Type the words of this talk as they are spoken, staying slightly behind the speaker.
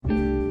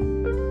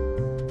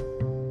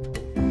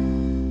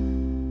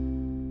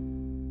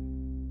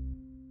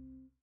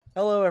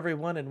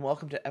everyone, and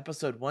welcome to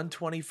episode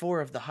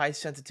 124 of the High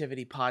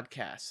Sensitivity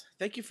Podcast.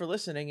 Thank you for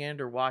listening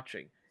and or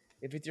watching.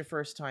 If it's your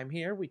first time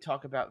here, we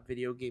talk about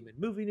video game and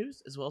movie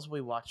news, as well as what we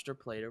watched or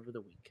played over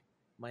the week.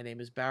 My name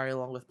is Barry,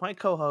 along with my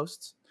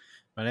co-hosts.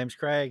 My name's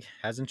Craig.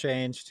 Hasn't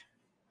changed.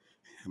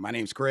 My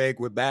name's Greg.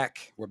 We're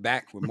back. We're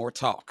back with more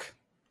talk.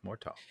 More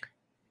talk.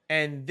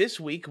 And this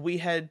week, we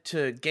head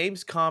to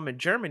Gamescom in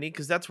Germany,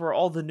 because that's where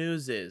all the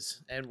news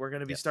is. And we're going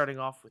to be starting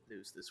off with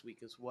news this week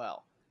as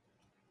well.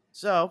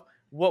 So,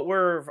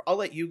 I'll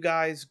let you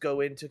guys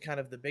go into kind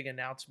of the big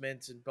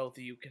announcements, and both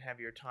of you can have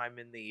your time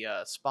in the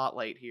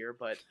spotlight here.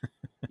 But,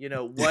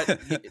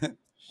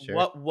 Sure.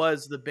 what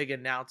was the big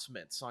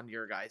announcements on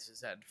your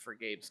guys' end for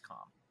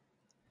Gamescom?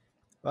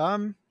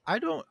 I'm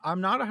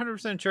not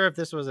 100% sure if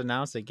this was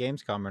announced at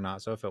Gamescom or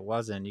not. So if it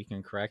wasn't, you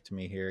can correct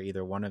me here,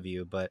 either one of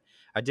you. But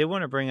I did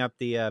want to bring up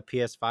the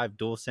PS5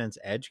 DualSense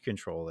Edge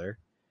controller.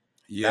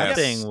 Yes.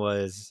 That thing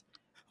was...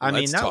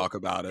 Let's talk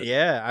about it.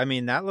 Yeah, I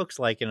mean, that looks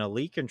like an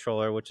Elite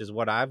controller, which is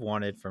what I've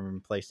wanted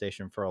from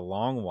PlayStation for a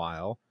long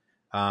while.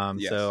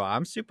 Yes. So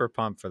I'm super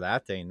pumped for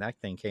that thing. That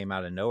thing came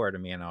out of nowhere to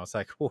me, and I was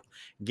like, oh,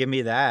 give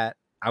me that.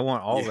 I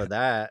want all of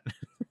that.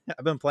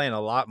 I've been playing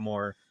a lot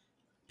more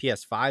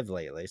PS5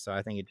 lately, so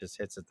I think it just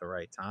hits at the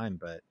right time.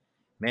 But,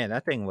 man,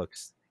 that thing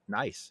looks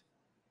nice.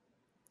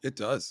 It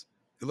does.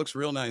 It looks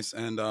real nice.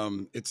 And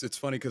it's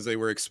funny because they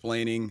were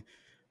explaining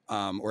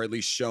or at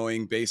least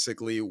showing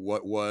basically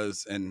what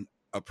was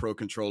a Pro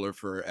controller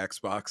for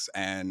Xbox,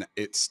 and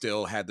it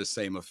still had the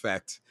same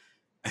effect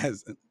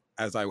as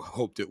I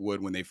hoped it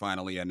would when they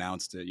finally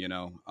announced it.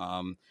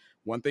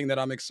 One thing that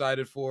I'm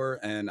excited for,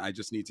 and I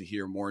just need to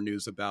hear more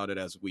news about it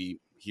as we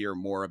hear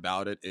more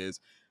about it, is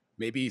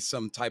maybe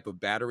some type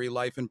of battery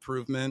life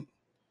improvement.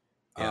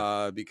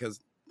 Because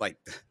like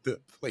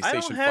the PlayStation I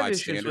don't have 5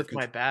 issues standard with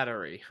my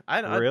battery.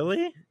 I don't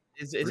Really?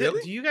 Is Really?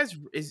 it? Do you guys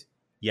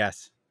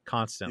Yes,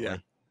 constantly. Yeah.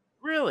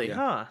 really? Yeah.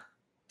 Huh?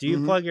 Do you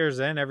Mhm. plug yours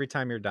in every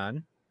time you're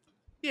done,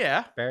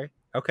 Yeah. Barry?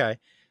 Okay.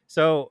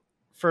 So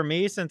for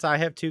me, since I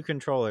have two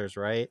controllers,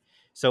 right?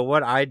 So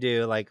what I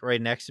do, like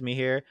right next to me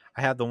here, I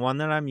have the one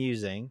that I'm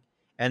using,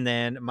 and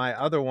then my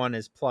other one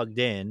is plugged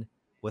in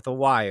with a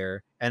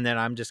wire, and then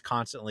I'm just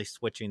constantly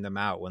switching them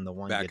out when the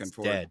one Back gets and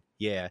forth. dead.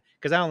 Yeah,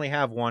 because I only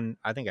have one.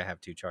 I think I have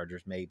two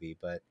chargers, maybe,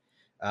 but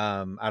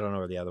I don't know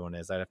where the other one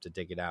is. I'd have to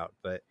dig it out.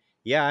 But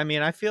yeah, I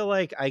mean, I feel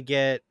like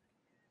I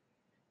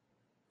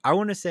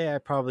want to say I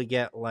probably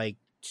get like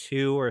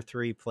 2 or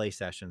 3 play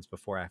sessions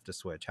before I have to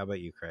switch. How about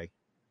you, Craig?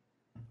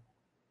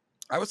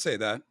 I would say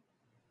that.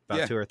 About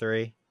Yeah. 2 or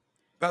 3?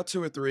 About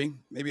 2 or 3,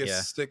 maybe a Yeah.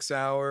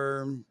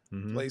 6-hour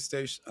Mhm.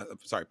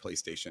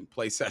 PlayStation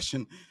play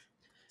session.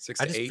 6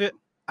 I to just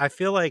 8.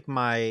 feel like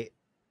my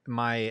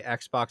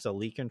Xbox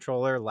Elite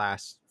controller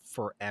lasts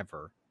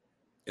forever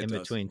It in does.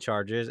 between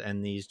charges,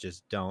 and these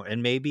just don't.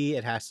 And maybe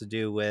it has to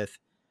do with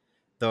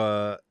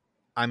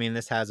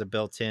this has a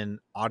built-in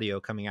audio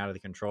coming out of the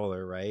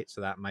controller, right?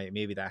 So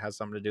maybe that has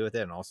something to do with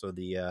it, and also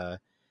the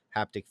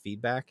haptic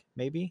feedback,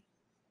 maybe.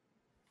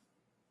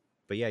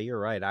 But yeah, you're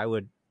right. I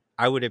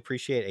would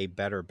appreciate a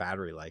better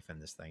battery life in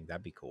this thing.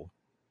 That'd be cool.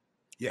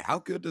 Yeah, how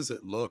good does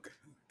it look,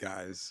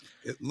 guys?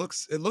 It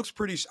looks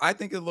pretty I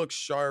think it looks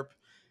sharp.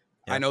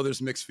 Yeah. I know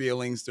there's mixed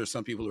feelings. There's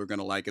some people who are going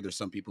to like it. There's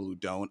some people who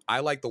don't.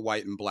 I like the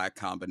white and black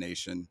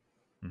combination,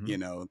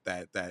 Mhm.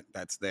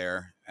 that's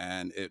there,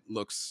 and it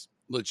looks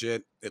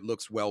legit. It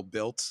looks well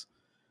built.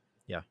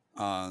 Yeah.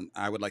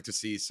 I would like to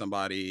see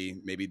somebody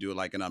maybe do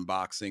like an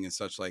unboxing and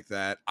such like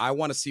that. I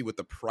want to see what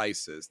the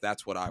price is.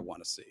 That's what I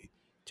want to see.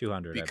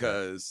 200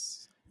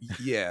 Because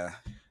yeah,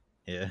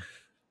 yeah.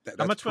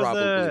 that's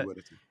probably what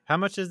it's. How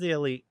much is the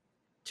Elite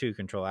 2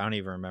 controller? I don't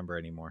even remember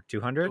anymore.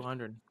 200?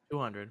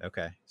 200.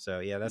 Okay. So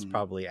yeah, that's Mhm.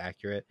 probably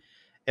accurate.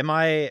 Am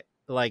I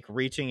like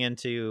reaching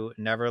into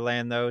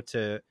Neverland though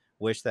to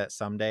wish that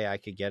someday I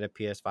could get a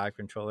PS5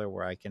 controller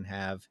where I can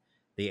have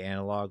the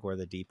analog where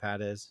the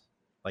D-pad is,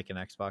 like an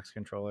Xbox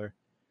controller?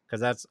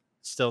 Because that's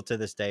still to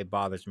this day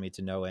bothers me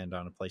to no end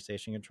on a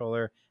PlayStation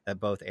controller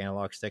that both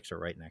analog sticks are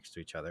right next to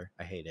each other.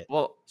 I hate it.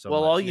 Well, so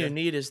all much. you Yeah.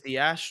 need is the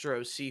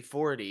Astro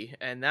C40,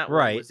 and that one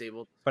Right. was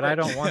able to But I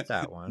switch. don't want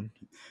that one.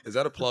 Is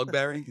that a plug,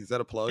 Barry? Is that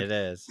a plug? It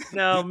is.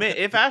 No,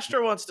 if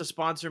Astro wants to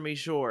sponsor me,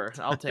 sure,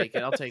 I'll take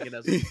it. I'll take it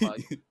as a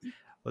plug.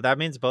 Well, that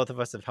means both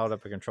of us have held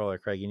up a controller.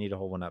 Craig, you need to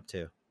hold one up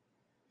too.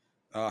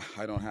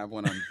 I don't have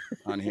one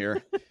on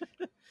here.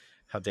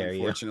 How dare you?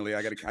 Unfortunately,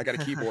 I got a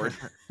keyboard.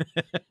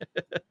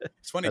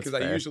 It's funny That's because I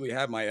fair. usually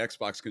have my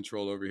Xbox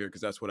controller over here because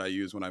that's what I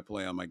use when I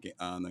play on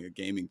on a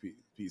gaming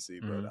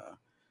PC.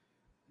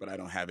 But I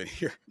don't have it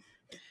here.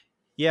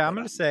 Yeah, I'm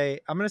But,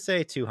 gonna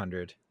say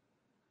 200.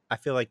 I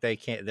feel like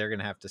they're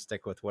gonna have to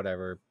stick with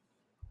whatever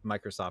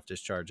Microsoft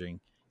is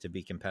charging to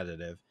be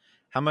competitive.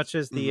 How much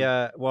is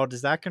the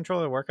does that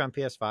controller work on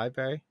PS5,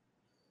 Barry?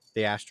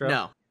 The Astro?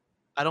 No,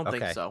 I don't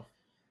think Okay. so.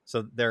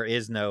 So there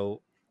is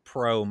no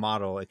Pro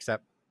model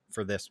except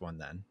for this one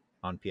then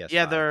on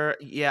PS5.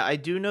 Yeah, I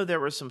do know there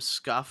were some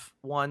scuff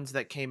ones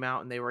that came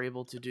out, and they were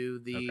able to do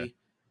the Okay.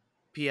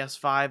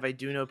 PS5. I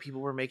do know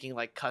people were making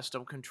like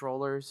custom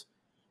controllers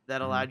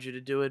that Mhm. allowed you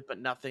to do it, but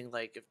nothing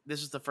like if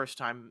this is the first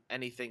time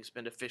anything's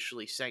been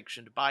officially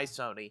sanctioned by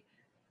Sony.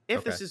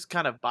 If Okay. this is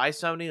kind of by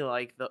Sony,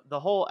 like the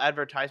whole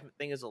advertisement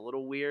thing is a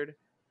little weird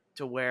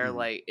to where Mhm.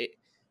 like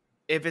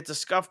if it's a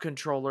SCUF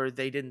controller,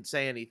 they didn't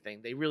say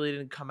anything. They really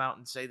didn't come out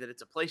and say that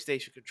it's a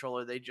PlayStation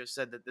controller. They just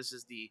said that this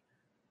is the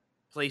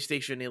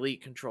PlayStation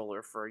Elite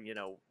controller for,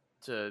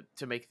 to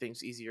make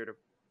things easier to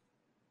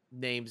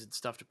names and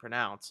stuff to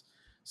pronounce.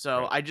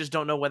 So Right. I just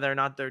don't know whether or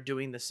not they're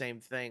doing the same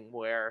thing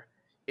where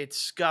it's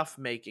SCUF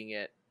making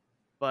it,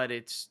 but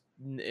it's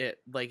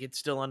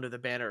still under the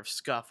banner of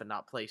SCUF and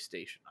not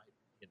PlayStation.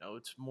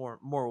 It's more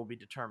will be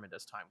determined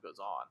as time goes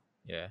on.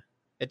 Yeah.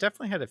 It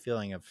definitely had a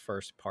feeling of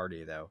first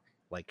party though,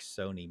 like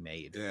Sony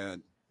made, Yeah,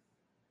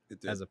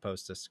 it did. as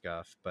opposed to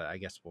Scuff. But I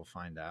guess we'll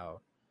find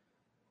out.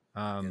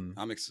 Yeah,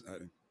 I'm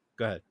excited.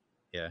 Go ahead.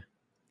 Yeah.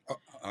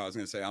 I was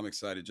going to say I'm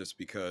excited just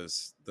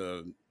because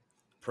the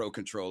Pro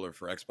controller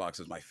for Xbox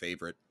is my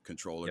favorite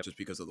controller, Yep. just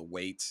because of the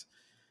weight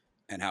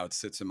and how it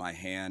sits in my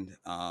hand.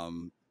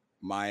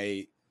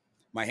 My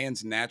my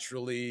hands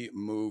naturally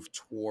move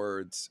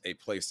towards a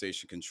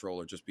PlayStation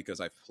controller just because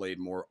I've played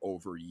more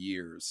over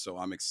years. So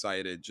I'm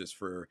excited just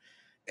for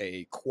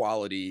a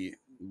quality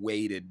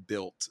weighted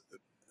built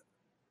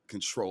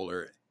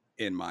controller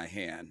in my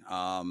hand.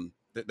 I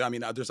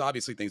mean, there's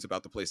obviously things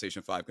about the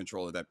PlayStation 5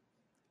 controller that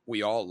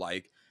we all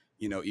like,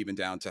 even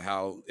down to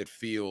how it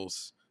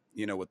feels,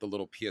 with the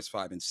little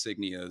PS5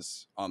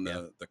 insignias on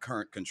Yeah. the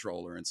current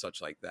controller and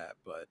such like that.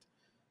 But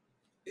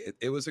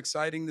it was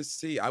exciting to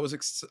see. I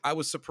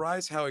was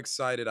surprised how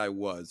excited I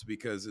was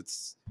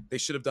because they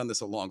should have done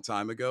this a long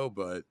time ago,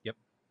 but Yep.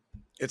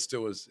 it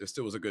still was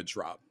a good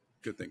drop.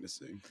 Good thing to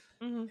see.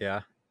 Mm-hmm.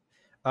 Yeah.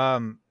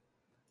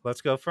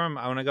 Let's go from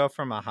I want to go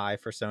from a high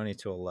for Sony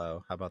to a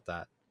low. How about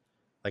that?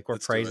 Like we're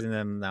Let's do it. praising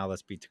them now.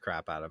 Let's beat the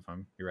crap out of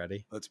them. You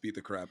ready? Let's beat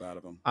the crap out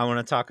of them. I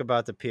want to talk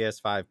about the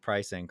PS5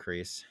 price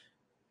increase.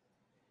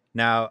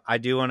 Now, I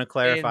do want to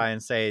clarify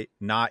and say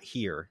not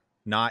here,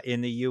 not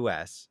in the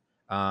US.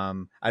 I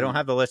don't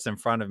have the list in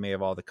front of me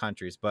of all the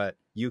countries, but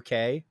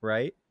UK,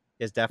 right,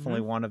 is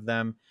definitely one of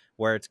them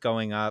where it's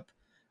going up.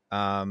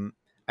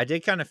 I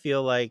did kind of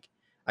feel like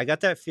I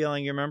got that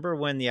feeling. You remember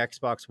when the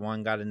Xbox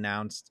One got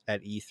announced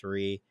at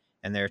E3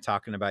 and they were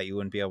talking about you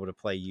wouldn't be able to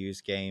play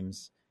used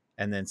games?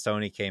 And then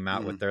Sony came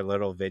out with their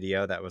little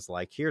video that was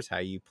like, here's how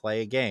you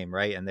play a game,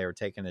 right? And they were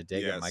taking a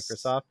dig at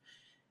Microsoft.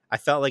 I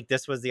felt like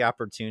this was the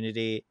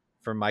opportunity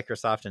for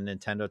Microsoft and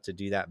Nintendo to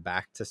do that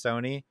back to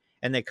Sony.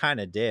 And they kind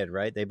of did,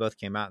 right? They both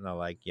came out and they're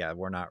like, yeah,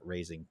 we're not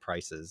raising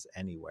prices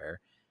anywhere.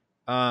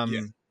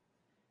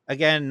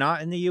 Again,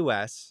 not in the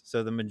US.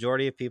 So the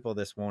majority of people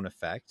this won't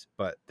affect,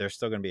 but there's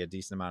still going to be a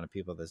decent amount of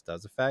people this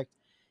does affect.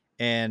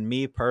 And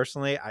me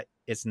personally,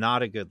 it's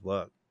not a good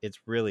look. It's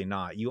really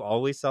not. You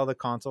always sell the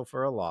console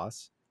for a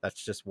loss.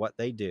 That's just what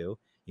they do.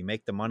 You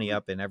make the money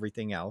up in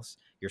everything else,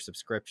 your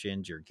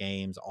subscriptions, your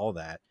games, all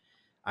that.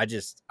 I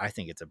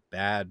think it's a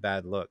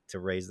bad look to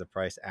raise the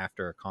price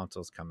after a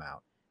console's come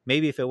out.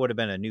 Maybe if it would have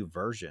been a new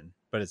version,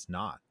 but it's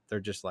not. They're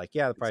just like,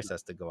 yeah, the price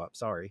has to go up.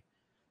 Sorry.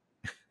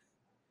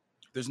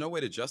 There's no way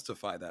to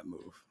justify that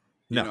move.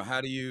 No.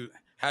 How do you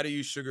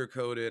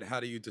sugarcoat it? How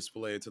do you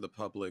display it to the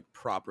public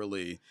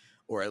properly,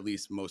 or at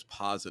least most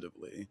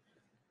positively?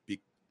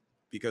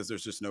 Because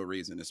there's just no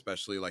reason,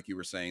 especially like you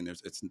were saying,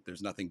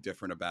 there's nothing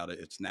different about it.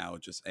 It's now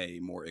just a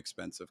more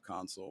expensive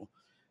console.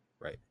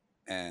 Right.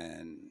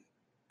 And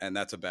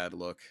that's a bad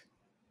look.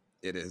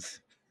 It is.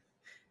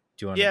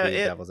 Do you want to be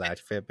a devil's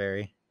advocate,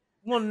 Barry?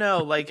 Well, no,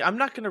 like I'm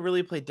not going to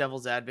really play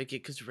devil's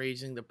advocate because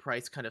raising the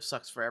price kind of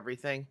sucks for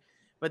everything.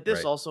 But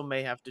this also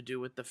may have to do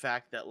with the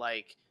fact that,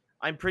 like,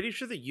 I'm pretty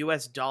sure the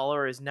US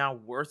dollar is now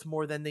worth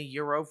more than the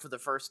euro for the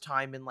first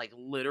time in, like,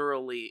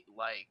 literally,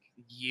 like,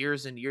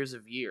 years and years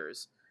of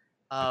years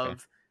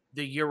of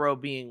the euro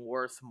being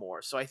worth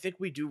more. So I think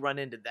we do run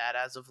into that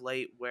as of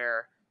late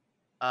where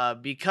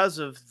because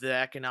of the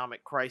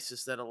economic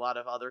crisis that a lot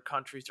of other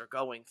countries are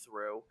going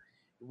through,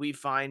 we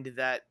find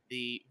that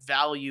the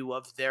value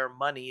of their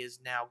money is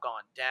now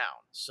gone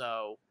down.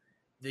 So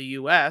the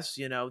US,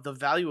 the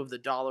value of the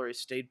dollar has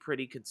stayed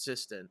pretty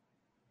consistent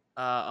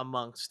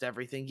amongst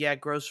everything. Yeah,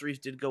 groceries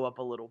did go up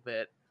a little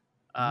bit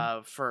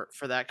for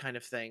that kind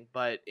of thing,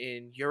 but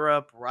in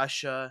Europe,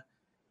 Russia,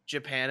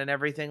 Japan, and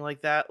everything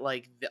like that,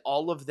 like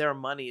all of their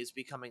money is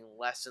becoming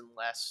less and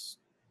less.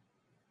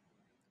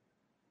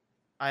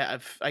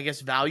 I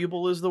guess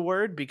valuable is the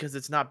word because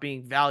it's not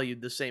being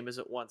valued the same as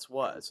it once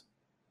was.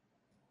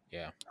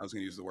 Yeah, I was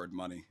going to use the word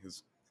money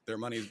because their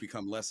money has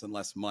become less and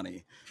less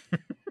money.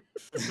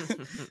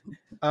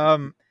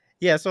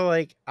 Yeah, so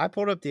like I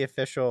pulled up the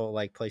official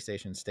like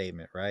PlayStation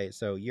statement, right?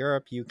 So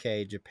Europe,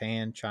 UK,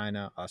 Japan,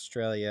 China,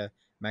 Australia,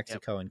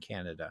 Mexico, and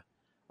Canada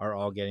are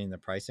all getting the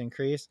price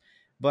increase.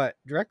 But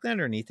directly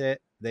underneath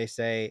it, they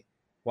say,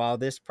 while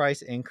this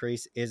price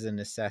increase is a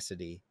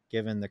necessity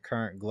given the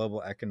current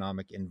global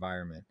economic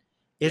environment,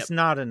 it's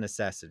not a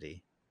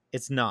necessity.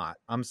 It's not.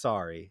 I'm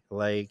sorry.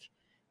 Like,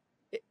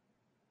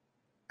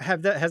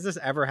 has this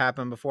ever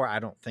happened before? I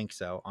don't think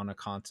so on a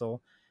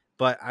console.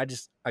 But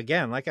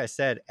again, like I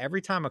said,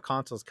 every time a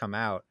console's come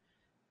out,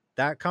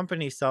 that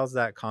company sells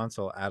that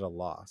console at a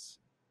loss.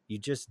 You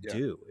just Yeah.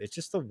 do. It's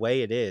just the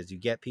way it is. You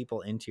get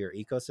people into your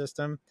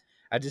ecosystem.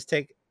 I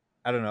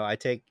don't know, I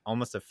take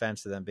almost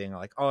offense to them being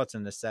like, oh, it's a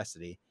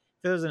necessity.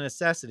 If it was a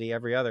necessity,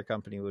 every other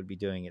company would be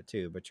doing it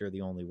too, but you're the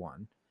only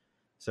one.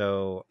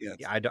 So Yeah.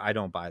 yeah, I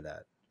don't buy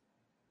that.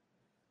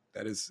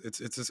 That is,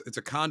 it's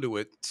a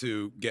conduit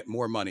to get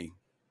more money.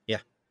 Yeah.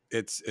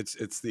 It's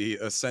the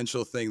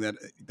essential thing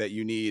that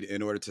you need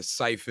in order to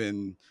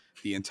siphon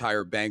the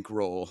entire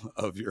bankroll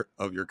of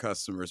your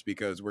customers,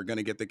 because we're going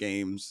to get the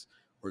games,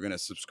 we're going to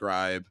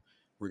subscribe,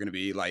 we're going to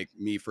be like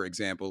me, for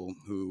example,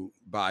 who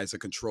buys a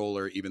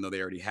controller even though they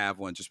already have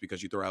one, just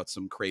because you throw out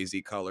some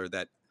crazy color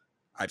that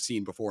I've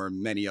seen before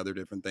in many other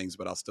different things,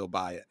 but I'll still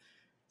buy it.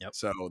 Yep.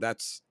 So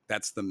that's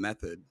the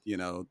method,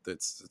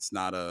 it's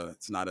not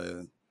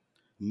a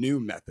new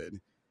method.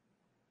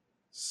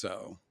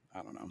 So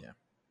I don't know. Yeah.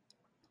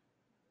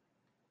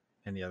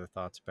 Any other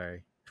thoughts,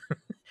 Barry?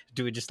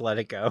 Do we just let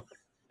it go?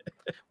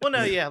 Well,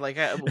 no, yeah, like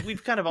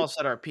we've kind of all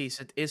said our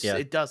piece. Yeah.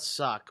 It does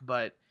suck,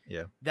 but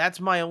Yeah. that's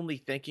my only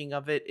thinking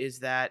of it, is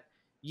that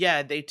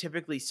yeah, they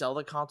typically sell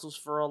the consoles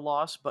for a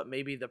loss, but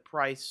maybe the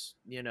price,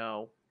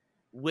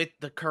 with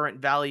the current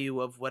value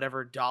of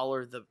whatever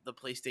dollar the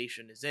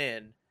PlayStation is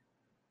in,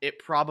 it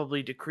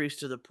probably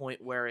decreased to the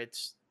point where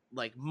it's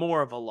like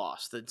more of a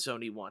loss than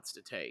Sony wants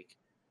to take.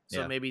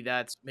 So Yeah. maybe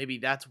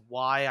that's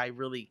why I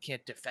really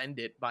can't defend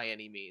it by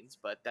any means,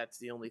 but that's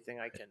the only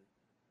thing I can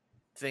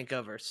think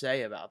of or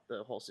say about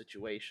the whole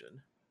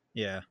situation.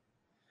 Yeah.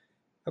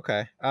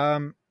 Okay.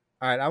 All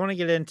right. I want to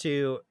get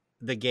into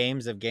the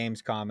games of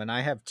Gamescom, and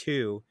I have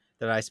two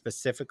that I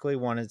specifically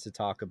wanted to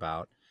talk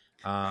about.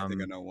 I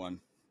think I know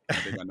one. I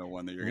think I know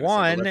one that you're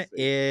going to say. One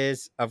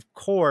is, of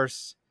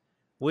course,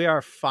 we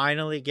are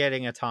finally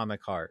getting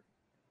Atomic Heart.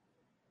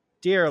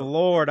 Dear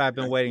Lord, I've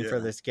been waiting for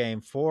this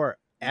game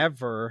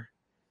forever,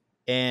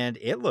 and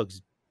it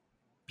looks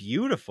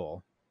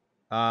beautiful.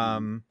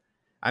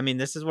 I mean,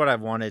 this is what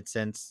I've wanted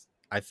since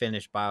I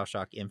finished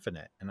BioShock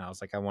Infinite, and I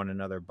was like, I want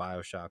another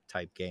BioShock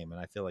type game,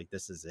 and I feel like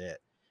this is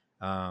it.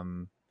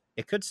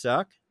 It could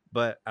suck,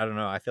 but I don't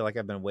know. I feel like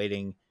I've been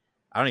waiting.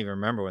 I don't even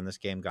remember when this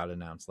game got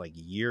announced, like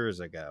years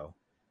ago.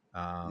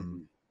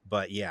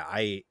 But yeah,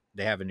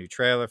 they have a new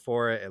trailer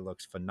for it. It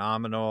looks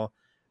phenomenal.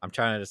 I'm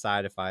trying to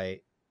decide if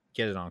I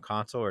get it on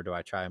console or do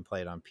I try and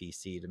play it on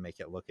PC to make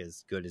it look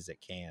as good as it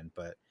can.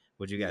 But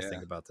what do you guys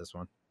think about this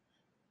one?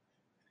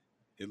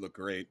 It looked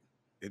great.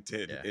 It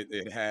did. Yeah.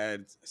 It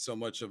had so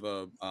much of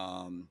a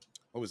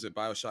what was it,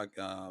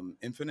 BioShock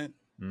Infinite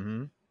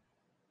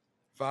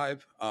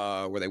vibe,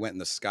 where they went in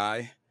the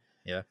sky.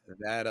 Yeah.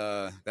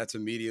 That's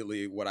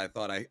immediately what I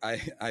thought.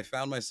 I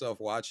found myself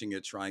watching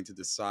it, trying to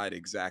decide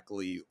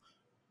exactly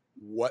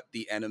what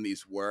the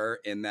enemies were,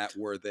 in that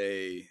were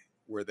they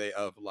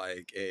of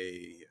like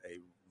a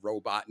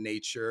robot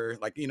nature,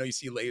 like you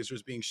see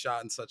lasers being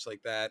shot and such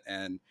like that,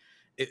 and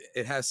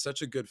it has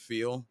such a good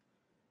feel.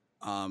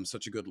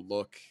 Such a good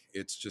look.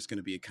 It's just going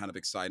to be kind of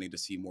exciting to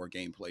see more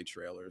gameplay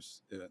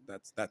trailers.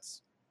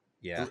 That's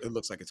yeah. It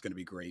looks like it's going to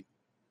be great.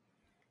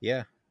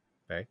 Yeah.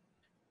 Right.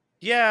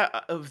 Yeah,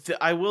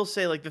 I will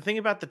say, like, the thing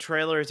about the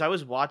trailer is I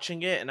was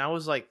watching it and I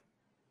was like,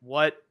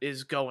 what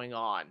is going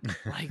on?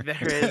 Like,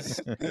 there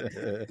is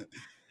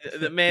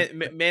the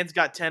man's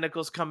got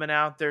tentacles coming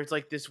out. There's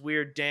like this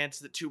weird dance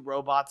that two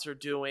robots are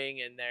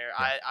doing, and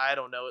I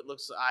don't know. It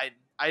looks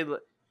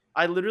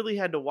I literally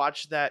had to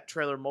watch that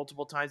trailer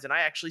multiple times, and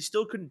I actually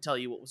still couldn't tell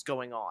you what was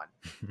going on.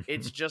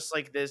 It's just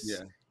like this.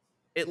 Yeah.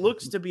 It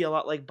looks to be a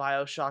lot like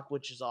BioShock,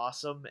 which is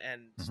awesome,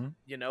 and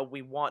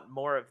we want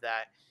more of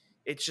that.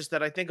 It's just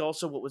that I think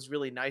also what was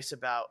really nice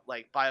about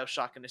like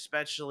BioShock, and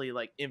especially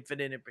like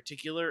Infinite in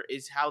particular,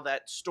 is how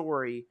that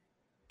story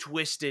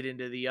twisted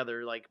into the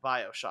other like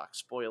BioShock.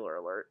 Spoiler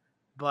alert.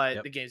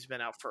 But the game's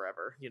been out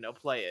forever.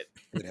 Play it.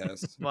 It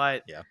has.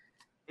 But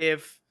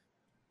if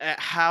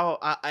how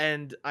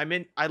and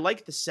I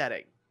like the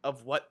setting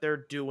of what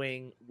they're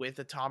doing with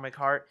Atomic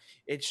Heart.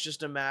 It's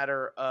just a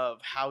matter of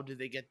how do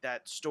they get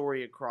that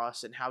story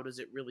across, and how does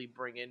it really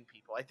bring in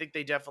people. I think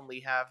they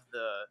definitely have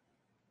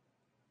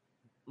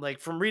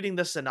like, from reading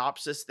the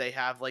synopsis, they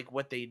have like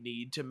what they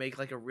need to make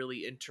like a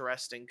really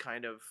interesting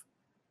kind of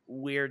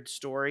weird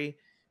story.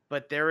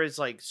 But there is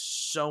like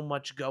so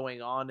much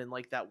going on in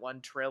like that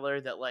one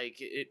trailer that like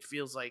it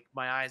feels like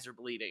my eyes are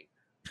bleeding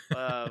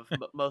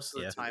most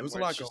of the time. There's a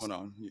lot going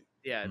on.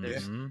 Yeah,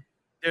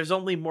 there's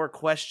only more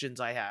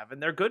questions I have,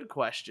 and they're good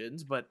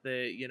questions, but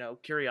the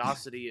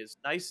curiosity is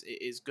nice,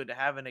 is good to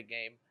have in a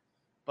game.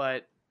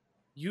 But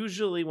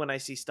usually when I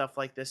see stuff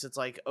like this, it's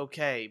like,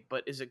 okay,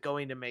 but is it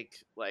going to make,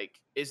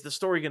 like, is the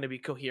story going to be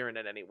coherent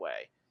in any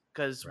way?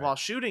 Because while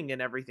shooting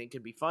and everything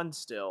can be fun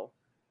still,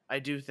 I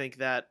do think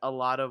that a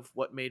lot of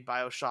what made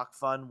BioShock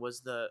fun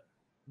was the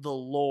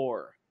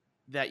lore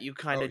that you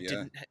kind of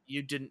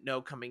didn't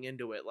know coming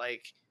into it.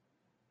 Like,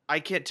 I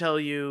can't tell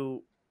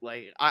you,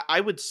 like, I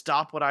would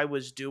stop what I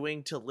was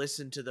doing to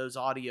listen to those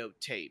audio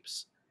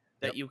tapes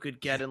that you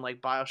could get in like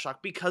BioShock,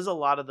 because a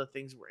lot of the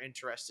things were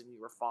interesting, you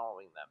were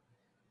following them.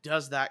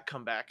 Does that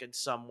come back in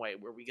some way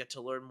where we get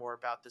to learn more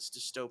about this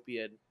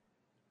dystopian,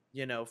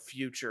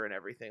 future and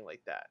everything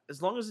like that?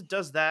 As long as it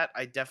does that,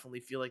 I definitely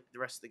feel like the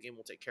rest of the game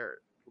will take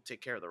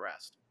care of the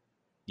rest.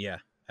 Yeah,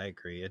 I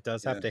agree. It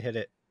does have Yeah. to hit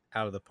it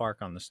out of the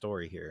park on the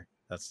story here.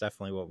 That's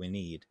definitely what we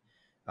need.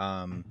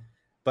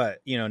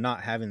 But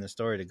not having the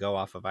story to go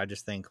off of, I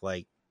just think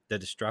like the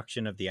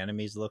destruction of the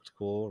enemies looked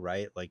cool,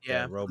 right? Like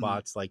Yeah. the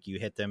robots, like you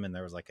hit them and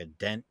there was like a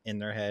dent in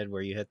their head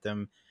where you hit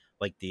them.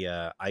 Like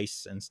the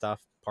ice and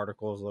stuff,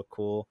 particles look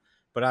cool.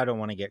 But I don't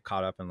want to get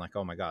caught up in like,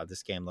 oh my god,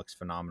 this game looks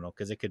phenomenal,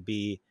 because it could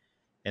be,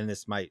 and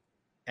this might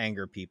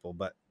anger people,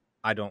 but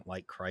I don't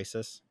like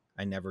Crysis.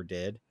 I never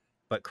did.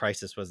 But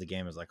Crysis was the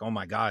game. It was like, oh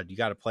my god, you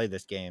got to play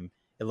this game.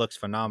 It looks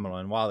phenomenal.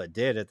 And while it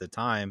did at the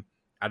time,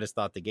 I just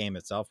thought the game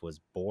itself was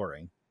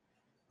boring.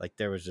 Like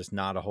there was just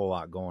not a whole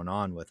lot going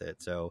on with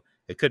it. So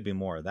it could be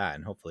more of that,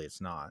 and hopefully it's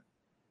not.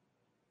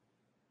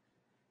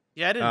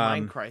 Yeah, I didn't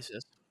mind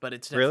Crysis, but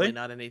it's definitely Really?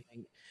 not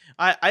anything.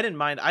 I didn't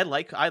mind. I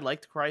liked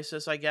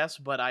Crysis, I guess,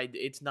 but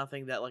it's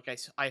nothing that like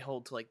I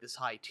hold to like this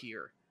high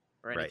tier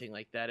or Right. anything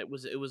like that. It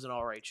was an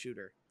all right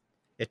shooter.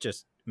 It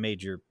just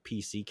made your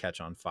PC catch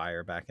on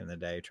fire back in the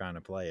day trying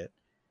to play it.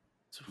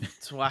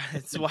 It's why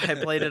I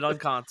played it on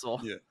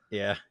console.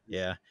 Yeah.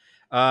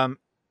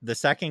 The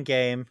second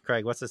game,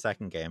 Craig, what's the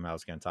second game I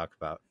was going to talk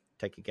about?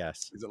 Take a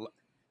guess.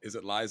 Is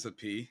it Liza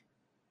P?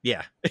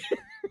 Yeah.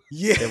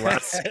 Yeah. It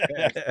was.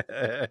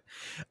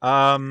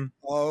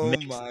 Oh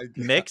my god.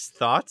 Mixed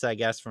thoughts, I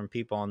guess, from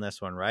people on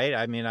this one, right?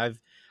 I mean, I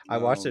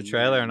watched the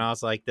trailer and I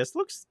was like, this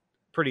looks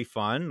pretty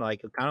fun.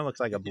 Like it kind of looks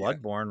like a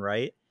Bloodborne,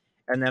 right?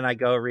 And then I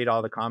go read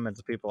all the comments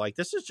of people like,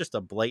 this is just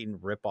a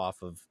blatant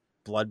ripoff of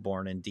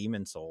Bloodborne and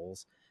Demon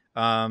Souls.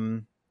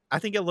 I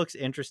think it looks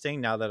interesting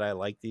now that I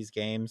like these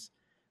games.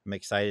 I'm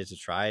excited to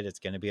try it. It's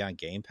going to be on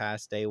Game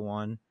Pass day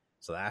one,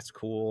 so that's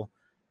cool.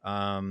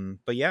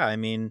 But yeah, I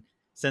mean,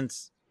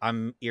 since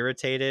I'm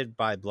irritated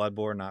by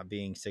Bloodborne not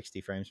being 60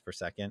 frames per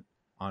second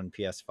on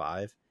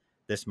PS5,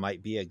 this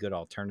might be a good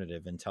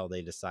alternative until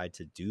they decide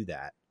to do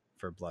that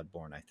for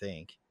Bloodborne, I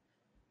think.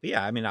 But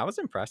yeah, I mean, I was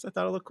impressed. I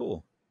thought it looked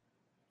cool.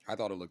 I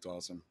thought it looked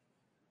awesome.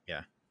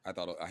 Yeah. I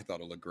thought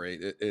it looked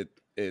great.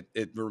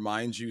 It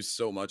reminds you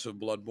so much of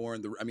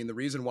Bloodborne. The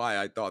reason why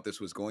I thought this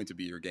was going to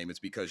be your game is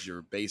because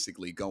you're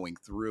basically going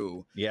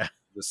through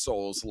the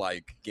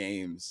Souls-like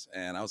games,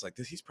 and I was like,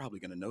 he's probably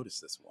going to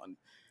notice this one.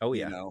 Oh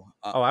yeah.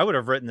 I would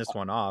have written this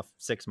one off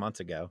 6 months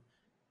ago.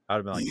 I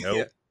would have been like,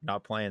 nope,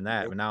 not playing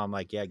that. Nope. But now I'm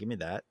like, yeah, give me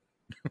that.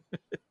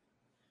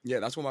 Yeah,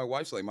 that's what my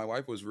wife's like. My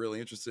wife was really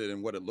interested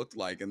in what it looked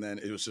like, and then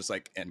it was just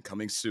like, and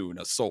coming soon,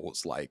 a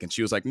Souls-like, and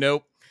she was like,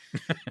 nope.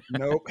 I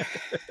feel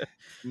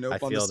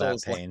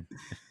that pain.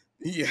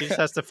 Yeah, she just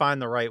has to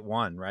find the right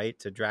one, right,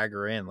 to drag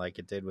her in, like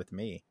it did with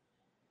me.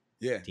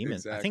 Yeah, Demon.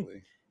 Exactly. I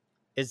think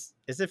is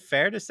it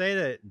fair to say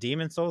that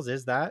Demon Souls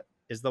is the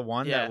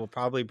one that will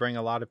probably bring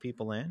a lot of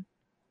people in?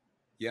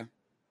 Yeah,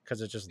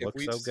 because it just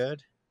looks so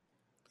good.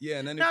 Yeah,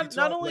 and then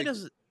not only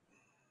does it.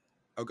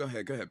 Oh, go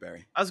ahead,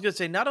 Barry. I was gonna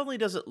say, not only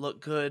does it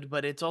look good,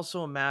 but it's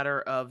also a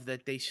matter of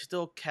that they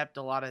still kept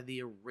a lot of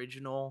the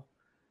original,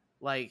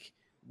 like,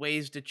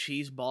 ways to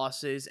cheese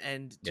bosses,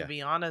 and to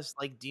be honest,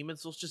 like, Demon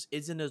Souls just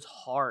isn't as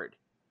hard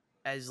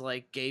as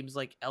like games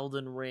like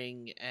Elden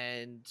Ring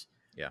and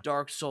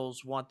Dark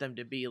Souls want them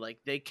to be. Like,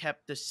 they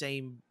kept the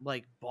same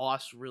like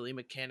boss really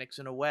mechanics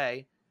in a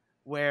way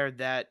where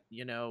that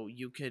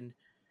you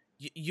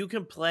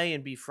can play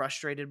and be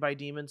frustrated by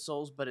Demon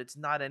Souls, but it's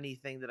not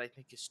anything that I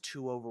think is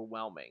too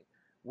overwhelming,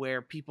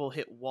 where people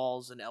hit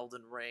walls in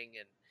Elden Ring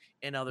and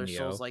in other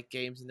Souls-like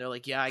games, and they're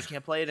like, yeah, I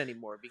can't play it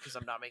anymore because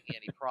I'm not making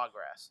any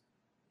progress.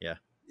 Yeah.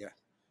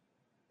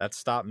 That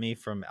stopped me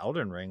from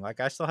Elden Ring. Like,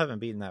 I still haven't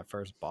beaten that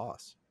first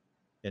boss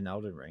in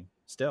Elden Ring,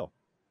 still,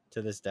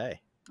 to this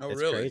day. Oh,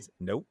 it's really? Crazy.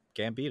 Nope,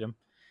 can't beat him.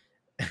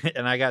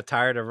 And I got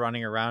tired of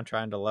running around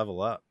trying to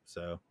level up,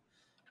 so...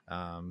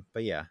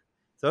 but yeah.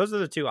 So those are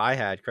the two I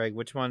had, Craig.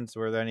 Which ones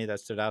were there any that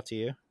stood out to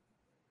you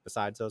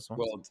besides those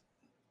ones?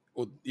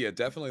 Well, yeah,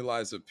 definitely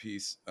Liza P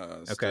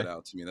stood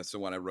out to me. That's the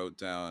one I wrote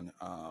down.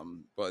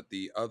 But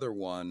the other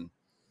one,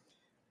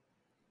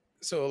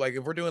 so like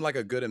if we're doing like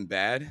a good and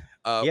bad,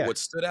 what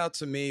stood out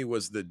to me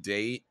was the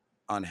date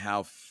on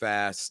how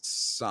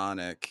fast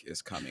Sonic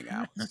is coming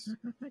out.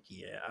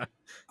 Yeah.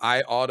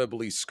 I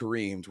audibly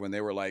screamed when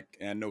they were like,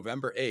 and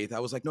November 8th. I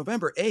was like,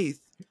 November 8th?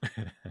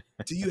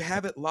 Do you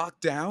have it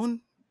locked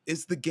down?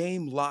 Is the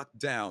game locked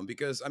down?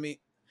 Because, I mean,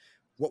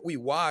 what we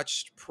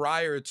watched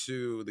prior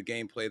to the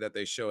gameplay that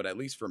they showed, at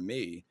least for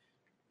me,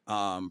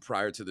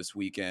 prior to this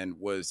weekend,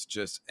 was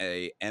just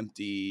a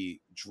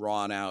empty,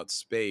 drawn-out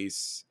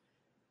space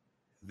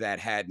that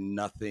had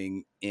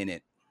nothing in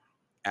it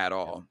at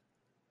all.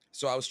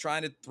 So I was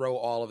trying to throw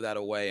all of that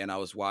away, and I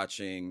was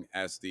watching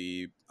as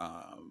the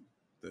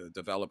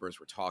developers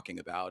were talking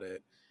about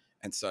it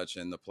and such,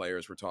 and the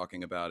players were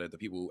talking about it, the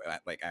people who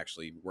like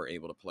actually were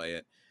able to play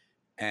it.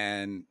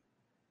 And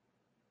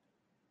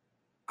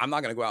I'm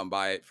not going to go out and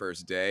buy it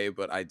first day,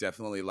 but I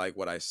definitely like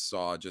what I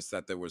saw, just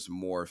that there was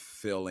more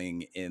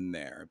filling in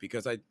there,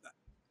 because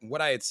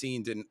what I had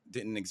seen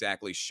didn't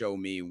exactly show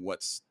me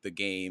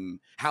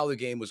how the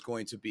game was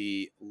going to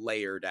be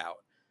layered out.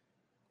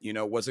 You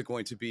know, was it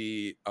going to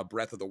be a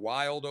Breath of the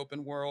Wild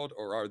open world,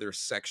 or are there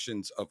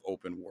sections of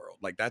open world?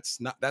 Like that's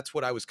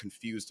what I was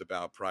confused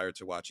about prior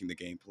to watching the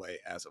gameplay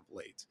as of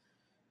late.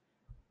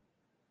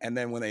 And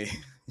then when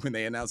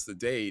they announced the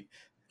date,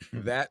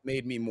 that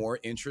made me more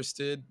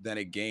interested than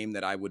a game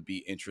that I would be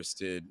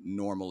interested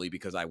normally,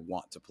 because I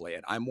want to play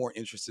it. I'm more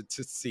interested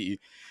to see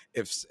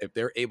if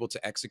they're able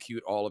to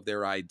execute all of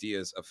their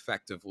ideas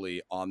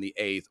effectively on the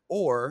 8th,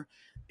 or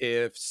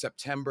if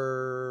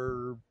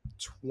September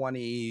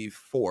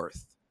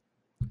 24th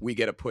we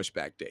get a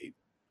pushback date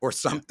or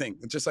something,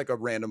 just like a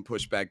random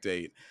pushback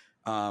date,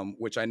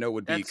 which I know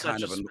would be That's kind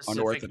such of a an specific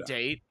unorthodox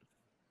date.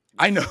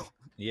 I know.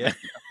 Yeah.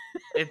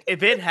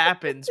 If it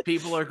happens,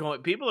 people are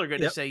going to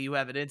Yep. say you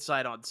have an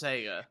insight on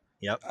Sega.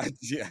 Yep.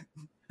 Yeah.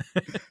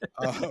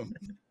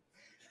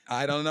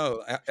 I don't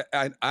know.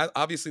 I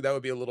obviously that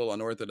would be a little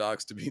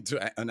unorthodox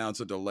to announce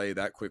a delay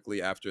that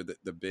quickly after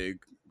the big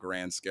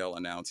grand scale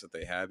announce that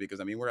they have, because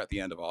I mean we're at the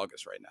end of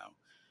August right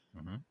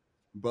now. Mm-hmm.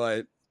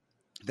 But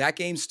that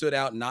game stood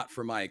out not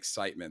for my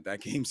excitement. That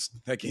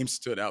game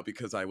stood out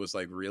because I was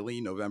like,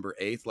 really, November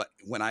 8th? Like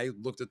when I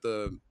looked at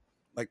the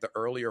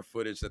earlier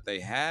footage that they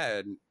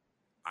had,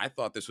 I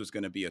thought this was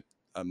going to be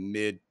a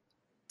mid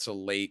to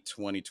late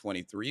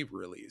 2023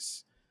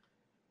 release.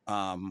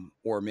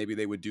 Or maybe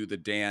they would do the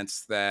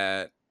dance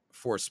that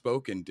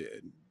Forspoken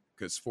did,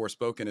 because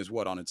Forspoken is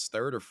on its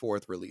 3rd or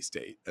 4th release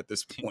date at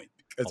this point,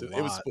 because it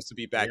was supposed to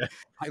be back. Yeah.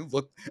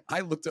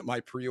 I looked at my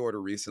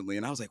pre-order recently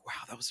and I was like, wow,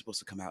 that was supposed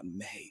to come out in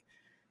May.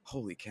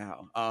 Holy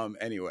cow.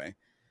 Anyway,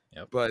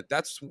 but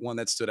that's one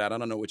that stood out. I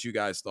don't know what you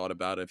guys thought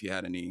about it, if you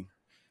had any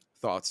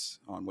thoughts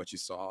on what you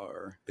saw,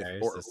 or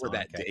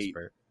that date.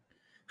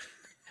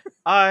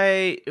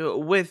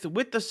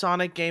 With the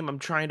Sonic game, I'm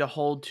trying to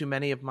hold too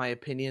many of my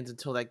opinions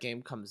until that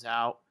game comes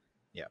out.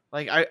 Yeah.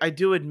 Like I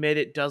do admit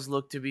it does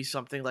look to be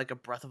something like a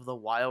Breath of the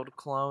Wild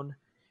clone,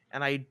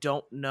 and I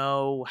don't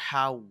know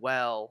how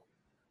well.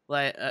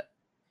 Like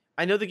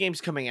I know the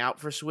game's coming out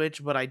for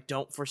Switch, but I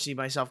don't foresee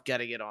myself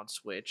getting it on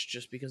Switch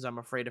just because I'm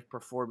afraid of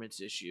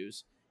performance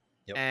issues.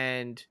 Yep.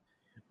 And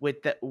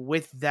with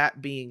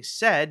that being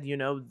said, you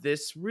know,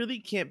 this really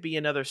can't be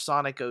another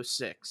Sonic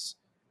 06,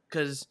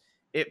 because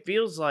it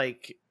feels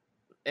like,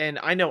 and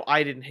I know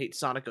I didn't hate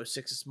Sonic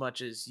 06 as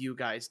much as you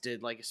guys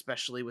did, like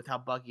especially with how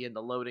buggy and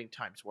the loading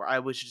times were. I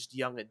was just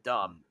young and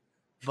dumb.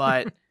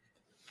 But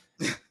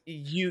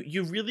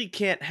you really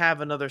can't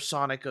have another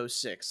Sonic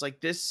 06.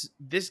 Like this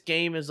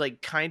game is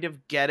like kind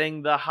of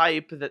getting the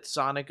hype that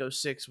Sonic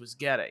 06 was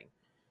getting.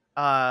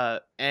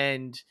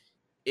 And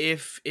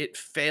if it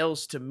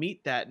fails to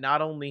meet that,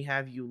 not only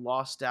have you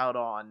lost out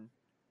on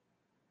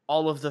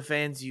all of the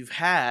fans you've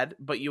had,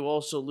 but you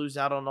also lose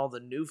out on all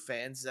the new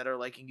fans that are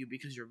liking you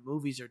because your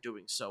movies are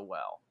doing so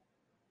well.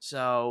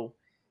 So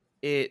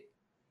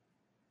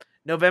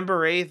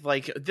November 8th,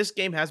 like this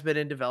game has been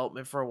in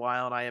development for a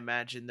while, and I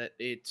imagine that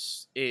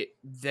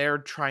they're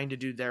trying to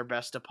do their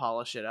best to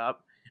polish it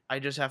up. I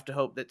just have to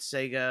hope that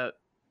Sega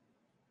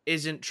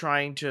isn't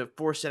trying to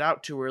force it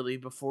out too early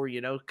before,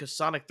 you know, because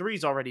Sonic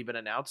 3's already been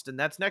announced, and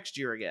that's next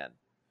year again.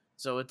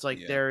 So it's like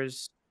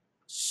there's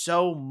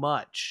so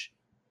much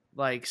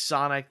like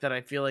Sonic that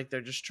I feel like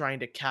they're just trying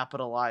to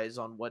capitalize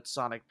on what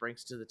Sonic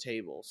brings to the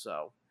table.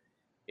 So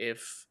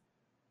if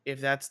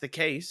that's the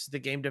case, the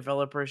game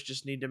developers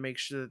just need to make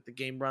sure that the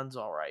game runs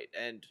all right.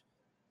 And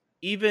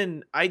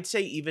I'd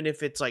say even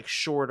if it's like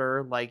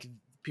shorter, like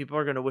people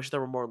are going to wish there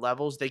were more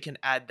levels, they can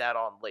add that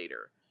on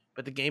later.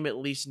 But the game at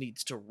least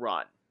needs to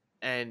run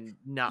and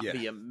not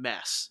be a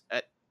mess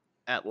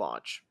at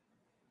launch.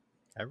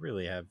 I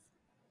really have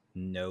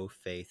no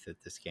faith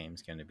that this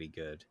game's going to be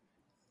good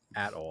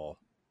at all.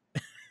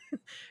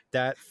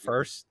 That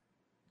first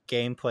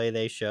gameplay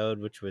they showed,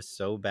 which was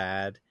so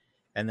bad,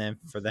 and then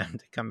for them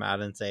to come out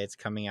and say it's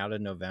coming out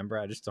in November,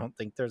 I just don't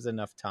think there's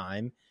enough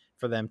time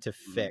for them to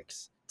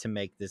fix to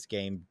make this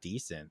game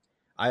decent.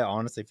 I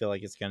honestly feel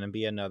like it's going to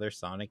be another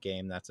Sonic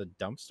game that's a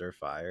dumpster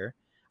fire.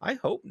 I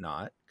hope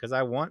not, because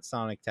I want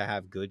Sonic to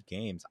have good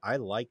games. I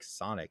like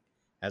Sonic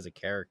as a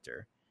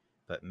character,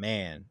 but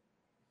man,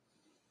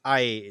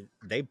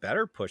 they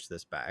better push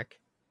this back.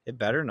 It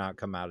better not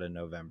come out in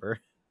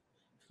November.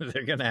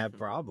 They're going to have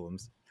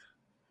problems.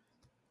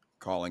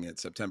 Calling it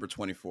September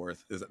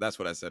 24th. That's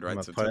what I said,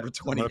 right? September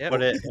 20th. I'm going to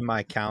put it in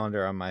my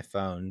calendar on my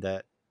phone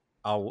that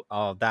I'll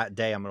that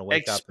day I'm going to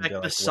wake up and be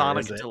like, the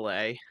Sonic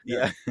delay.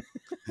 Yeah.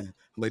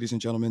 Ladies and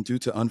gentlemen, due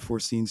to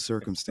unforeseen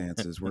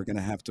circumstances, we're going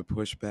to have to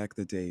push back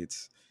the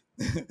dates.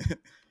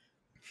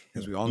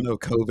 Because we all know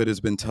COVID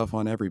has been tough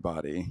on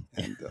everybody.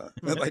 And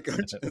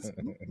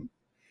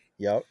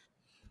Yep.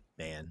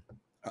 Man.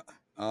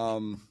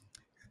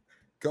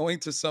 Going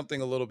to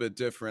something a little bit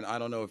different. I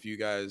don't know if you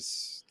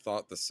guys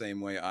thought the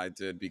same way I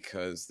did,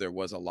 because there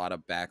was a lot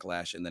of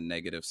backlash in the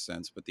negative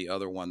sense. But the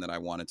other one that I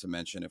wanted to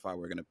mention, if I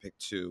were going to pick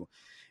two,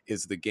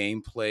 is the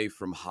gameplay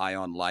from High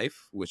on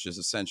Life, which is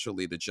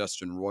essentially the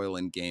Justin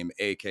Roiland game,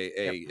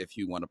 aka if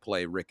you want to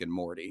play Rick and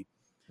Morty.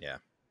 Yeah.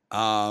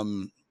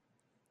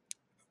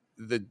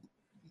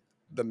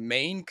 The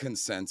main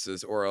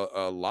consensus, or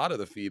a lot of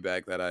the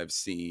feedback that I've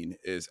seen,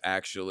 is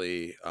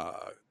actually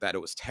that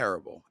it was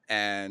terrible,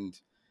 and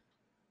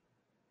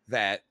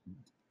that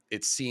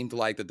it seemed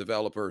like the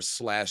developers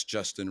 /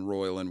 Justin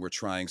Roiland were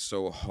trying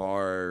so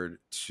hard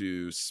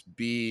to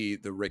be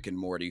the Rick and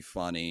Morty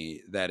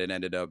funny that it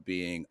ended up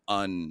being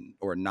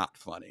not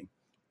funny.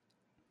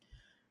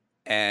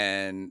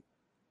 And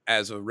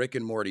as a Rick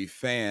and Morty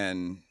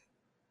fan,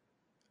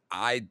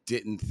 I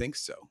didn't think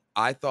so.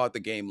 I thought the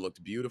game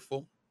looked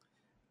beautiful.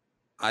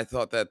 I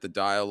thought that the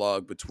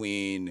dialogue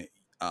between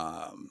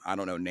I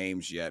don't know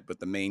names yet, but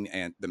the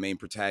main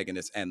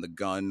protagonist and the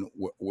gun,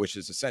 which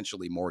is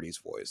essentially Morty's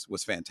voice,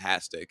 was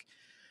fantastic.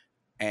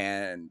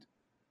 And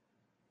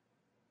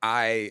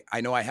I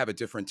know I have a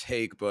different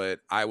take, but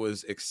I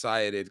was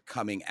excited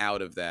coming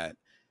out of that.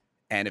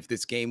 And if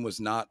this game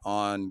was not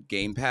on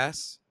Game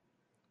Pass,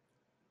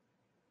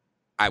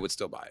 I would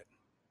still buy it.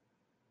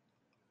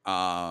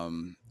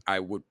 I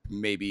would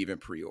maybe even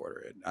pre-order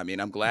it. I mean,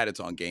 I'm glad it's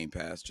on Game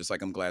Pass, just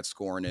like I'm glad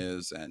Scorn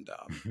is, and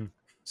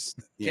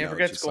can't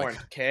forget Scorn.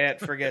 Can't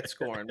forget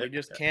Scorn. We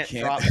just can't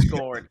drop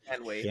Scorn,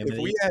 can we? If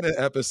we had an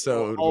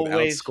episode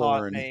without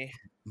Scorn,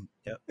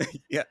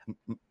 yeah,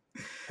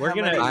 we're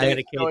gonna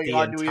dedicate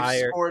the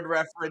entire Scorn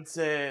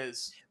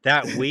references.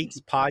 That week's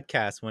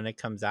podcast, when it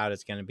comes out,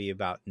 is going to be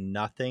about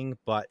nothing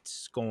but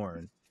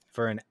Scorn.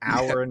 For an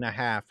hour and a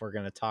half, we're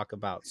going to talk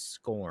about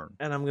Scorn.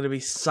 And I'm going to be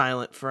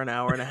silent for an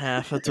hour and a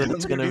half. That's what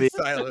it's going to be.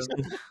 Silent.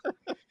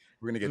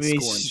 We're going to get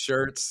Scorn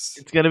shirts.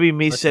 It's going to be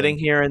me sitting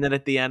here, and then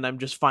at the end, I'm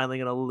just finally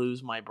going to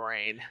lose my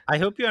brain. I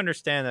hope you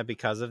understand that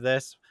because of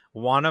this,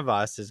 one of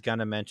us is going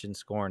to mention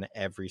Scorn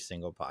every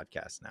single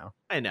podcast now.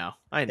 I know.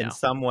 In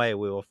some way,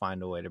 we will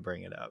find a way to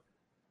bring it up.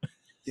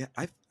 Yeah,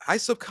 I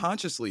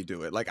subconsciously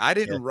do it. Like, I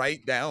didn't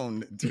write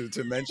down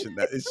to mention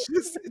that. It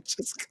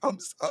just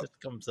comes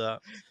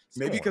up.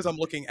 Maybe because I'm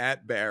looking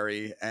at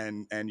Barry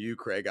and you,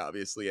 Craig,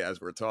 obviously,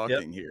 as we're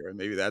talking here, and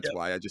maybe that's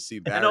why I just see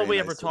Barry. And all we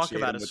ever talk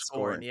about is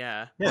Scorn.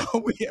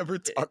 All we ever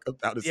talk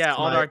about is Scorn.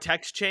 On our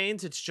text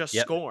chains, it's just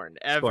Scorn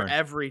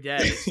every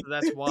day. So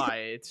that's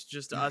why it's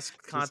just us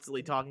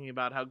constantly talking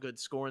about how good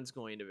Scorn's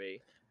going to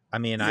be. I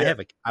mean, I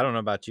don't know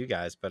about you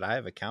guys, but I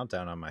have a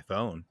countdown on my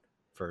phone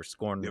for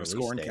Scorn release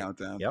Scorn date.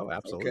 Countdown. Yep,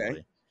 absolutely.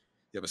 Okay.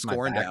 You have a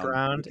Scorn my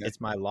background. Okay.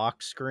 It's my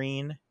lock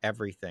screen.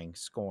 Everything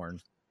Scorn.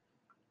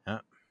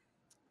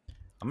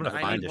 I'm gonna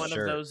find a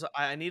shirt. Of those.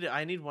 I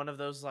need one of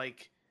those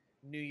like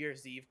New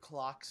Year's Eve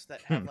clocks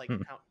that have like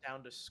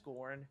countdown to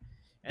Scorn,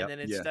 and then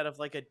instead of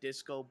like a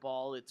disco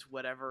ball, it's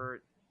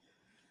whatever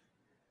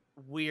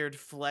weird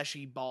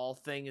fleshy ball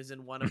thing is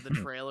in one of the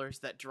trailers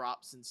that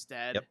drops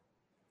instead. Yep.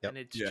 And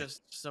it's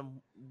just some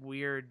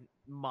weird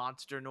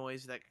monster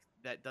noise that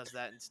does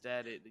that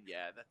instead.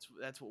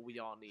 That's what we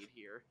all need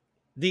here.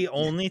 The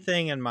only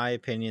thing, in my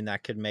opinion,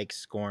 that could make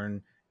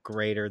Scorn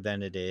greater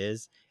than it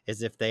is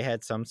if they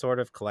had some sort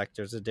of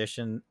collector's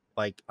edition,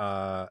 like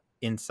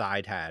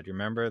Inside had.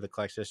 Remember the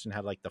collector's edition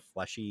had like the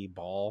fleshy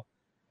ball?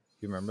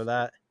 You remember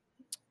that?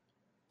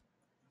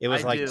 It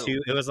was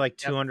it was like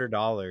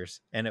 $200,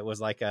 and it was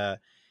like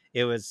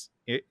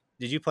did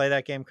you play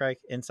that game, Craig?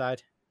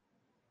 Inside?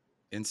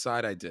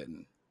 Inside, I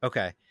didn't.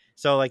 Okay.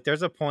 So like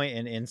there's a point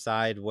in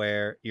Inside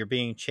where you're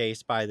being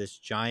chased by this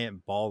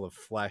giant ball of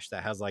flesh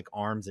that has like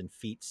arms and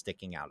feet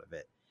sticking out of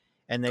it.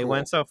 And they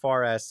went so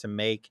far as to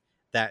make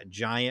that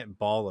giant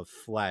ball of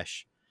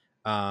flesh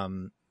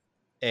and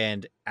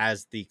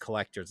as the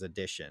collector's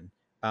edition.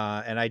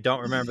 And I don't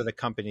remember the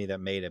company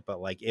that made it,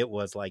 but like it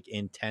was like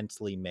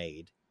intensely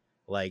made,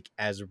 like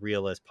as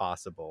real as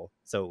possible.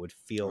 So it would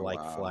feel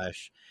like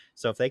flesh.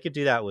 So if they could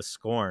do that with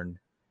Scorn,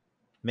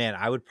 man,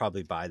 I would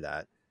probably buy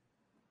that.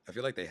 I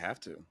feel like they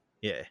have to.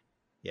 Yeah.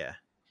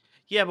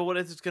 Yeah, but what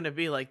is it going to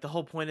be? Like the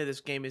whole point of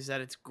this game is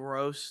that it's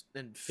gross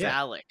and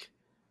phallic.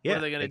 What are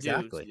they going to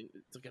do?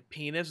 It's like a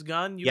penis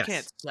gun? You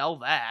can't sell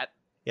that.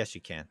 Yes, you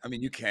can. I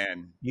mean, you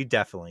can. You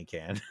definitely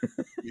can.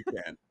 You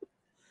can.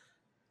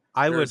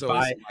 I would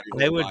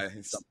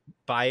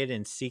buy it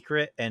in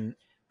secret and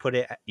put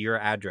it your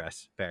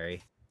address,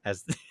 Barry,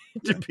 as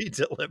to be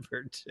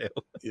delivered to.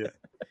 Yeah.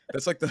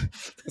 That's like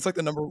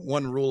the number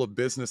one rule of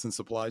business and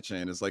supply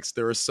chain is like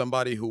there is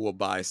somebody who will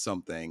buy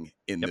something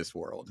in this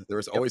world. There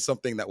is always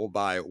something that will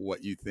buy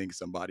what you think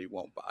somebody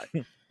won't buy.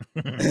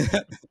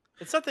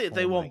 It's not that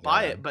they won't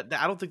buy it, but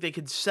I don't think they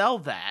could sell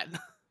that.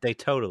 They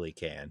totally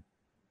can.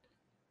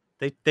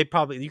 They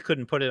probably, you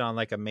couldn't put it on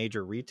like a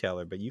major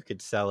retailer, but you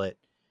could sell it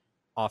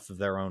off of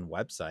their own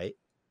website,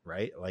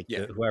 right? Like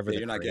whoever.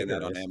 You're not getting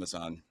that on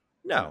Amazon.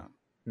 No.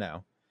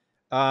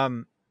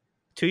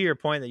 To your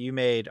point that you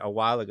made a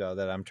while ago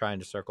that I'm trying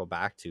to circle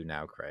back to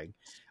now, Craig.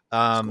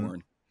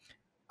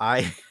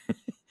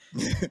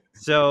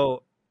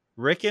 So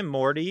Rick and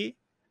Morty,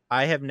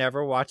 I have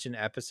never watched an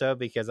episode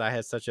because I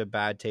had such a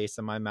bad taste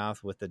in my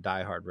mouth with the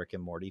diehard Rick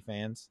and Morty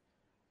fans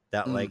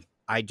that Mm. like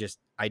I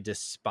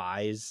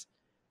despise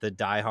the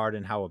diehard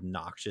and how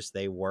obnoxious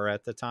they were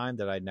at the time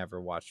that I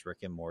never watched Rick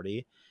and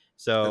Morty.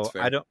 That's So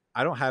fair. I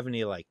don't have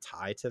any like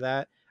tie to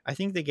that. I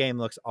think the game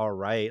looks all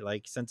right.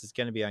 Like since it's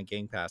going to be on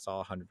Game Pass,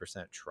 I'll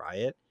 100% try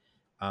it.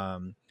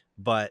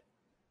 But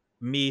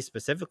me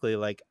specifically,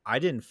 like I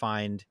didn't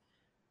find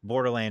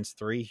Borderlands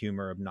 3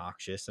 humor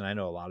obnoxious, and I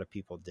know a lot of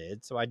people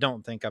did. So I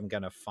don't think I'm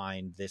going to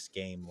find this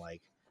game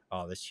like,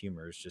 oh, this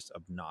humor is just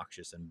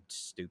obnoxious and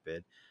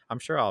stupid. I'm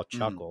sure I'll Mhm.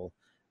 chuckle.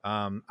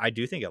 I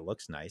do think it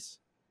looks nice,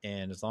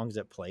 and as long as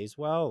it plays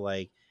well,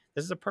 like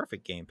this is a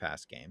perfect Game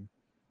Pass game.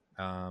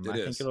 It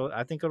is.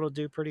 I think it'll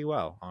do pretty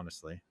well,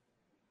 honestly.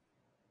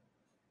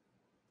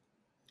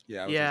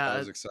 Yeah, I Yeah,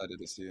 was excited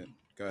to see it.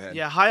 Go ahead.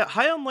 yeah.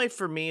 High on Life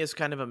for me is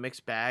kind of a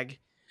mixed bag.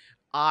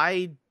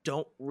 I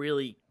don't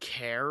really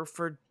care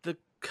for the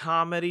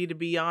comedy, to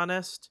be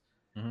honest.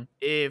 Mhm.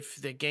 If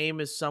the game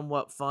is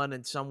somewhat fun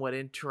and somewhat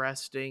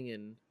interesting,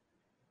 and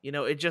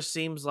it just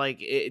seems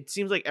like it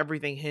seems like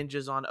everything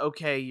hinges on,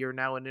 okay, you're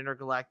now an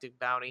intergalactic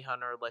bounty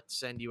hunter, let's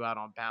send you out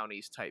on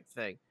bounties type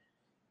thing.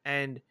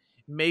 And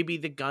maybe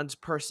the gun's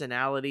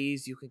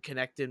personalities you can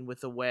connect in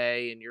with a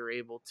way, and you're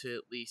able to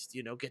at least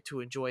get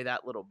to enjoy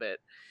that little bit.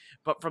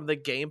 But from the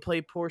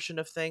gameplay portion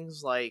of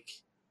things, like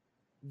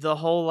the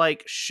whole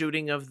like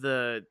shooting of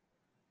the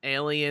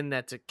alien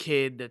that's a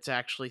kid that's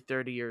actually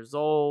 30 years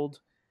old,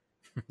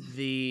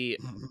 the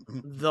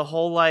the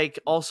whole like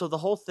also the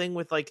whole thing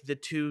with like the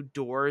two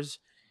doors,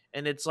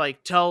 and it's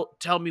like tell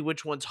me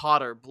which one's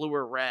hotter, blue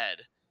or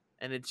red.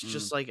 And it's Mm.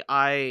 just like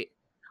I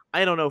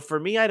don't know, for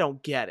me I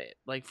don't get it.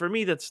 Like for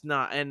me that's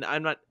not, and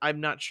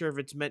I'm not sure if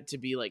it's meant to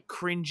be like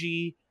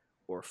cringy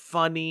or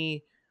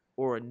funny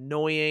or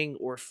annoying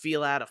or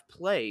feel out of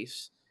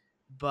place.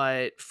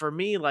 But for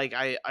me, like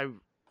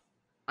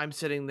I'm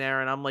sitting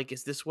there and I'm like,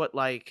 is this what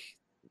like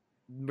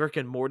Rick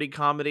and Morty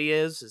comedy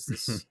is?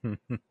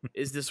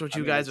 Is this what I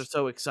you mean, guys are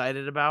so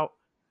excited about?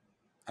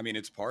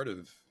 it's part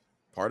of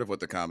what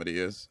the comedy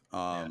is.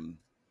 Yeah.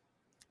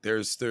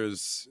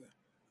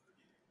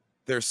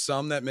 There's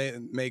some that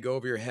may go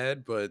over your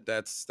head, but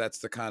that's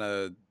the kind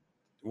of,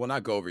 well,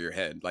 not go over your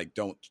head, like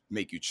don't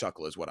make you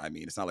chuckle is what I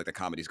mean. It's not like the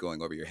comedy's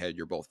going over your head.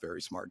 You're both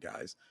very smart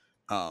guys.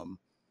 Um,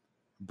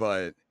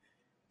 but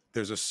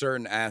there's a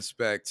certain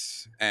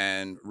aspect,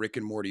 and Rick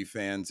and Morty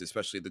fans,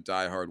 especially the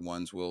diehard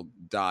ones, will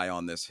die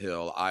on this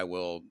hill. I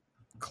will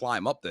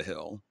climb up the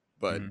hill,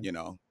 but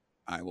Mhm.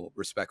 I will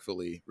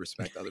respectfully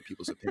respect other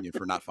people's opinion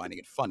for not finding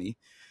it funny.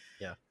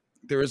 Yeah.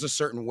 There is a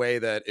certain way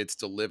that it's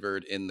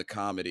delivered in the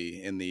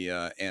comedy, in the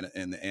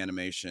in the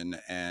animation,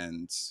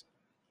 and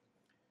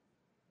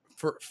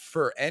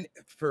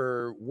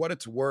for what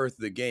it's worth,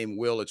 the game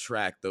will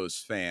attract those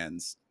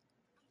fans.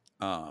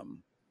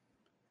 Um,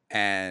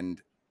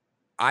 and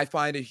I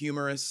find it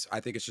humorous. I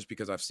think it's just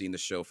because I've seen the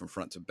show from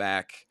front to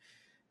back.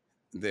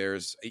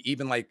 There's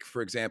even, like,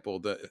 for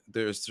example,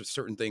 there's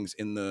certain things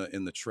in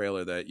the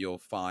trailer that you'll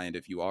find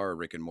if you are a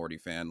Rick and Morty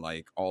fan,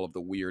 like all of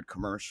the weird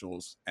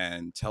commercials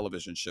and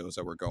television shows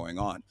that were going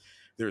on.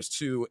 There's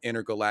two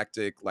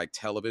intergalactic like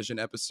television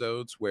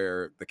episodes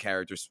where the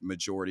characters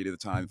majority of the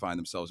time find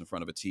themselves in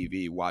front of a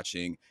TV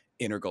watching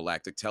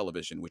intergalactic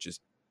television, which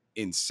is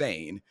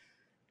insane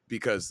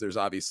because there's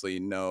obviously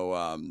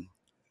nothing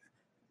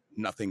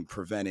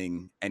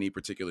preventing any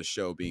particular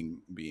show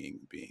being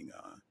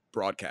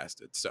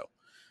broadcasted. So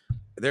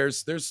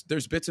there's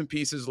bits and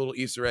pieces, little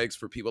Easter eggs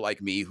for people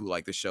like me who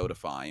like the show to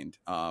find.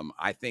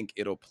 I think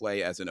it'll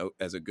play as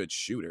a good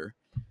shooter.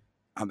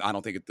 I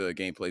don't think the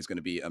gameplay is going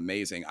to be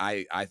amazing.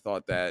 I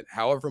thought that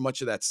however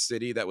much of that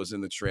city that was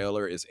in the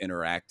trailer is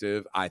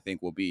interactive, I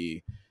think will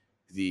be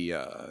the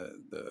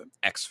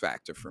X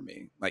factor for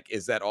me. Like,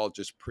 is that all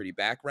just pretty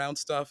background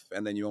stuff,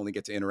 and then you only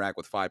get to interact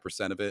with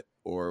 5% of it,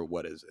 or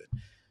what is it?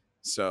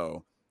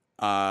 So,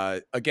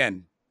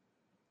 again,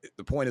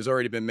 the point has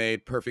already been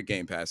made. Perfect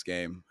Game Pass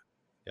game.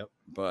 Yep.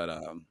 But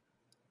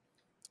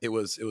it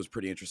was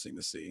pretty interesting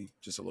to see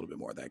just a little bit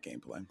more of that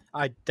gameplay.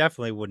 I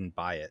definitely wouldn't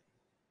buy it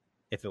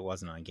if it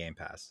wasn't on Game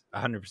Pass.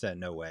 100%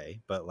 no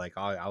way. But like,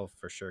 I'll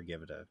for sure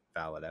give it a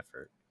valid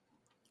effort.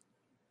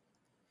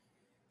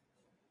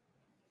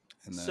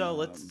 And then So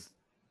let's.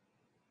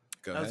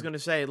 go I was ahead. going to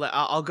say,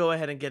 I'll go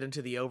ahead and get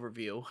into the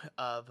overview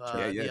of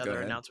Yeah, the go other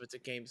ahead. announcements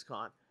at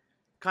Gamescom.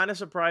 Kind of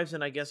surprised,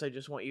 and I guess I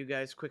just want you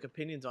guys' quick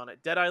opinions on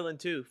it. Dead Island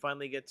 2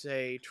 finally gets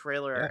a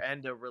trailer Yeah.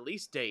 and a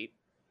release date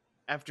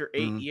after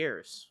 8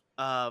 years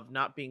of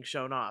not being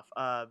shown off.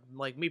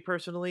 Like me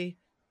personally,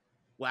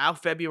 wow,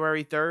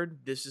 February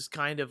 3rd. This is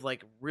kind of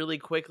like really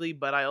quickly,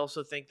 but I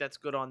also think that's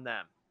good on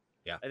them.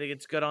 Yeah. I think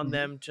it's good on Mhm.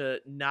 them to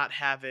not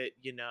have it,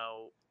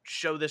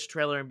 show this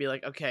trailer and be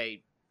like,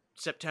 okay,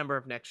 September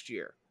of next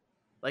year.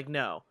 Like,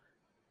 no.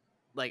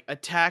 Like,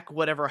 attack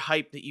whatever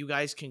hype that you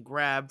guys can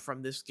grab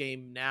from this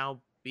game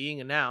now being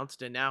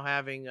announced and now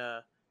having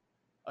a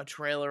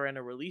trailer and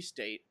a release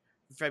date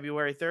for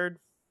February 3rd.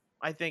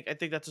 I think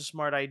that's a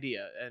smart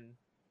idea, and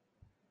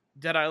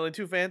Dead Island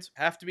 2 fans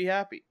have to be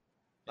happy.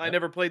 I Yep.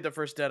 never played the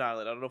first Dead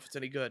Island. I don't know if it's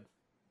any good.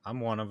 I'm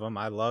one of them.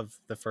 I love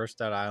the first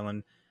Dead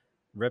Island.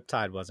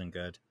 Riptide wasn't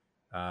good.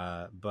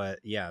 But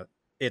yeah,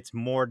 it's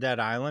more Dead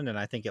Island, and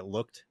I think it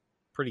looked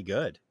pretty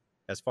good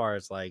as far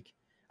as like,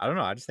 I don't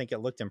know. I just think it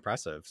looked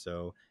impressive.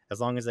 So as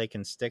long as they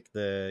can stick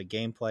the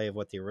gameplay of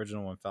what the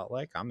original one felt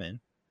like, I'm in.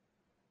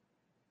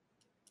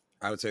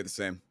 I would say the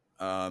same.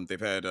 They've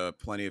had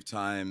plenty of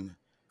time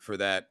for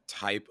that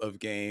type of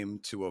game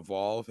to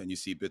evolve, and you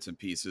see bits and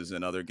pieces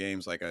in other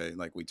games, like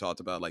we talked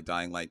about, like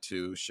Dying Light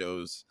 2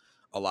 shows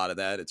a lot of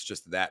that. It's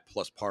just that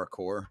plus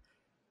parkour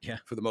Yeah.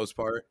 for the most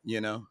part,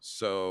 you know.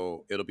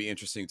 So it'll be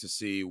interesting to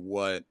see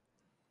what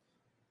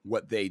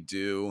they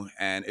do,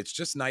 and it's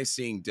just nice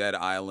seeing Dead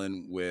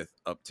Island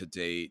with up to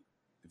date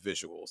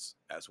visuals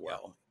as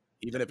well,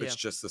 even if it's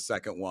Yeah. just the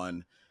second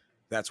one.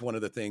 That's one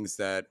of the things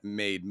that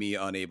made me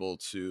unable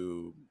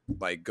to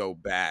like go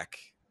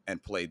back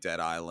and play Dead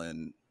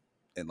Island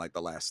in like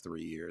the last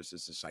 3 years.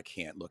 Is just I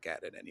can't look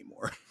at it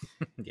anymore.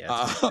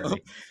 Yeah, it's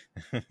pretty.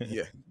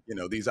 Yeah, you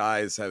know, these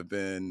eyes have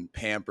been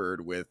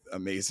pampered with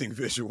amazing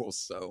visuals,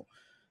 so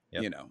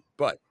Yep. you know,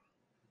 but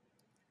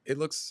it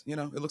looks, you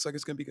know, it looks like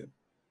it's gonna be good.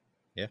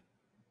 Yeah.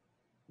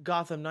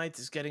 Gotham Knights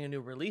is getting a new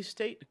release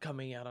date,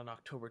 coming out on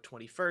October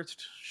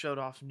 21st. Showed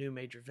off new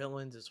major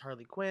villains as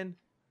Harley Quinn,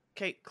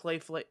 Kate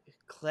Clayface,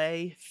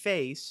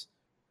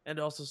 and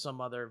also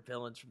some other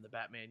villains from the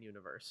Batman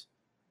universe.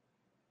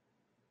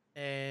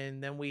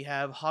 And then we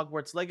have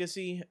Hogwarts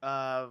Legacy,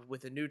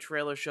 with a new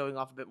trailer showing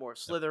off a bit more of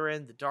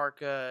Slytherin, the dark,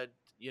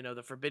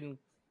 the forbidden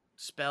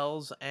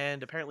spells,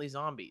 and apparently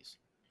zombies.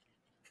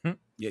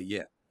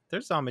 Yeah.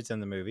 There's zombies in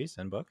the movies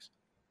and books.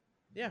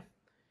 Yeah.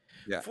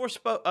 Yeah.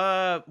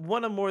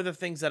 One of more of the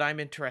things that I'm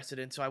interested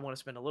in, so I want to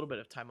spend a little bit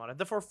of time on it.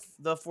 The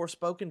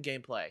Forspoken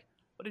gameplay.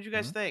 What did you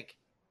guys think?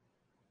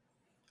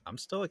 I'm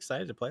still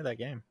excited to play that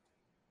game.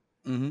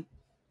 Mm-hmm.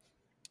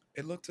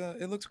 It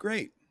looked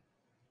great.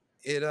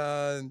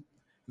 The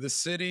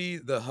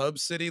hub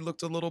city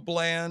looked a little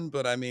bland,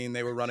 but I mean,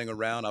 they were running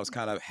around. I was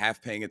kind of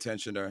half paying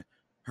attention to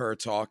her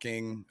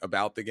talking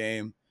about the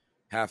game,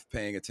 half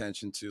paying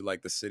attention to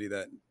like the city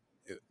that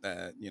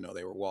you know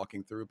they were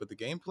walking through. But the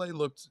gameplay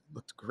looked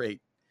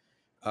great.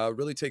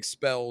 Really takes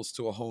spells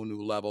to a whole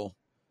new level,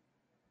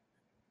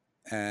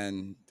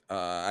 and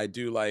I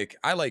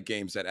like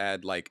games that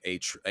add like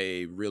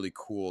a really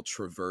cool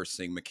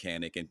traversing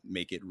mechanic and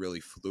make it really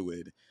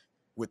fluid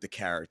with the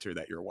character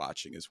that you're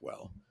watching as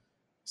well.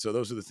 So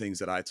those are the things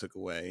that I took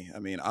away. I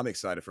mean, I'm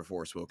excited for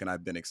Forspoken.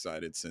 I've been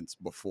excited since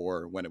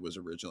before when it was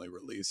originally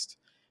released.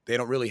 They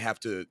don't really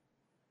have to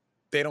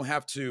they don't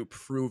have to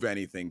prove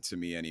anything to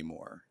me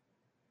anymore.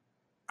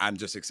 I'm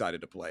just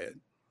excited to play it.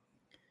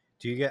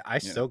 Do you get? I Yeah.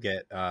 still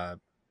get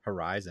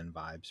Horizon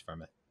vibes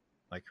from it,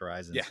 like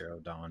Horizon Yeah. Zero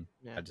Dawn.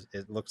 Yeah.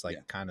 It looks like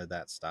Yeah. kind of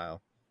that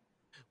style.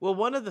 Well,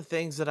 one of the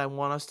things that I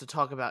want us to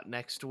talk about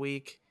next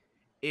week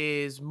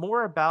is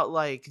more about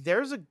like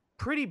there's a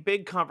pretty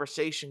big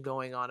conversation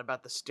going on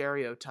about the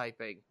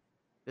stereotyping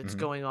that's Mhm.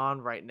 going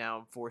on right now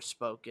in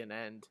Forspoken,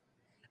 and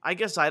I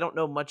guess I don't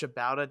know much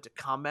about it to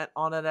comment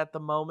on it at the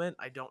moment.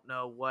 I don't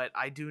know what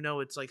I do know.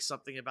 It's like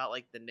something about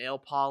like the nail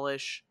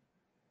polish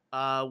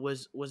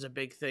was a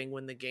big thing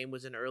when the game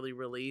was in early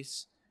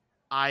release.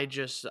 I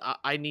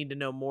need to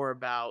know more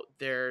about.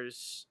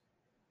 There's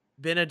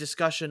been a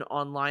discussion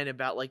online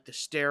about like the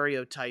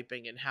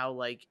stereotyping and how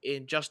like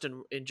in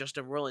Justin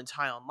Roiland's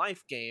High on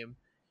Life game,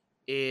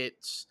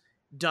 it's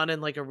done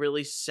in like a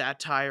really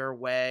satire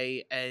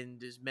way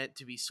and is meant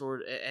to be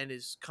and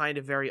is kind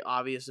of very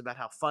obvious about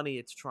how funny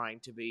it's trying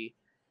to be,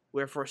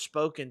 where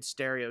Forspoken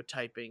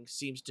stereotyping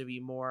seems to be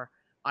more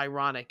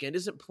ironic and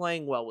isn't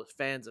playing well with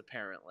fans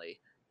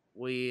apparently.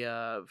 We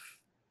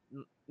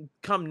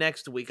come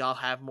next week I'll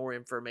have more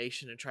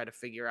information and try to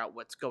figure out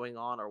what's going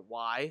on or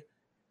why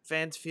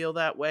fans feel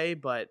that way,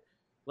 but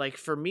like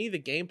for me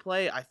the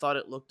gameplay, I thought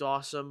it looked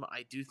awesome.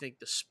 I do think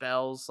the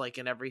spells like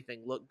and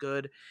everything look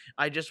good.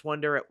 I just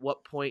wonder at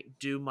what point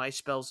do my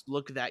spells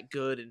look that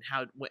good, and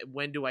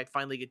when do I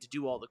finally get to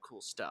do all the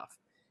cool stuff?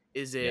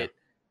 Is it Yeah.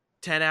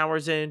 10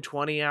 hours in,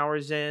 20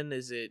 hours in?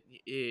 Is is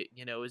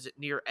it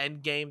near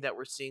end game that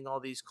we're seeing all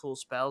these cool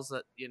spells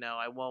that,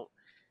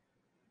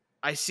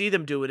 I see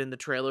them do it in the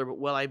trailer, but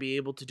will I be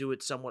able to do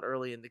it somewhat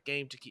early in the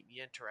game to keep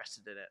me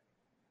interested in it?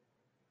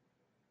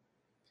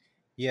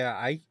 Yeah,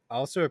 I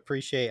also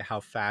appreciate how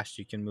fast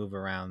you can move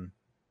around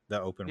the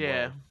open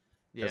world.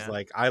 Because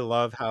like I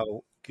love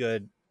how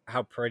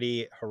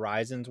pretty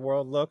Horizon's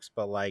world looks,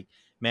 but like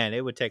man,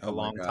 it would take a Oh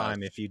my long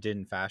time if gosh. you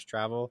didn't fast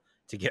travel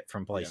to get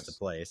from place to Yes.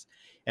 place.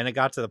 And it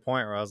got to the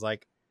point where I was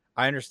like,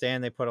 I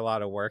understand they put a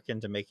lot of work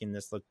into making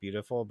this look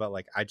beautiful, but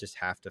like I just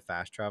have to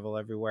fast travel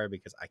everywhere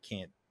because I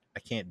can't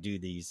do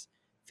these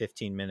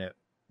 15-minute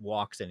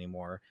walks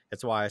anymore.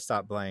 That's why I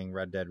stopped playing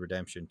Red Dead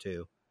Redemption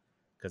 2,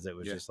 because it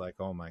was Yeah. just like,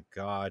 oh my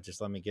god, just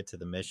let me get to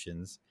the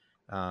missions.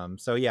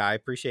 So yeah, I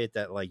appreciate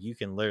that. Like you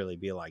can literally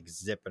be like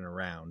zipping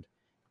around,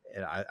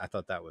 and I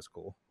thought that was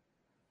cool.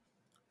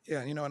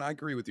 Yeah, and I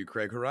agree with you,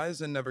 Craig.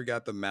 Horizon never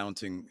got the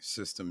mounting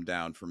system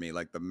down for me,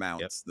 like the Yep.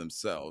 mounts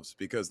themselves,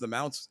 because the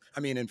mounts,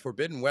 I mean, in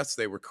Forbidden West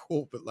they were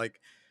cool, but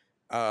like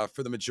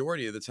for the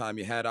majority of the time,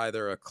 you had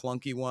either a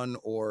clunky one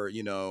or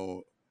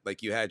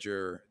like you had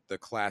the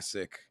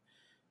classic.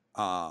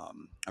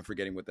 I'm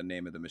forgetting what the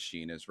name of the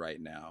machine is right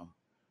now,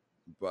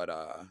 but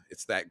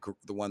it's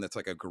the one that's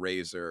like a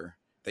grazer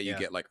that you Yeah.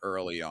 get like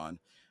early on.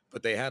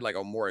 But they had like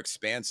a more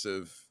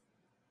expansive,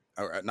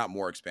 or not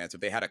more expansive.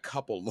 They had a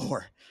couple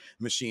more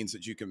machines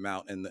that you can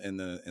mount in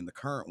the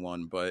current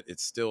one, but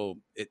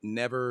it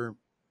never.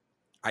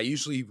 I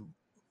usually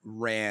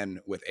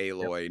ran with Yep.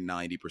 Aloy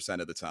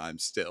 90% of the time.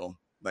 Still,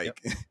 Yep.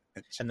 like,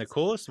 And the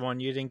coolest one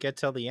you didn't get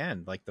till the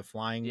end, like the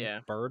flying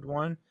Yeah. bird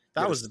one. yeah,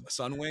 That the was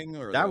Sunwing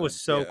or that was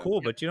so yeah, cool,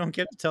 but you don't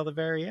get it till the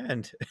very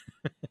end.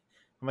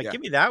 I'm like, yeah.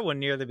 give me that one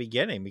near the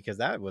beginning because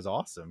that was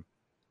awesome.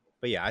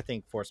 But yeah, I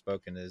think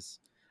Forspoken is.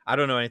 I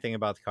don't know anything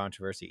about the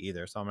controversy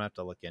either, so I'm gonna have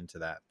to look into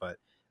that. But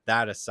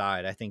that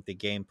aside, I think the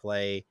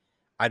gameplay,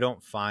 I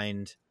don't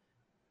find.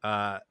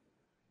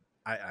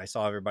 I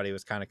saw everybody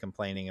was kind of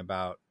complaining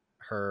about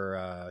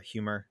her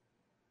humor,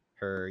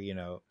 her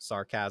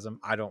sarcasm.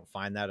 I don't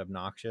find that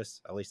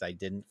obnoxious. At least I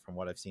didn't from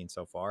what I've seen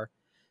so far.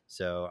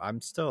 So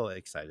I'm still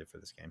excited for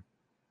this game.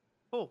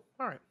 Cool.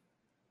 All right.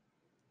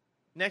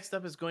 Next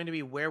up is going to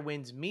be Where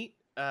Winds Meet.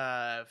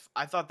 I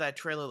thought that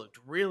trailer looked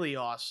really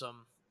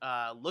awesome.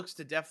 Looks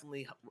to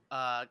definitely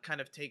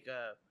kind of take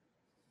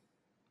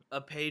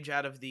a page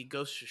out of the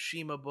Ghost of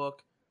Tsushima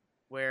book,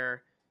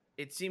 where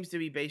it seems to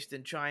be based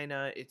in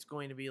China. It's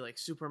going to be like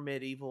super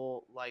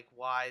medieval,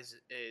 likewise.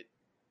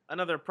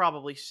 Another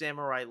probably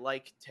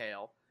samurai-like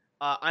tale.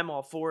 I'm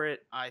all for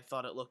it. I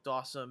thought it looked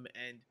awesome,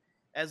 and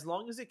as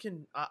long as it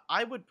can,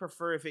 I would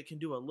prefer if it can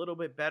do a little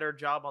bit better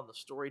job on the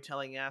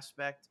storytelling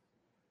aspect.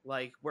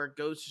 Like where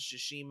Ghost of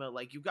Tsushima,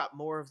 like you got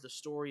more of the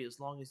story as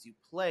long as you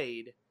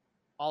played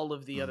all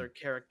of the Mhm. other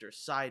characters'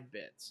 side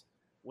bits.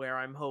 Where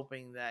I'm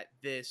hoping that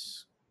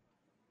this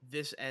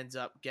ends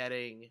up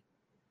getting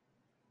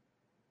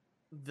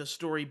the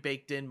story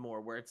baked in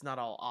more, where it's not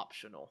all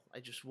optional. I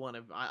just want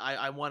to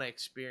I want to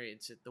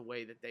experience it the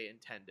way that they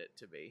intend it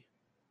to be.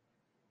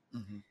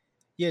 Mhm.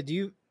 Yeah,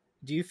 do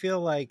you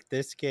feel like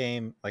this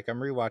game, like I'm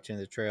rewatching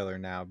the trailer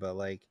now, but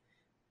like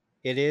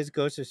it is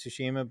Ghost of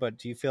Tsushima, but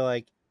do you feel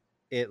like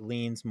it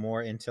leans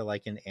more into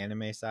like an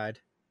anime side?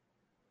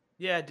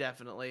 Yeah,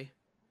 definitely.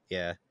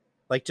 Yeah.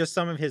 Like just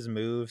some of his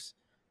moves,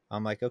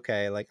 I'm like,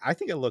 okay, like I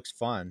think it looks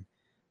fun,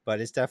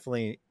 but it's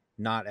definitely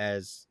not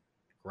as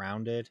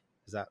grounded.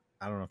 Is that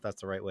I don't know if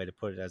that's the right way to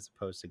put it as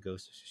opposed to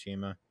Ghost of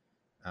Tsushima.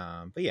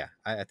 But yeah,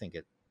 I think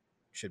it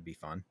should be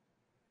fun.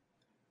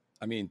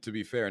 I mean, to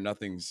be fair,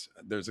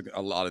 there's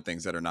a lot of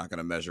things that are not going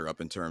to measure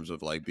up in terms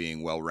of like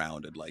being well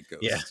rounded, like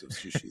Yeah, Ghosts of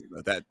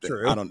Tsushima. That I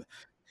true. don't.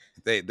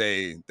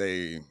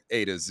 They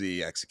A to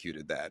Z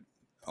executed that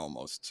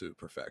almost to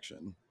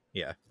perfection.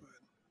 Yeah.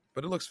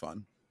 But it looks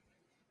fun.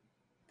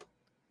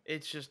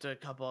 It's just a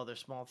couple other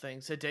small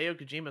things. Hideo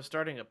Kojima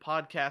starting a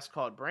podcast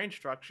called Brain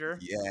Structure.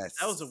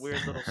 That was a Yes,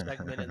 weird little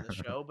segment in the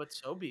show, but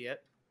so be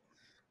it.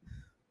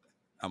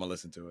 I'm gonna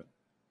listen to it.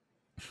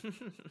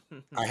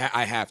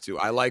 I have to.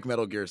 I like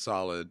Metal Gear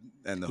Solid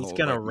and the He's whole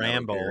gonna like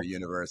Metal Gear ramble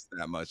universe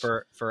that much.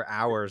 for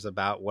hours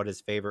about what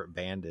his favorite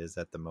band is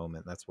at the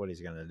moment. That's what he's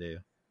gonna do.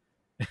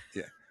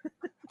 Yeah,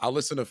 I'll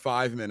listen to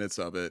 5 minutes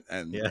of it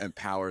and Yeah. and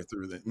power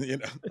through the.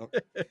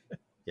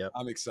 Yep.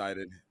 I'm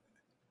excited.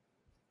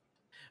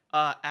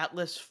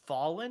 Atlas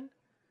Fallen.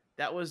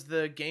 That was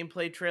the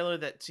gameplay trailer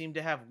that seemed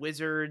to have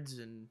wizards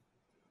and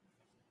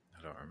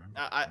I don't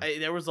remember.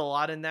 there was a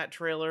lot in that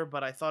trailer,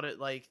 but I thought it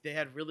like they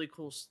had really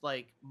cool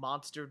like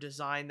monster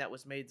design that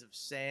was made of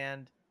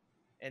sand,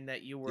 and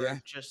that you Yeah.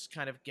 were just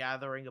kind of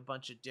gathering a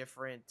bunch of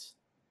different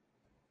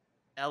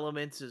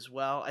elements as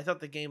well. I thought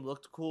the game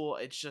looked cool.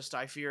 It's just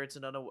I fear it's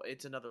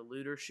another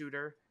looter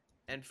shooter,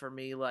 and for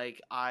me,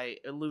 like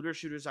looter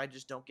shooters, I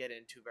just don't get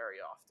into very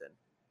often.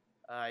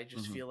 I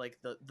just Mhm. feel like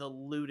the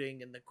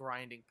looting and the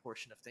grinding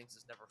portion of things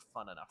is never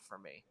fun enough for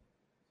me.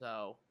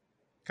 So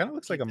Kind of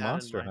looks like keep a that in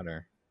Monster mind.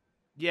 Hunter.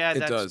 Yeah, It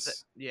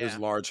does. There's yeah,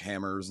 large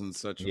hammers and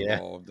such Yeah.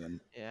 involved, and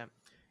yeah.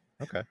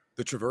 Okay.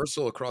 the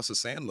traversal across the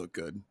sand looked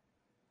good.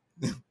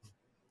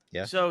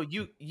 Yeah. So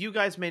you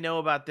guys may know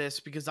about this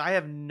because I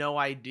have no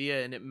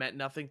idea and it meant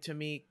nothing to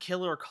me.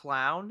 Killer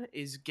Clown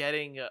is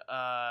getting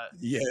Yeah.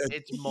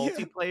 its Yeah.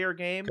 multiplayer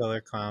game.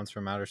 Killer Clowns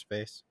from Outer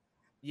Space.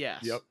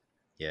 Yes. Yep.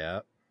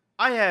 Yeah.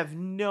 I have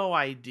no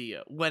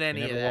idea what You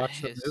any of never that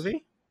watched the is.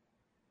 movie?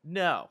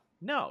 No.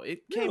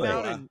 It came Really? Oh,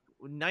 out wow. in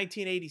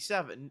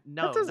 1987. That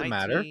No, doesn't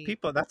matter. 19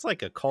 People, that's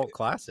like a cult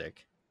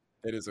classic.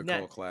 It is a Ne-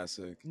 cult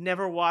classic.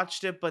 never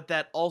watched it, but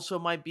that also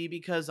might be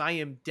because I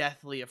am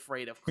deathly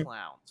afraid of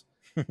clowns.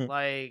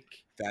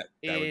 Like That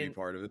would be in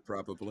part of it,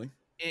 probably.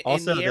 in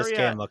Also, the this area.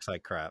 game looks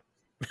like crap.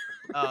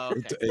 Oh, It,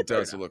 okay. it Fair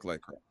does enough. look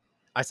like crap.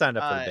 I signed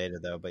up for the Uh, beta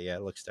though, but yeah,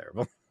 it looks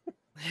terrible.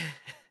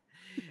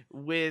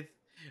 with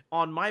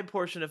on my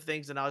portion of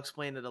things, and I'll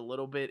explain it a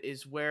little bit,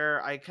 is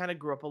where I kind of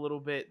grew up a little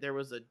bit. There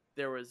was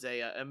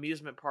a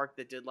amusement park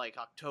that did like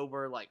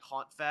October like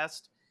Haunt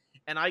Fest,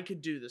 And I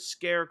could do the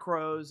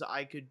scarecrows,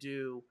 I could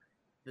do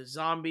the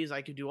zombies,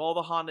 I could do all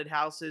the haunted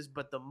houses,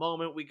 but the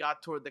moment we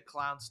got toward the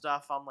clown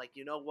stuff, I'm like,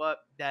 you know what?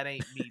 That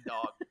ain't me,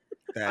 dog.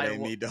 That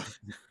ain't me, dog.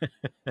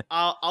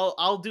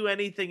 I'll do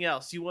anything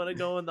else. You want to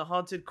go in the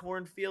haunted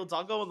cornfields?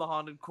 I'll go in the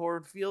haunted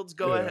cornfields.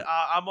 Go ahead.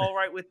 I'm all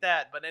right with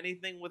that. But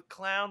anything with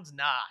clowns,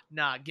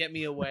 nah, get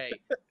me away.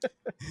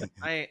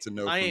 It's a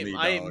no for me,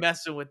 I ain't dog.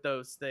 messing with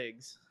those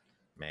things.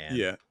 Man.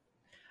 Yeah.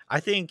 I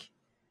think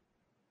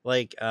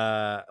like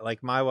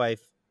my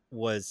wife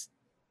was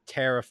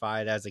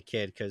terrified as a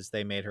kid because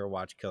they made her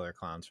watch Killer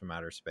Clowns from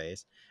Outer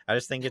Space. I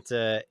just think it's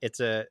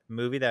a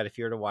movie that if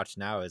you were to watch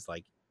now is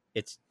like,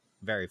 it's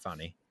very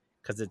funny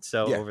because it's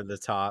so over the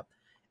top.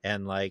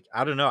 And like,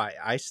 I don't know,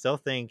 I still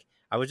think,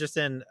 I was just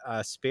in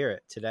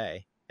Spirit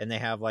today and they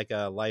have like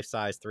a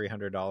life-size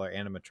 $300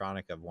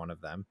 animatronic of one of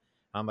them.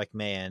 I'm like,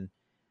 man,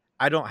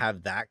 I don't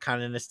have that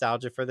kind of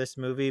nostalgia for this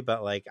movie,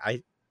 but like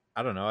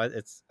I don't know,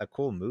 it's a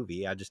cool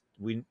movie.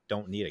 We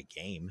don't need a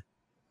game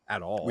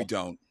at all. We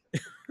don't.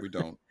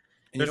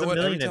 And There's you know a what?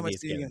 Every million time of I these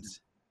see it,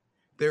 games.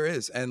 there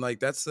is. And like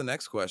that's the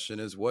next question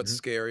is what Mhm.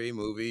 scary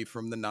movie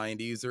from the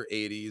 90s or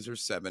 80s or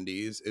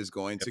 70s is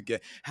going to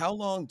get, how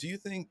long do you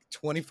think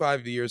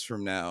 25 years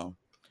from now,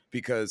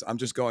 because I'm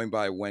just going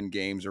by when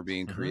games are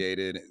being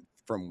created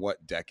from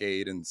what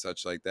decade and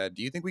such like that,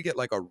 do you think we get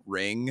like a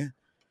Ring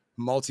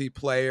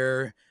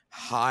multiplayer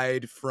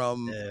hide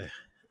from the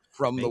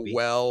Maybe.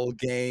 well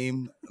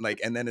game, like,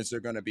 and then is there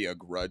going to be a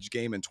Grudge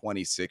game in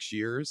 26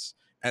 years,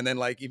 and then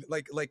like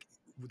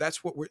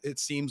that's what it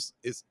seems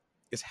is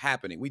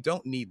happening. We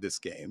don't need this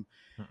game.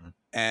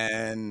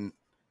 And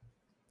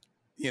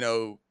you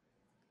know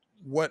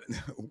what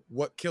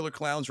what Killer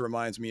Clowns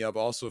reminds me of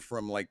also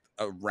from like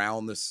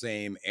around the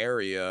same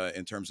area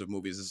in terms of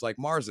movies is like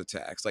Mars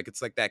Attacks. Like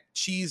it's like that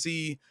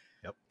cheesy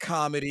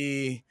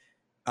comedy,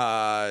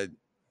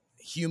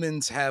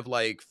 humans have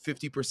like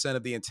 50%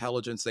 of the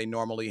intelligence they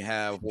normally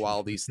have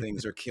while these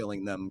things are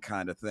killing them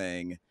kind of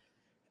thing.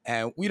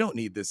 And we don't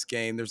need this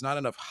game. There's not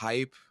enough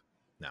hype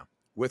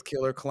with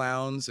Killer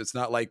Clowns. It's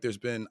not like there's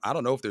been, I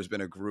don't know if there's been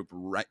a group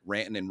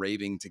ranting and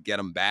raving to get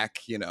them back,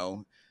 you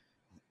know.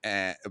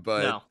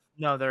 But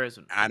no, there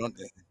isn't. I don't,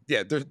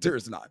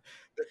 there's not.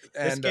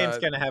 This And game's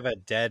going to have a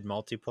dead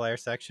multiplayer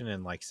section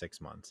in like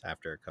 6 months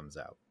after it comes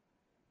out.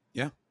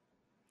 Yeah.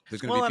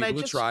 There's going to be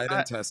people who try it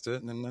and test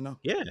it. And then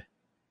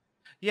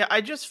Yeah,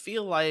 I just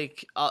feel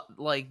like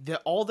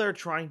all they're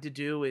trying to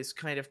do is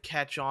kind of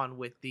catch on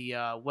with the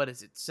what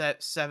is it,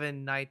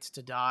 Seven Nights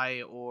to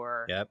Die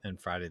or and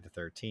Friday the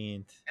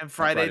 13th and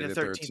Friday the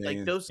 13th.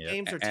 Like those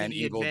games are and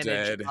taking Evil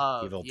advantage Dead.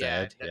 of Evil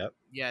Dead.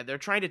 Yeah, they're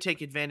trying to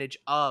take advantage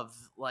of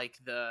like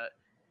the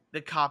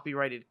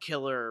copyrighted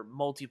killer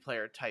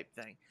multiplayer type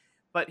thing.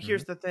 But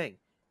here's the thing,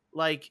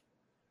 like,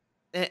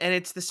 and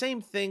it's the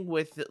same thing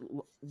with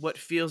what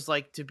feels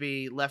like to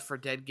be Left 4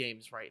 Dead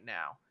games right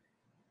now.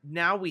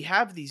 Now we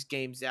have these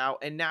games out,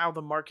 and now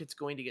the market's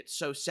going to get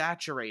so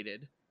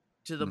saturated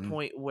to the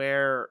point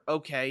where,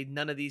 okay,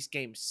 none of these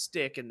games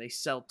stick and they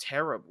sell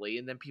terribly,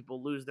 and then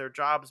people lose their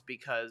jobs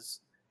because,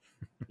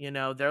 you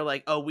know, they're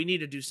like, oh, we need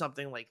to do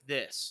something like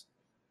this.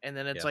 And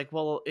then it's like,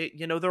 well,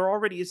 there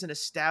already is an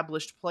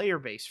established player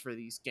base for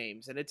these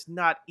games, and it's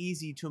not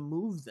easy to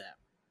move them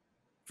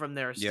from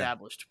their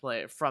established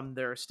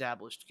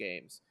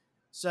games.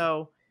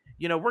 So,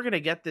 we're going to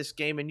get this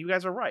game, and you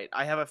guys are right.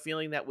 I have a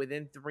feeling that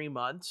within 3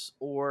 months,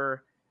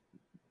 or,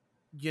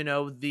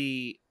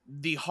 the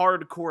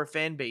hardcore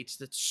fan base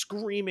that's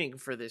screaming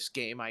for this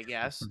game, I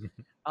guess,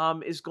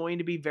 is going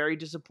to be very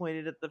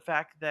disappointed at the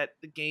fact that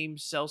the game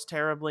sells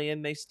terribly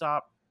and they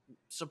stop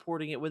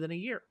supporting it within a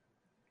year.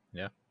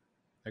 Yeah,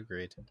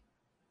 agreed.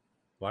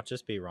 Watch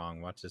us be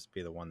wrong. Watch us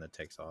be the one that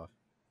takes off.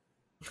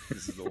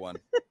 This is the one.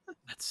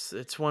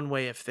 It's one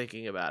way of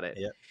thinking about it.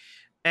 Yep.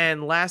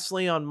 And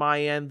lastly, on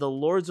my end, the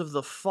Lords of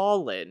the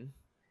Fallen.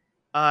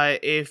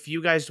 If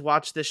you guys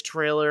watched this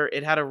trailer,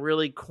 it had a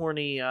really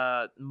corny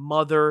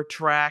mother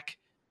track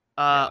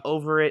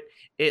over it.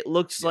 It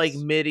looks like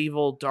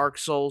medieval Dark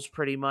Souls,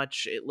 pretty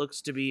much. It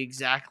looks to be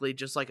exactly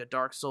just like a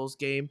Dark Souls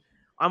game.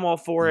 I'm all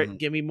for it.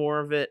 Give me more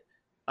of it.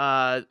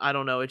 I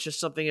don't know. It's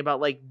just something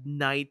about like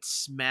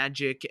knights,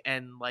 magic,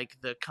 and like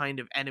the kind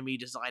of enemy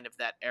design of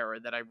that era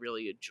that I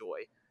really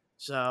enjoy.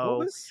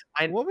 So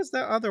what was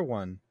that other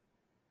one?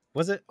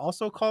 Was it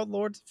also called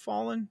Lords of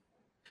Fallen?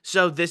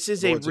 So this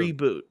is a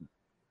reboot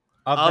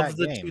of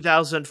the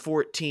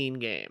 2014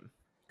 game.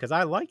 Because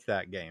I like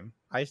that game.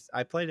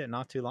 I played it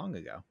not too long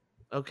ago.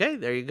 Okay,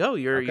 there you go.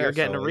 You're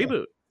getting a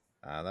reboot.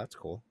 That's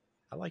cool.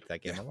 I like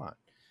that game a lot.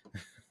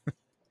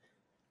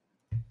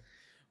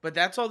 But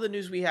that's all the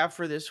news we have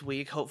for this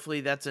week.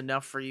 Hopefully that's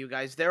enough for you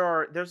guys.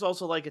 There's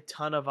also like a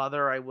ton of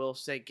other, I will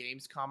say,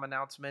 Gamescom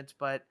announcements,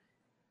 but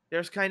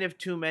there's kind of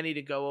too many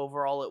to go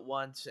over all at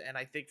once. And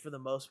I think for the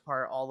most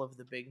part, all of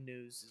the big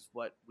news is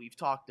what we've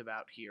talked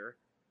about here,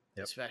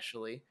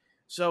 especially.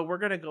 So we're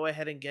going to go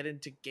ahead and get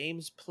into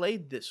games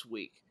played this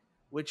week,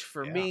 which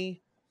for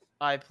me,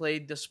 I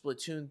played the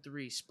Splatoon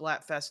 3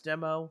 Splatfest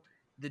demo.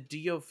 The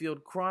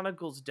DioField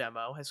Chronicles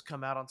demo has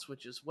come out on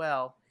Switch as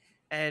well.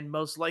 and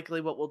most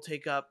likely what will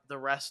take up the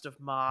rest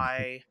of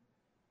my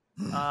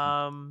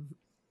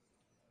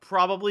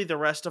probably the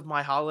rest of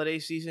my holiday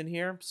season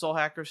here, Soul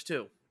Hackers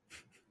 2.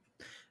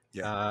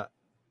 All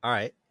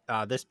right.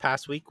 This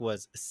past week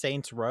was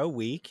Saints Row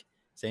week.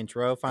 Saints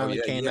Row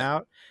finally came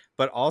out,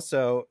 but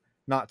also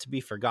not to be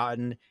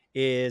forgotten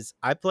is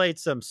I played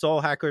some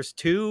Soul Hackers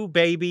 2,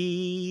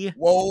 baby.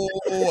 Whoa,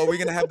 are we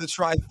gonna have the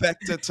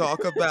trifecta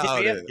talk about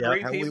We have it?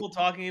 three people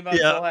talking about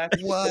Soul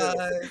Hackers 2.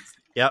 What?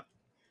 Yep.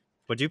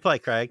 What'd you play,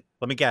 Craig?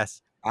 Let me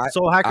guess.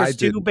 Soul Hackers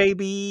 2,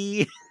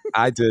 baby.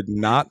 I did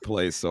not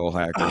play Soul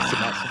Hackers.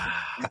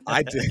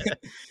 I did.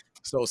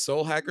 So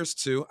Soul Hackers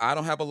 2, I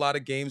don't have a lot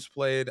of games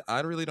played.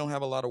 I really don't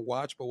have a lot of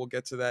watch, but we'll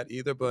get to that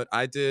either. But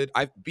I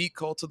beat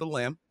Cult of the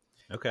Lamb.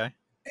 Okay.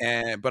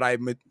 But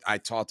I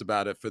talked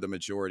about it for the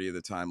majority of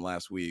the time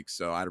last week,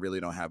 so I really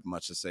don't have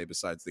much to say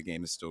besides the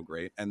game is still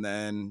great. And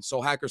then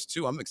Soul Hackers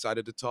 2, I'm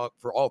excited to talk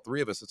for all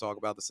three of us to talk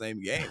about the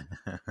same game.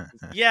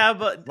 Yeah,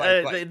 but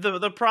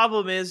the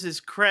problem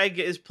is Craig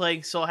is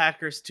playing Soul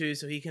Hackers 2,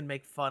 so he can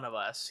make fun of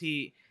us.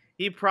 He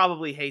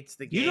probably hates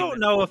the game. You don't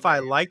know if I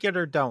like it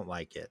or don't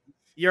like it.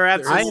 You're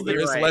absolutely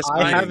right.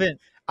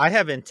 I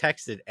haven't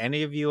texted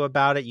any of you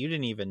about it. You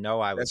didn't even know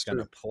I was going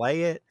to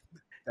play it.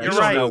 You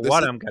don't know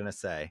what I'm going to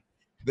say.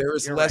 There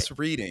is less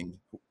reading.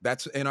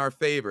 That's in our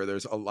favor.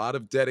 There's a lot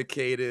of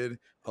dedicated.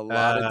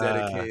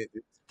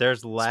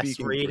 There's less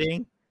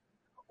reading.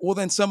 Well,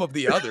 than some of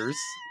the others.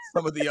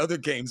 Some of the other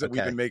games that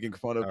we've been making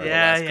fun of.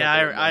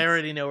 I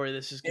already know where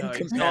this is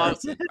going. All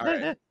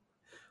right.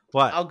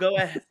 What?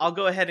 I'll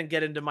go ahead and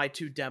get into my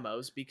two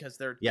demos because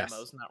they're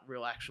demos, not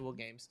real actual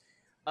games.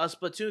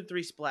 Splatoon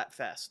 3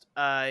 Splatfest.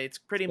 It's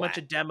pretty much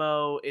a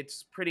demo.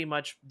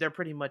 They're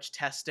pretty much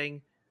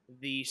testing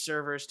the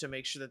servers to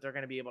make sure that they're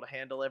going to be able to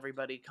handle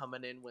everybody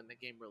coming in when the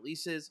game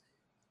releases.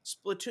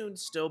 Splatoon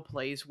still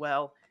plays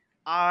well.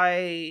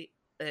 Splatoon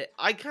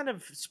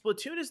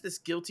is this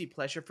guilty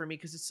pleasure for me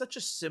because it's such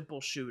a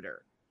simple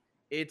shooter.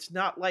 It's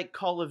not like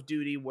Call of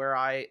Duty where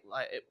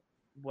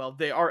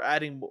they are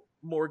adding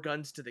more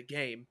guns to the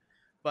game,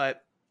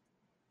 but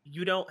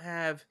you don't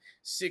have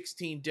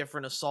 16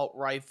 different assault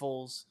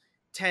rifles,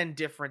 10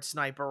 different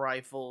sniper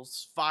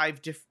rifles, 5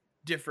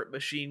 different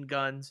machine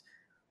guns.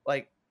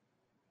 Like,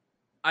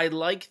 I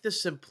like the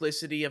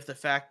simplicity of the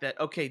fact that,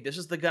 okay, this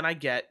is the gun I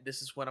get.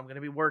 This is what I'm going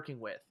to be working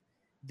with.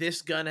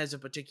 This gun has a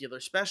particular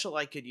special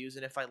I could use,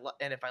 and if I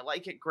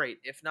like it, great.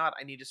 If not,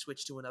 I need to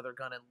switch to another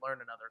gun and learn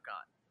another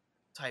gun,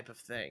 type of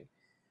thing.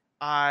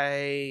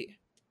 I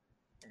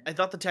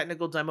thought the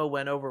technical demo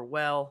went over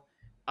well.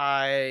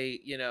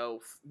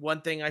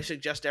 One thing I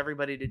suggest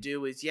everybody to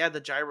do is, the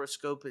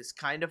gyroscope is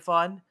kind of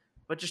fun,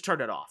 but just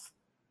turn it off.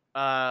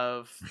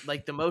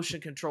 Like the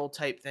motion control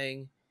type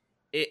thing.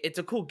 It's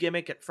a cool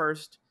gimmick at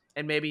first,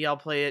 and maybe I'll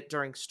play it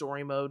during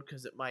story mode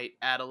because it might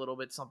add a little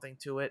bit something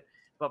to it.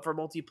 But for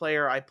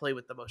multiplayer, I play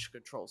with the motion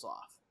controls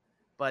off.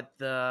 But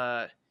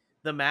the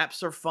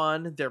maps are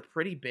fun. They're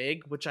pretty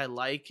big, which I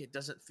like. It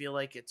doesn't feel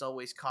like it's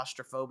always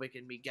claustrophobic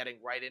and me getting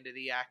right into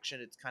the action.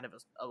 It's kind of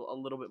a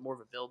little bit more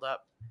of a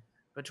build-up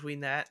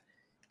between that.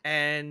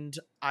 And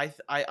I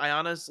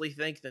honestly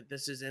think that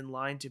this is in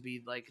line to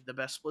be like the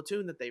best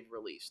Splatoon that they've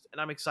released,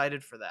 and I'm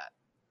excited for that.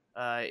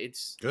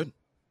 It's good.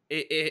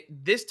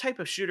 This type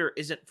of shooter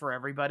isn't for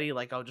everybody.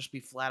 Like, I'll just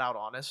be flat out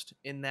honest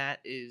in that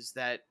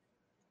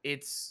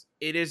it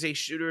is a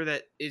shooter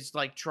that is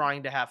like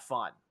trying to have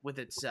fun with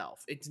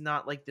itself. It's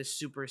not like this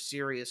super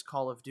serious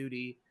Call of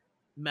Duty,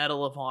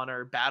 Medal of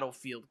Honor,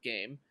 Battlefield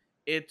game.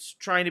 It's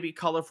trying to be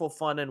colorful,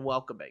 fun, and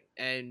welcoming.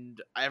 And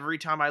every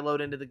time I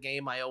load into the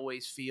game, I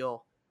always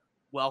feel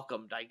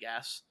welcomed, I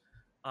guess.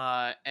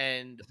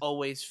 And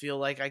always feel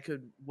like I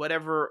could,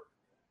 whenever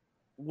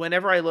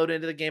I load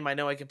into the game, I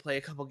know I can play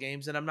a couple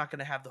games and I'm not going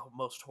to have the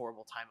most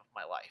horrible time of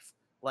my life.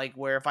 Like,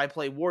 where if I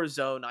play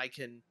Warzone, I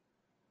can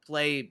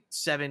play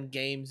 7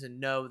 games and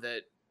know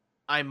that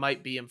I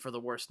might be in for the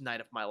worst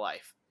night of my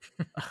life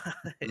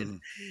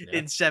in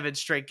 7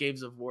 straight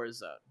games of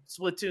Warzone.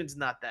 Splatoon's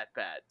not that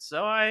bad,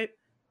 so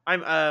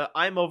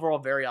I'm overall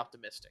very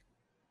optimistic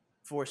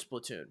for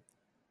Splatoon.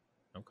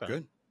 Okay,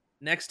 good.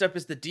 Next up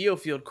is the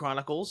DioField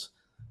Chronicles,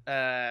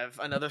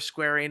 another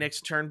Square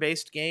Enix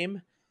turn-based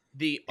game.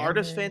 The art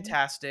is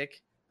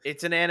fantastic.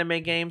 It's an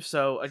anime game,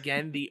 so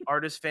again, the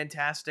art is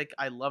fantastic.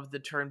 I love the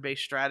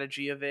turn-based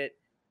strategy of it.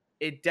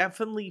 It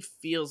definitely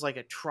feels like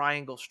a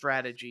triangle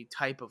strategy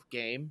type of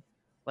game.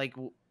 Like,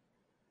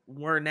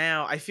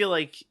 I feel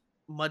like,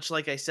 much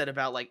like I said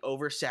about like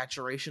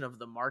oversaturation of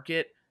the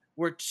market,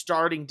 we're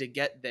starting to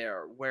get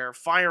there where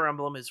Fire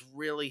Emblem has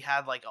really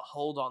had like a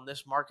hold on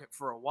this market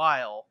for a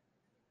while.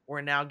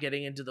 We're now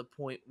getting into the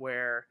point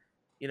where,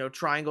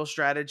 triangle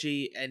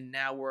strategy, and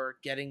now we're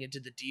getting into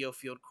the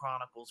DioField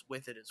Chronicles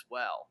with it as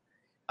well.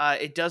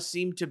 It does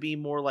seem to be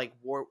more like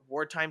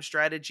wartime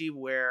strategy,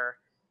 where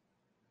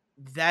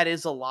that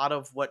is a lot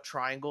of what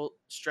triangle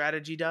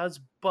strategy does,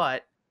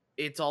 but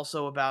it's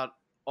also about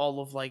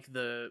all of like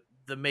the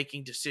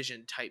making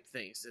decision type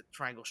things that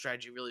triangle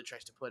strategy really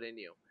tries to put in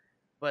you.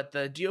 But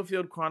the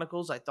DioField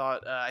Chronicles, I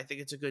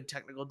think it's a good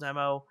technical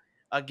demo.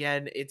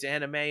 again, it's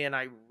anime, and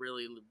I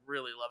really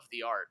really love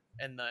the art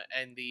and the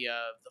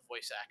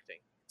voice acting.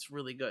 It's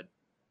really good.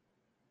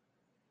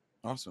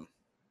 Awesome.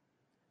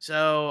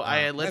 So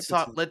That- that's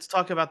let's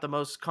talk about the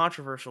most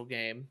controversial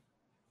game,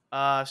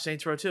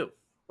 Saints Row 2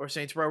 or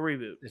Saints Row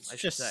Reboot, It's I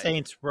should just say.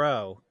 Saints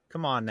Row.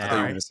 Come on I thought you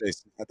were now. gonna say.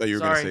 I thought you were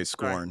gonna Sorry, say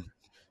sorry. Scorn.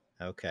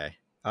 Okay.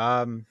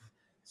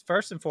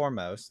 First and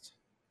foremost,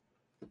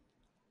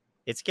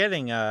 it's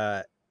getting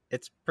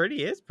it's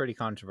pretty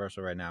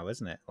controversial right now,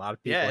 isn't it? A lot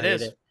of people Yeah, it hate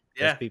is. it.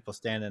 There's Yeah. people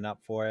standing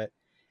up for it.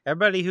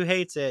 Everybody who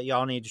hates it,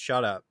 y'all need to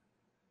shut up.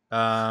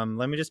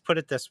 Let me just put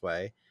it this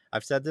way.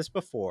 I've said this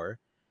before.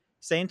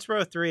 Saints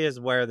Row 3 is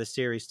where the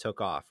series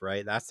took off,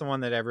 right? That's the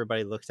one that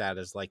everybody looks at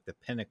as like the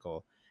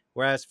pinnacle.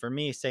 Whereas for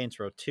me, Saints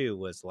Row 2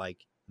 was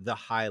like the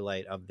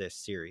highlight of this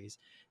series.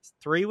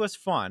 3 was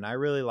fun. I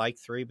really liked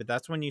 3, but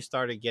that's when you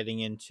started getting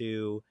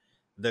into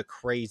the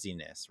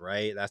craziness,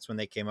 right? That's when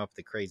they came up with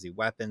the crazy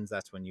weapons.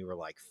 That's when you were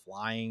like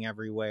flying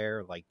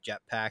everywhere, like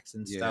jetpacks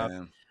and stuff.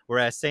 Yeah.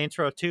 Whereas Saints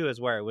Row 2 is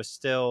where it was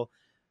still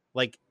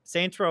like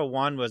Saints Row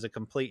 1 was a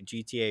complete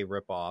GTA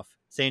ripoff.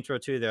 Saints Row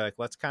 2, they're like,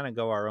 let's kind of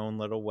go our own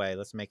little way.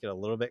 Let's make it a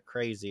little bit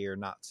crazier,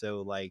 not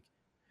so like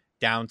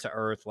down to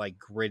earth, like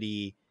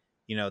gritty,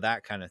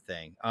 that kind of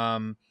thing.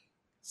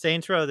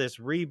 Saints Row, this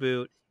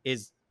reboot,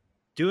 is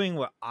doing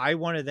what I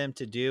wanted them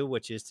to do,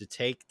 which is to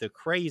take the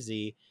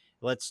crazy,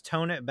 let's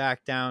tone it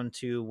back down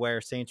to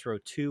where Saints Row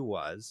 2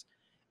 was,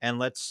 and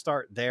let's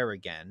start there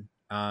again.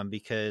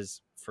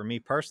 Because for me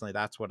personally,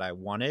 that's what I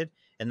wanted,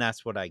 and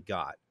that's what I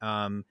got.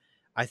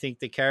 I think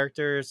the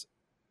characters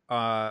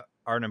are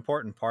an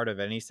important part of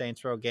any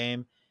Saints Row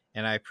game,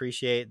 and I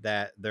appreciate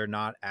that they're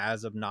not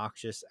as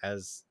obnoxious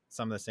as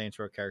some of the Saints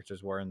Row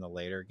characters were in the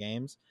later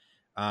games.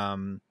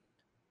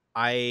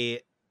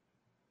 I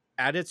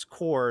At its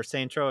core,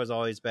 Saints Row has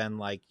always been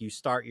like you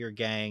start your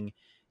gang,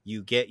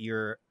 you get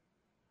your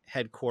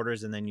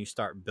headquarters, and then you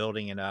start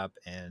building it up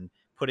and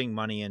putting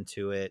money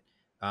into it,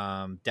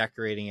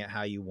 decorating it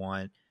how you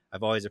want.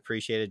 I've always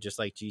appreciated, just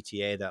like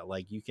GTA, that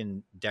like you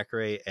can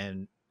decorate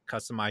and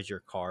customize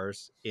your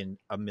cars in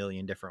a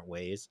million different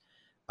ways.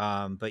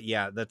 But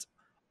yeah, that's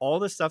all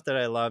the stuff that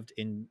I loved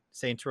in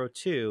Saints Row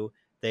 2.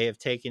 They have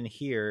taken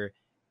here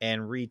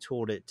and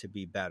retooled it to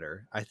be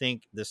better. I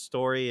think the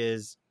story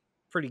is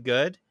pretty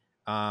good.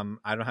 I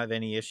don't have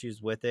any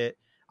issues with it.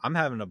 I'm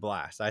having a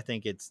blast. I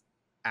think it's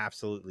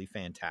absolutely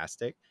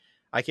fantastic.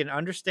 I can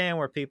understand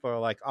where people are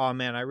like, oh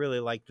man, I really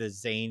like the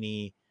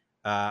zany,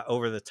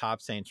 over the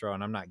top Saints Row,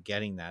 and I'm not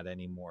getting that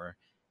anymore.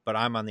 But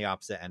I'm on the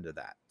opposite end of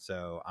that.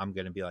 So I'm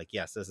going to be like,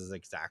 yes, this is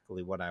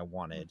exactly what I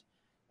wanted.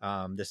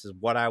 This is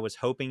what I was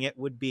hoping it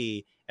would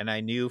be. And I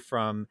knew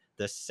from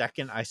the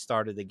second I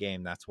started the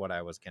game, that's what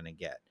I was going to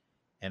get.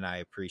 And I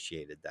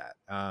appreciated that.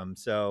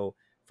 So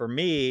for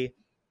me,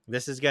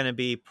 this is going to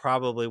be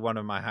probably one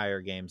of my higher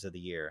games of the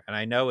year. And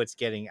I know it's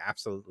getting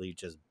absolutely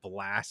just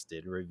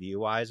blasted review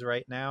wise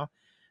right now,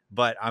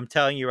 but I'm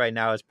telling you right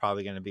now, it's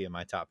probably going to be in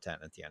my top 10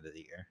 at the end of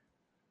the year.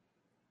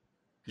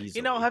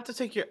 Easily. I'll have to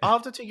take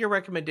your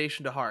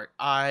recommendation to heart.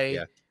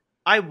 Yeah.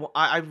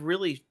 I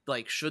really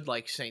like should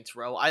like Saints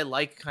Row. I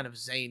like kind of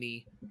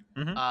zany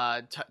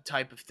Mhm.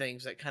 type of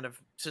things that kind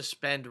of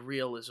suspend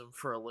realism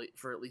for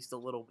for at least a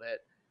little bit.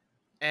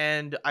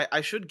 And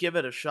I should give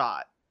it a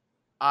shot.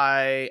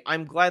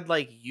 I'm glad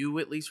like you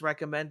at least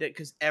recommend it,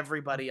 because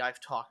everybody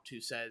I've talked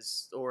to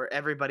says, or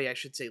everybody I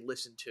should say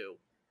listen to,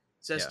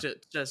 says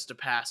Yeah. to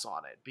pass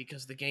on it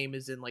because the game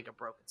is in like a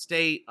broken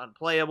state,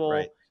 unplayable,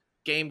 Right.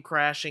 game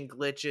crashing,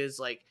 glitches.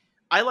 Like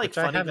I like Which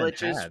I funny haven't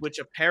glitches, had. which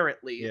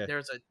apparently Yeah.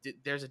 there's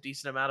a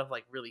decent amount of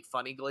like really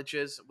funny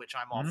glitches, which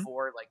I'm all Mhm.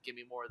 for. Like give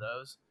me more of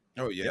those.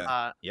 Oh Yep.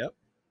 yeah. Yep.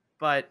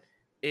 But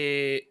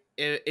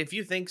if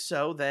you think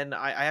so, then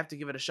I have to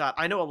give it a shot.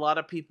 I know a lot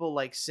of people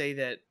like say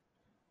that,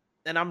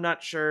 and I'm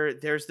not sure.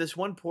 There's this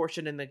one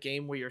portion in the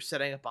game where you're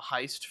setting up a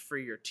heist for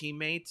your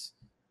teammates,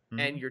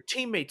 and Mhm. your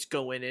teammates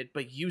go in it,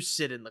 but you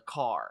sit in the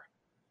car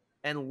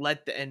and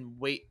and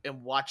wait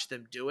and watch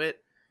them do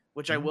it,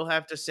 which I Mhm. will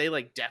have to say,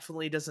 like,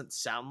 definitely doesn't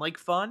sound like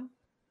fun.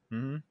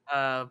 Mhm.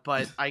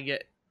 But I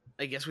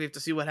guess we have to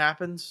see what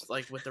happens,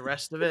 like with the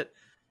rest of it.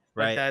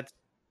 But Right. that's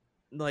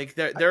like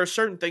I, there are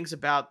certain things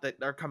about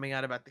that are coming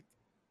out about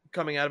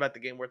the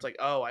game where it's like,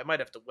 oh, I might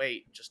have to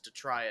wait just to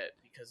try it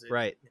because it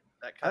right.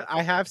 that kind of I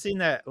thing. have seen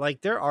that.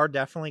 Like there are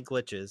definitely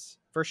glitches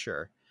for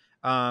sure.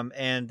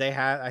 And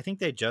I think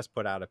they just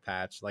put out a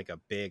patch, like a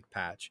big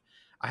patch.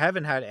 I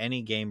haven't had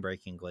any game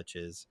breaking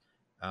glitches.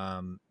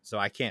 So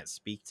I can't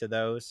speak to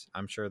those.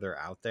 I'm sure they're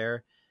out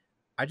there.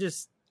 I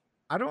just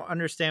I don't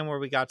understand where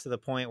we got to the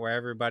point where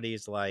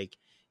everybody's like,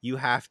 you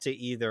have to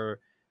either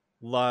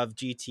love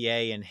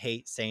GTA and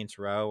hate Saints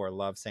Row or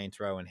love Saints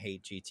Row and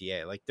hate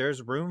GTA. Like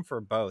there's room for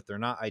both. They're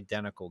not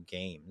identical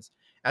games.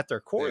 At their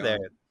They core, are.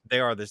 they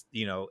are this,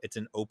 it's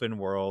an open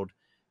world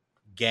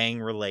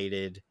gang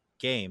related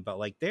game, but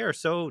like they are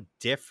so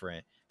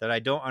different that I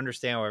don't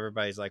understand why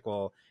everybody's like,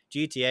 well,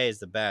 GTA is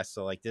the best,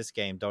 so like this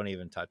game, don't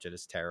even touch it.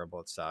 It's terrible.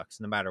 It sucks.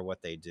 No matter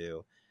what they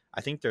do.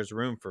 I think there's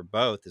room for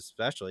both,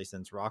 especially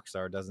since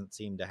Rockstar doesn't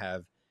seem to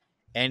have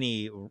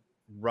any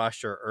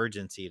rush or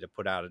urgency to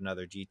put out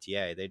another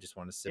GTA. They just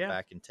want to sit Yeah.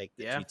 back and take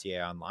the Yeah.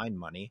 GTA Online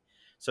money.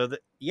 So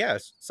that,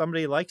 yes,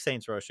 somebody like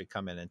Saints Row should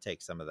come in and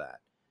take some of that.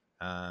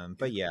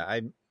 But yeah,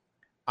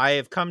 I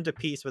have come to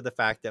peace with the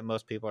fact that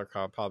most people are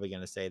probably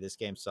going to say this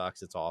game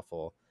sucks, it's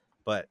awful,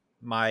 but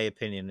my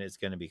opinion is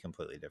going to be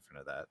completely different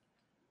of that.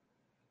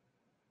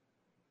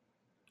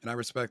 And I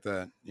respect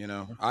that. You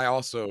know, I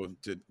also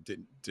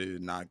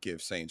did not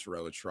give Saints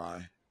Row a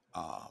try,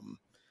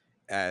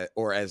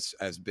 or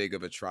as big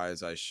of a try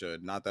as I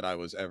should. Not that I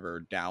was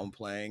ever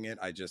downplaying it.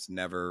 I just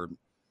never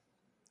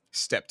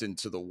stepped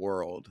into the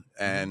world.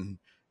 And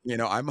you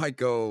know, I might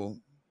go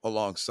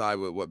alongside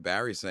with what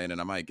Barry's saying, and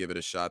I might give it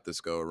a shot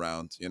this go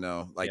around. You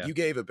know, like you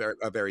gave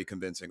a very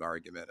convincing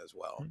argument as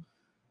well.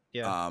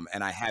 Yeah.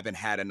 And I haven't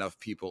had enough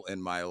people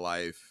in my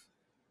life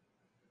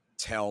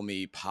tell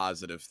me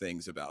positive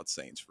things about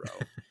Saints Row.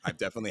 I've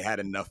definitely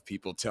had enough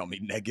people tell me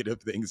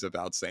negative things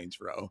about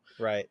Saints Row.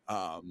 Right.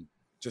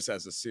 Just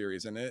as a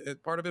series. And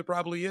part of it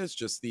probably is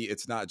just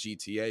it's not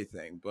GTA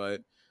thing,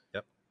 but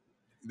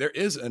there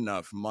is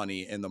enough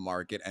money in the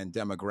market and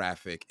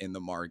demographic in the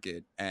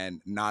market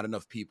and not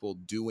enough people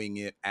doing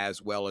it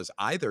as well as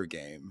either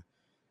game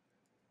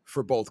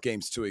for both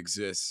games to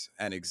exist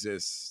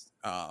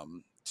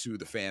to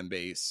the fan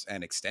base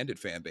and extended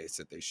fan base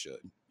that they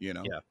should, you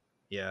know?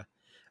 Yeah.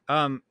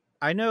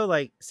 I know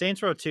like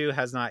Saints Row 2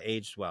 has not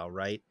aged well,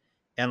 right?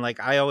 And like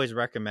I always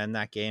recommend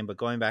that game, but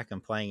going back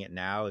and playing it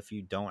now, if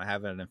you don't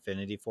have an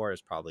affinity for it,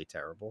 is probably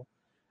terrible.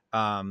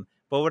 But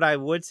what I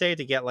would say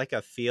to get like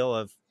a feel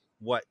of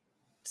what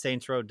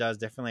Saints Row does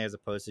differently as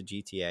opposed to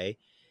GTA,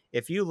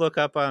 if you look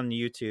up on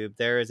YouTube,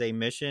 there is a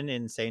mission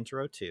in Saints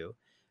Row 2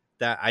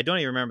 that I don't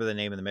even remember the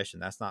name of the mission.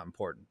 That's not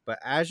important. But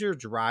as you're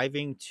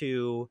driving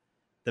to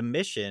the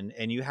mission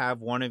and you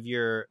have one of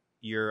your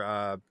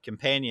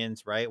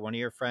companions, right, one of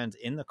your friends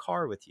in the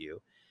car with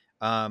you,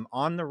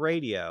 on the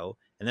radio,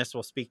 and this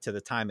will speak to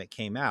the time it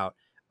came out,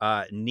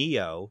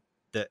 Neo,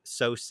 the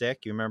So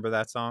Sick, you remember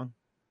that song?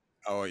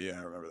 Oh yeah,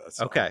 I remember that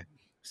song. Okay,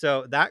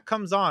 so that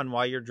comes on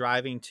while you're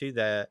driving to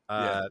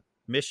the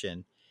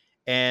mission,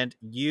 and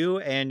you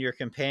and your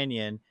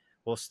companion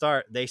will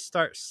start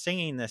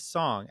singing this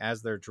song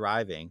as they're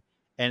driving,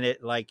 and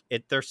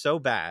they're so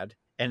bad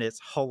and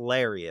it's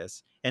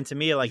hilarious. And to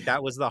me, like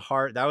that was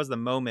the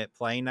moment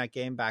playing that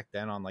game back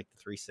then on like the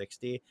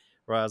 360,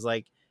 where I was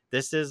like,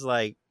 this is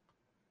like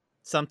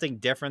something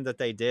different that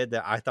they did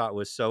that I thought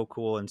was so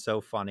cool and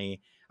so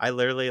funny. I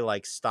literally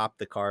like stopped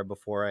the car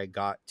before I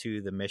got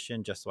to the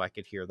mission just so I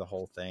could hear the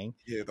whole thing.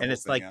 And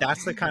it's like,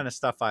 that's the kind of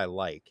stuff I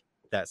like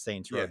that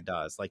Saints Row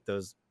does, like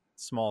those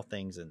small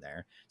things in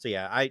there. So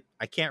yeah,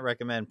 I can't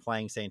recommend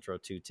playing Saints Row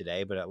 2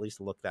 today, but at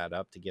least look that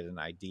up to get an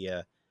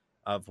idea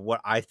of what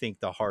I think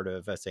the heart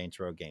of a Saints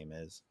Row game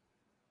is.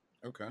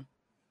 Okay.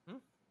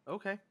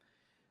 Okay.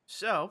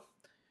 So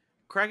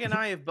Craig and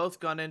I have both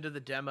gone into the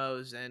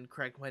demos, and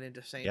Craig went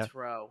into Saints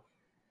Row.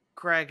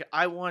 Craig,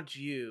 I want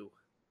you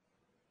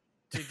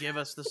to give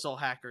us the Soul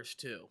Hackers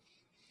 2.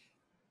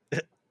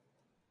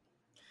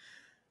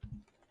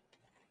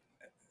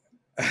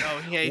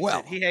 Oh, he hates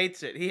it. He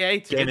hates it. He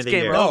hates it. It's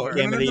game over.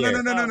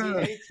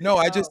 No,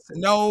 I just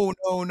no.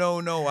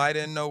 I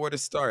didn't know where to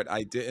start.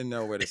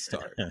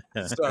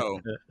 So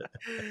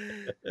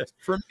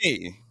for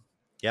me,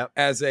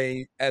 as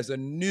a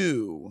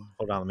new,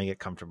 hold on, let me get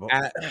comfortable.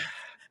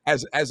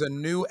 As a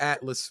new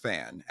Atlas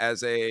fan,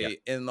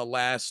 in the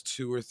last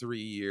 2 or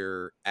 3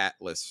 year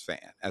Atlas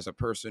fan, as a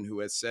person who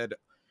has said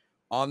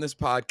on this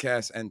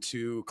podcast and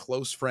to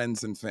close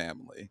friends and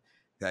family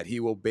that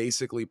he will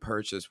basically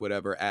purchase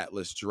whatever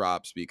Atlas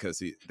drops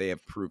because they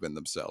have proven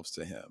themselves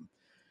to him.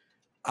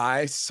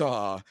 I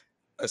saw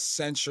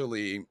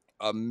essentially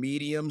a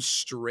medium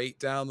straight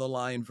down the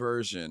line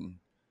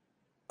version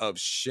of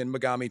Shin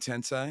Megami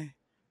Tensei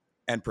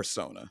and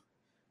Persona.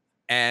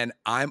 And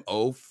I'm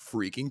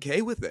freaking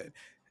K with it.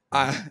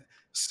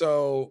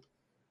 So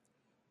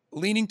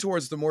leaning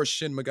towards the more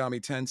Shin Megami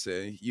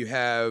Tensei, you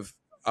have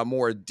a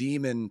more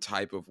demon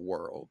type of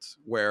world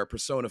where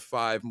Persona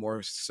 5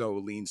 more so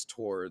leans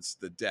towards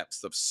the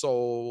depths of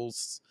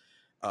souls,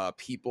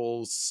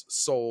 people's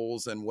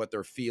souls and what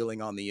they're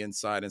feeling on the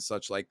inside and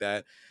such like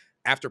that.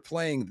 After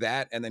playing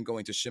that and then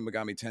going to Shin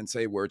Megami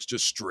Tensei where it's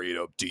just straight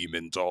up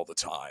demons all the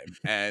time.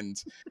 And,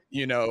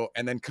 you know,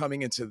 and then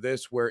coming into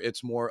this where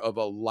it's more of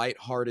a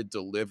lighthearted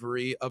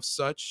delivery of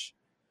such.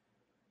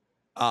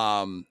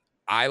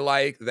 I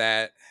like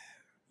that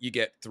you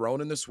get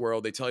thrown in this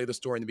world. They tell you the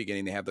story in the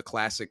beginning. They have the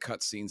classic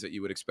cutscenes that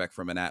you would expect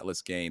from an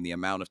Atlas game, the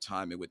amount of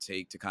time it would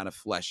take to kind of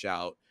flesh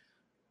out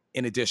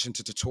in addition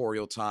to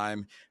tutorial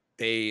time.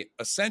 They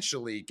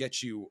essentially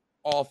get you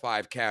all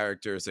 5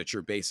 characters that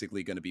you're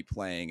basically going to be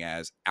playing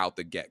as out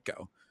the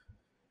get-go.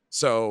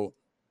 So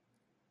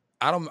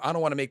I don't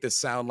want to make this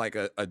sound like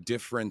a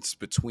difference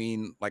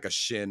between like a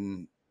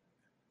Shin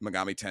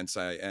Megami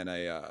Tensei and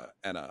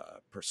a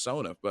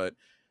Persona, but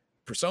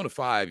Persona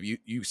 5,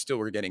 you still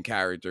were getting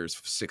characters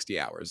 60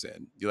 hours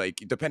in. Like,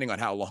 depending on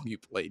how long you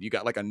played, you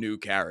got like a new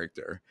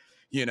character.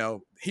 You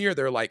know, here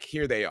they're like,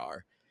 here they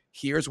are.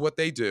 Here's what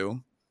they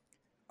do.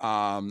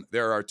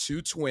 There are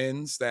two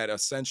twins that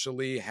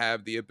essentially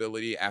have the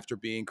ability, after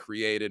being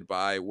created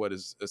by what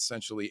is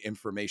essentially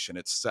information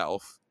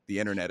itself, the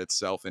internet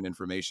itself and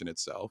information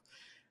itself.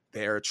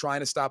 They're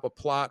trying to stop a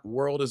plot.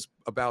 World is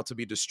about to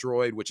be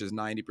destroyed, which is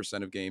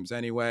 90% of games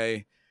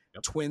anyway.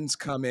 Yep. Twins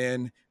come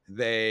in.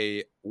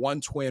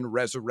 One twin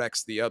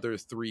resurrects the other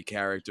three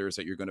characters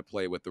that you're going to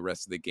play with the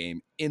rest of the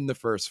game in the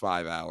first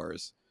 5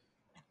 hours.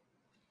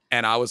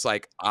 And I was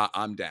like,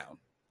 I'm down.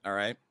 All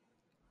right.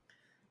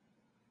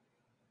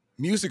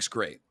 Music's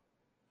great.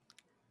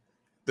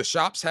 The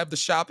shops have the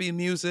shoppy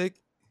music.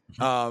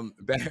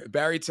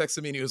 Barry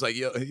texted me and he was like,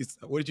 "Yo,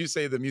 what did you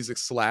say? The music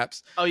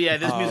slaps." Oh yeah,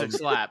 this music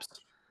slaps.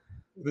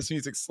 This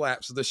music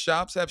slaps. So the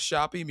shops have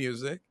shoppy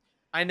music.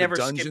 I never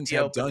skipped the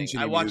opening.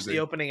 I watched the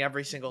opening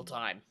every single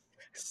time.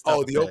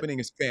 The opening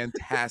is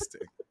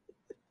fantastic.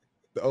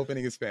 The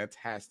opening is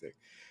fantastic.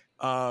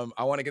 I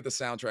want to get the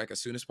soundtrack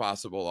as soon as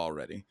possible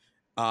already.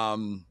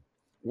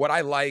 What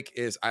I like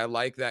is I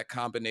like that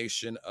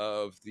combination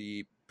of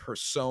the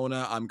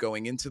persona. I'm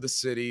going into the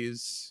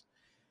cities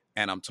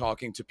and I'm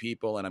talking to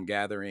people and I'm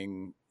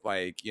gathering,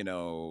 like, you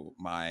know,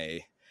 my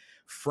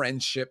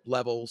friendship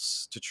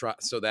levels to try,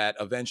 so that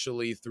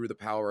eventually through the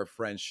power of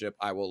friendship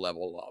I will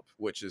level up,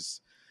 which is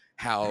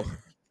how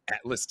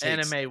Atlus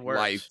takes anime works.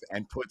 life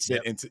and puts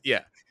it into,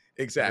 yeah,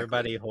 exactly.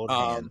 Everybody hold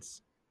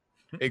hands.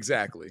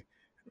 Exactly.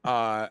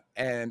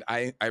 And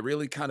I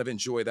really kind of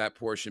enjoy that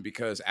portion,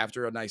 because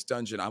after a nice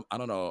dungeon, I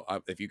don't know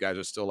if you guys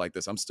are still like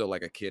this. I'm still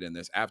like a kid in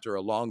this. After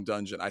a long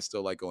dungeon, I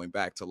still like going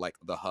back to like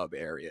the hub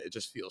area. It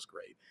just feels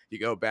great. You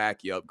go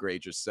back, you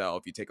upgrade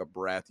yourself, you take a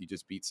breath, you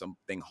just beat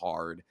something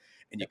hard,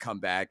 and you come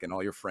back and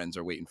all your friends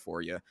are waiting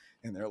for you.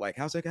 And they're like,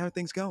 how are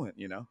things going?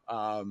 You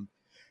know?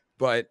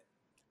 But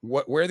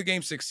where the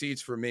game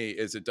succeeds for me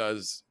is it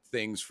does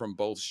things from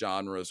both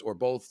genres, or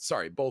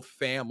both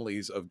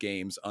families of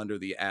games under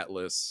the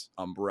Atlus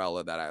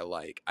umbrella that I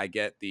like. I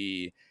get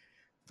the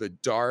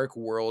dark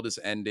world is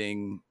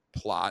ending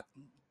plot.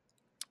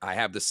 I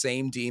have the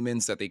same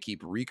demons that they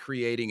keep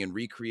recreating and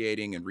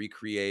recreating and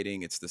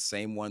recreating. It's the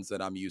same ones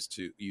that I'm used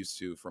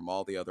to from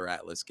all the other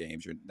Atlus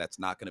games. That's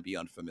not going to be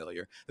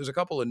unfamiliar. There's a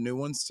couple of new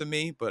ones to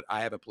me, but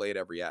I haven't played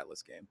every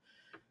Atlus game.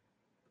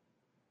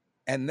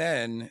 And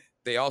then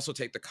they also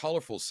take the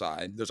colorful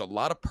side. There's a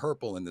lot of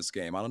purple in this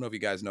game. I don't know if you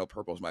guys know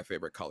purple is my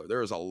favorite color.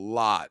 There is a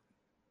lot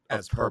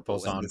of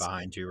purple's on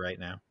behind you right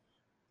now.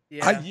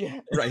 Yeah,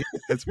 yeah, right.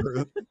 That's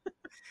purple.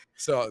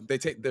 So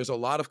there's a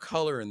lot of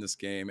color in this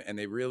game, and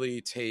they really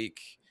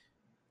take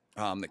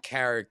the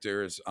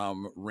characters.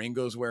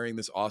 Ringo's wearing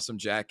this awesome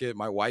jacket.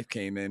 My wife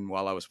came in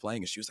while I was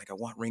playing and she was like, I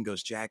want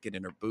Ringo's jacket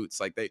and her boots.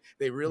 Like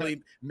they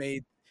really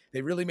made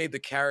the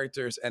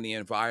characters and the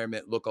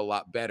environment look a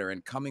lot better.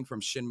 And coming from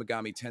Shin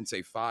Megami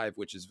Tensei 5,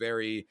 which is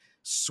very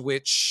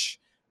Switch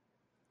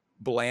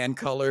bland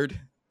colored,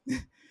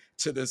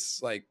 to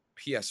this like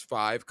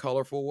PS5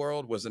 colorful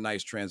world, was a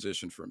nice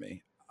transition for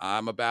me.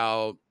 I'm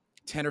about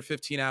 10 or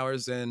 15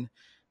 hours in.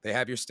 They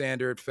have your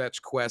standard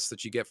fetch quests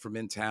that you get from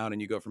in town,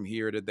 and you go from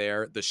here to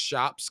there. The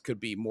shops could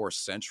be more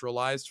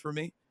centralized for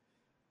me.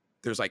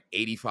 There's like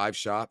 85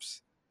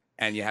 shops,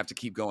 and you have to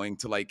keep going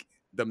to, like,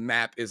 the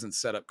map isn't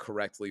set up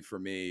correctly for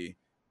me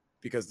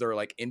because they're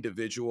like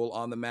individual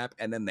on the map,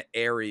 and then the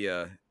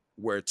area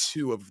where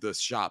two of the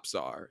shops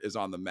is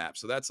on the map.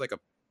 So that's like a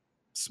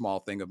small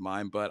thing of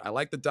mine, but I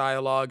like the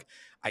dialogue.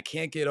 I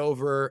can't get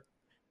over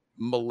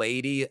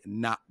Milady.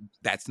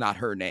 That's not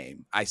her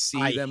name. I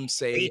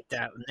hate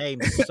that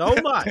name so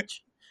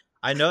much.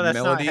 I know that's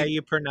Melody, not how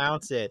you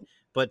pronounce it,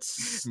 but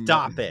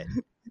stop it.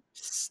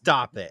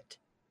 Stop it.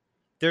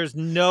 There's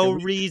no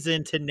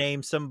reason to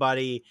name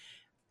somebody,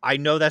 I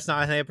know that's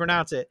not how you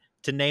pronounce it,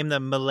 to name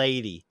them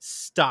Milady.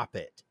 Stop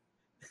it.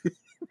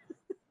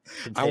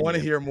 I want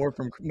to hear more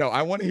from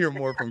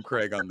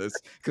Craig on this,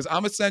 because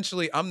I'm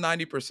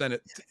 90%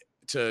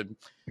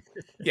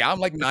 I'm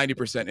like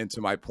 90%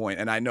 into my point,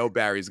 and I know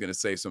Barry's going to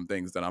say some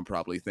things that I'm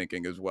probably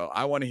thinking as well.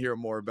 I want to hear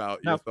more about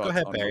your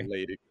thoughts on Barry.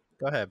 Milady.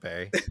 Go ahead,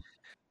 Barry.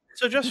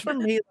 So just for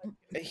me,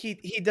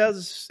 he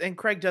does, and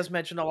Craig does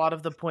mention a lot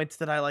of the points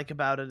that I like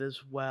about it as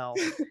well.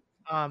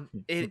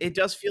 It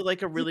does feel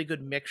like a really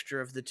good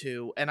mixture of the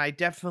two, and I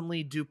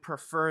definitely do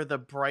prefer the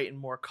bright and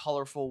more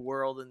colorful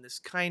world and this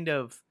kind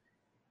of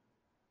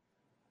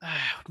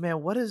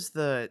man, what is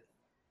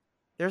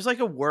there's like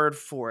a word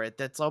for it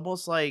that's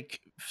almost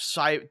like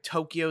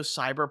Tokyo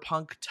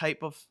cyberpunk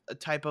type of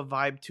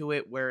vibe to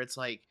it, where it's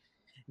like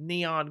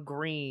neon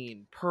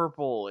green,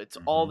 purple. It's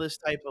all this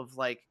type of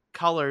like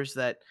colors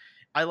that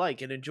I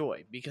like and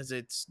enjoy, because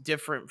it's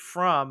different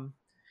from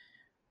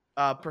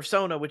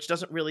Persona, which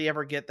doesn't really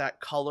ever get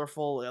that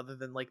colorful other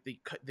than like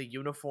the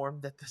uniform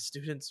that the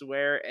students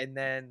wear. And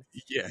then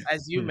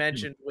as you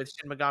mentioned with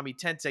Shin Megami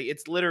Tensei,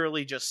 it's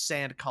literally just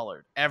sand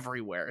colored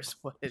everywhere is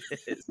what it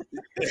is.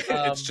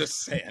 It's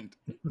just sand.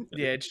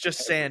 Yeah, it's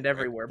just sand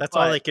everywhere. That's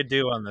all they could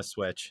do on the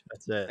Switch.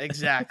 That's it.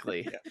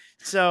 Exactly.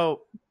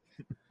 So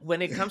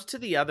when it comes to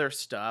the other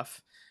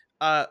stuff,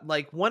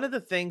 like one of the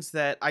things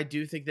that I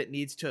do think that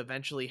needs to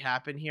eventually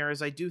happen here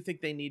is I do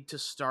think they need to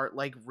start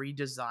like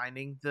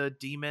redesigning the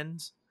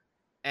demons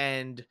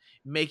and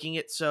making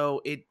it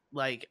so it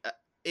like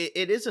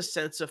it is a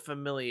sense of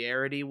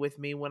familiarity with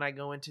me when I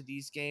go into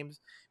these games,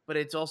 but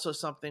it's also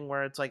something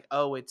where it's like,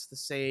 oh, it's the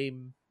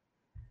same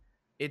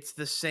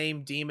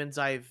demons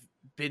I've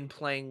been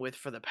playing with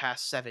for the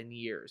past 7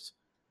 years,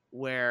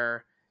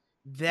 where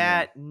Yeah.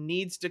 that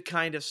needs to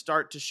kind of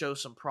start to show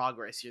some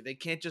progress here. They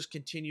can't just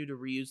continue to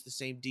reuse the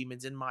same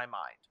demons in my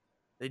mind.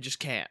 They just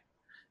can't.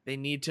 They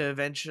need to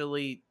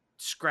eventually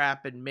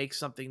scrap and make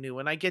something new.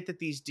 And I get that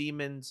these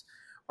demons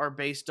are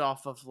based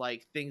off of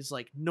like things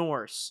like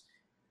Norse,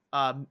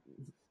 um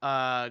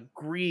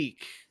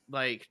Greek,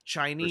 like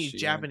Chinese,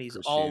 Japanese,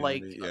 all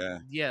like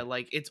Christianity. Yeah. yeah,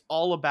 like it's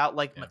all about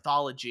like Yeah.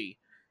 mythology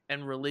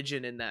and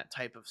religion in that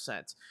type of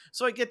sense.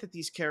 So I get that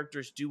these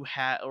characters do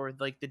have, or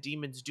like the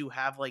demons do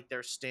have like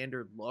their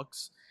standard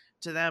looks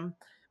to them,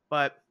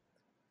 but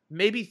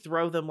maybe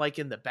throw them like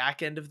in the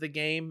back end of the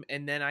game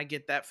and then I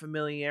get that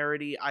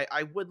familiarity.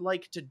 I would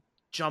like to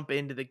jump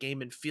into the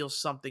game and feel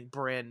something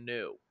brand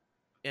new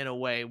in a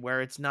way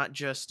where it's not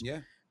just,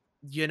 Yeah.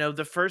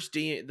 the first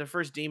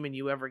demon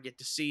you ever get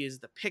to see is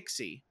the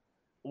pixie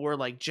or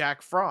like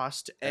Jack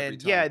Frost, Every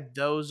and yeah,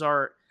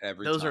 time.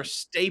 Every those are time.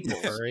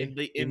 staples Furry?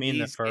 You in mean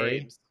the these furry?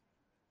 games.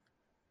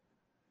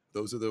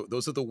 Those are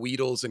the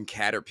Weedles and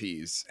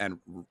Caterpies and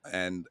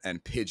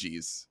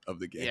Pidgeys of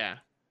the game, Yeah.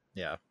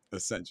 Yeah.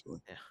 essentially.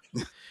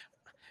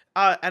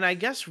 Yeah. And I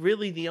guess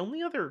really the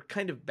only other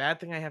kind of bad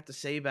thing I have to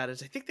say about it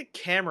is I think the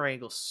camera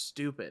angle's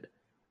stupid.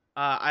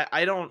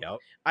 I don't Yep.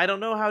 I don't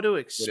know how to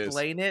It is.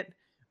 explain it,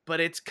 but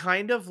it's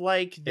kind of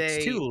like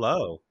It's too they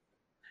low.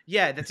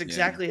 yeah, that's Yeah.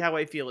 exactly how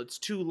I feel. It's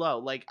too low.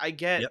 Like I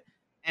get Yep.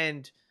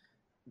 and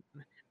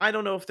I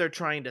don't know if they're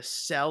trying to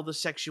sell the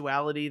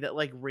sexuality that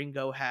like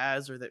Ringo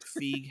has or that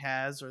Feig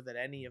has or that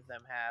any of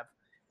them have,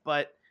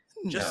 but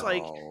just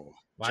like No.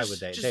 Why would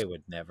they? just They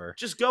would never.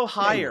 just go They would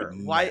higher.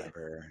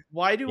 never.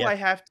 Why do Yeah. I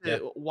have to Yeah.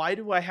 why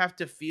do I have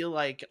to feel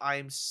like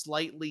I'm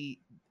slightly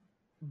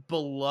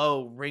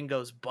below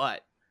Ringo's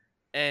butt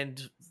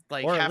and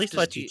like Or at have least to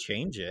let you see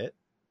change it.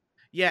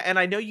 yeah, and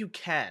I know you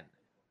can.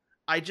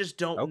 I just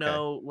don't Okay.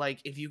 know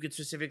like if you could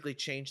specifically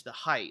change the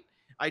height.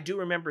 I do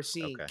remember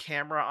seeing Okay.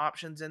 camera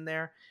options in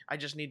there. I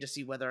just need to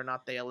see whether or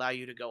not they allow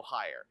you to go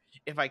higher.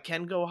 If I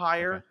can go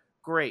higher, Okay.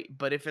 great.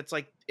 But if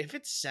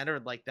it's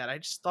centered like that, I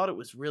just thought it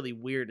was really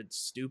weird and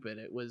stupid.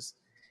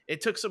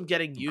 It took some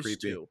getting used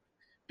Creepy. to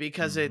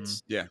because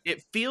Mhm. Yeah.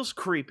 it feels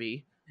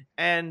creepy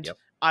and Yep.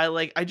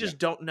 I just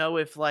don't know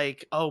if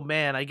like, oh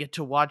man, I get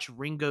to watch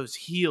Ringo's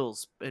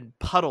heels and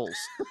puddles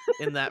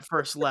in that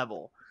first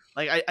level.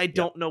 Like I Yep.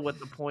 don't know what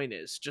the point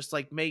is. Just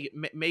like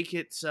make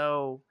it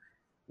so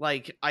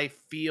like I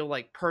feel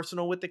like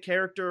personal with the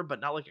character,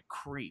 but not like a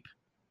creep.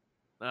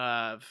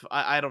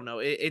 I don't know.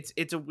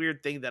 It's a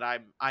weird thing that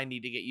I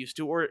need to get used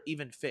to or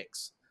even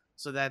fix.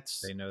 So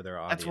They know their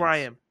audience. that's where I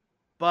am.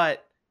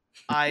 But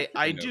I They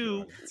know their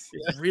do audience.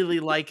 Yeah. really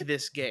like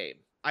this game.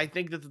 I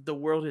think that the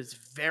world is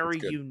very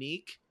good.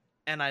 unique,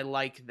 and I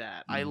like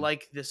that. I Mhm.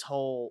 like this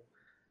whole,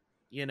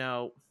 you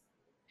know,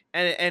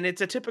 and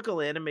it's a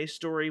typical anime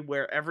story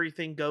where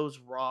everything goes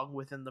wrong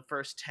within the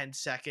first 10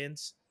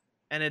 seconds,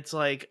 and it's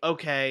like,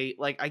 okay,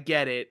 like I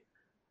get it.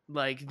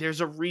 Like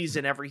there's a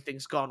reason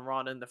everything's gone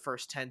wrong in the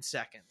first 10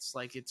 seconds.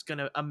 Like it's going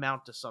to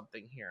amount to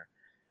something here.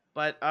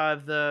 But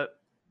the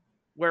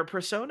where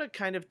Persona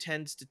kind of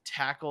tends to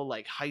tackle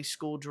like high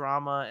school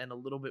drama and a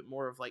little bit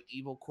more of like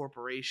evil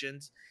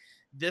corporations,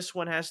 this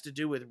one has to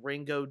do with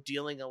Ringo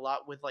dealing a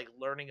lot with like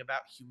learning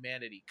about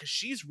humanity cuz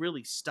she's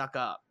really stuck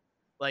up.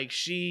 Like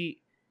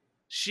she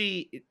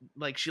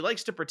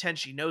likes to pretend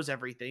she knows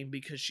everything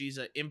because she's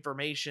a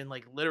information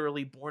like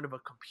literally born of a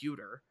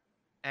computer,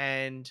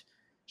 and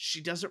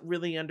she doesn't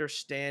really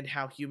understand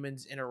how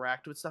humans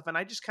interact with stuff, and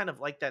I just kind of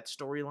like that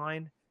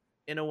storyline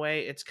in a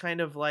way. It's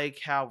kind of like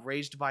how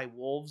Raised by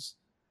Wolves,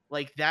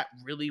 like that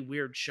really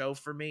weird show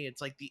for me.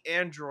 It's like the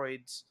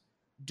androids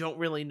don't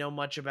really know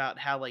much about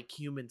how like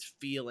humans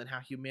feel and how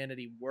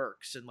humanity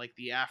works and like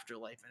the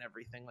afterlife and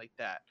everything like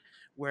that,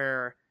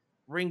 where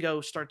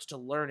Ringo starts to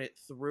learn it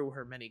through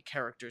her many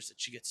characters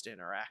that she gets to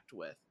interact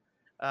with.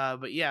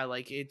 But yeah,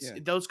 like it's Yeah.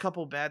 those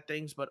couple bad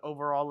things, but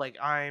overall, like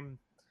I'm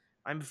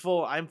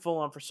full on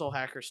for Soul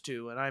Hackers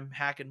 2, and I'm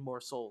hacking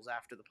more souls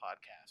after the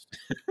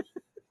podcast.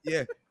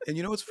 Yeah. And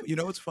you know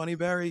what's funny,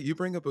 Barry? You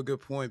bring up a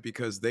good point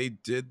because they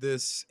did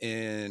this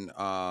in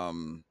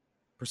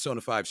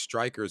Persona 5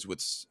 Strikers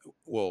with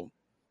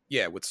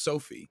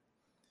Sophie,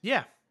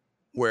 Yeah,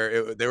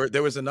 where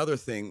there was another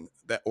thing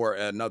that, or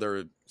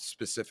another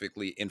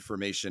specifically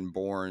information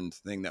born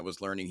thing that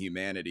was learning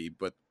humanity,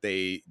 but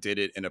they did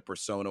it in a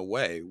Persona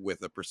way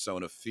with a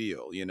Persona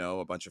feel. You know,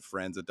 a bunch of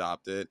friends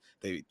adopt it.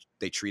 They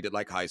treat it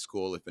like high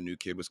school if a new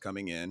kid was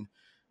coming in,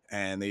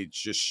 and they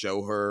just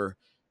show her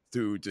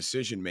through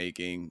decision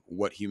making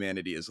what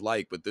humanity is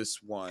like. But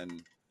this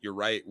one, you're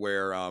right,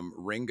 where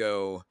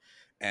Ringo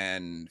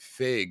and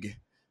Fig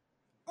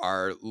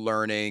are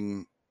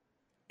learning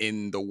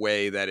in the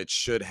way that it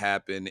should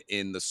happen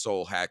in the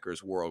Soul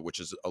Hackers world, which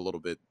is a little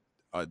bit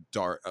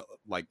dark,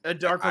 like A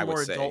darker, I would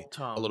more say adult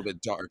a little tone.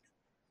 bit dark.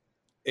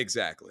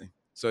 Exactly.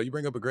 So you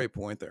bring up a great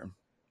point there.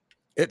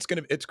 It's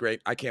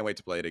great. I can't wait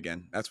to play it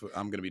again. That's what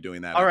I'm gonna be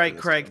doing that All after right,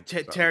 this Craig,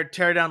 too. So.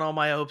 tear down all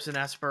my hopes and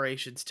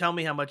aspirations. Tell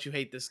me how much you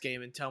hate this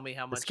game, and tell me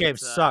how This much game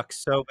it's.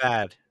 sucks so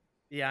bad.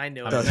 Yeah, I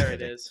knew I'm it. just There it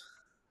kidding. is.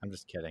 I'm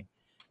just kidding.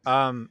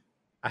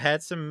 I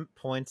had some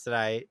points that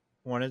I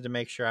wanted to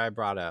make sure I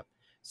brought up.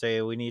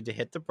 So we need to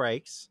hit the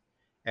brakes,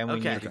 and we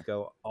Okay. need to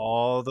go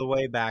all the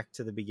way back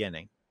to the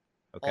beginning.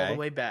 Okay, All the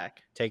way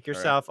back. take right.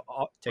 yourself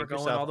We're take going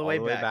yourself all the way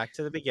back. back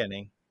to the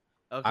beginning.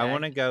 Okay. I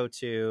want to go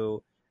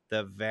to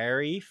the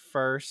very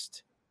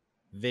first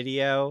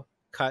video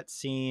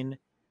cutscene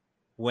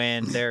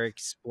when they're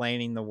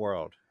explaining the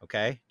world.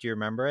 Okay, do you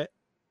remember it?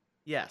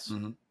 Yes.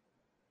 Mhm.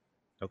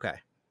 Okay.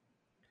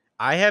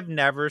 I have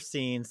never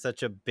seen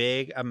such a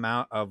big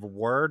amount of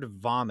word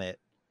vomit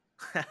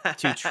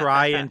to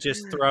try and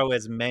just throw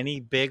as many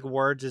big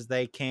words as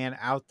they can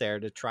out there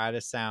to try to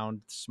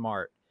sound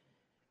smart.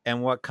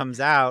 And what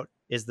comes out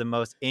is the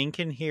most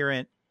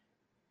incoherent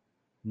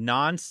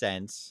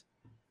nonsense.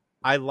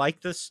 I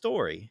like the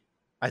story.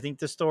 I think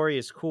the story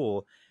is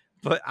cool,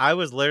 but I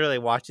was literally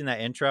watching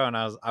that intro and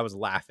I was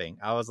laughing.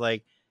 I was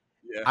like,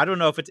 Yeah. I don't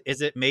know if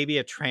is it maybe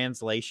a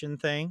translation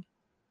thing,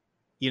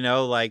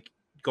 like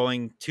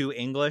going to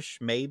English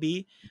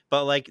maybe,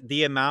 but like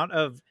the amount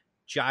of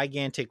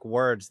gigantic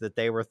words that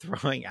they were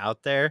throwing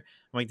out there,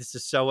 I'm like, this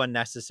is so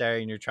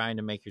unnecessary and you're trying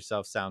to make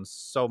yourself sound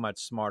so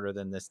much smarter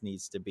than this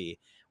needs to be.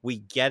 We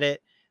get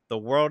it. The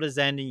world is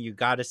ending. You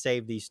got to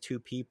save these two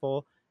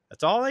people.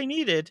 That's all I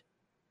needed.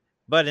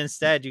 But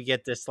instead you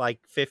get this like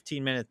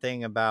 15-minute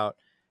thing about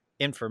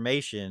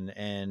information,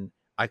 and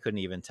I couldn't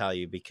even tell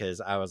you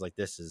because I was like,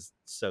 this is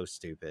so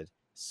stupid,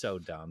 so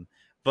dumb.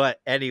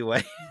 But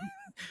anyway,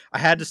 I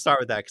had to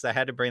start with that because I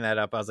had to bring that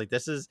up. I was like,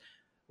 this is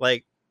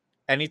like,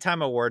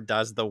 anytime a word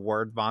does the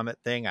word vomit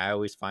thing, I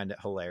always find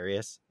it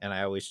hilarious and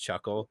I always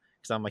chuckle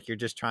because I'm like, you're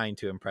just trying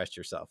to impress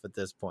yourself at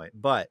this point.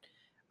 But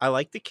I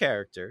like the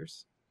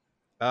characters.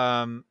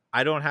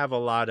 I don't have a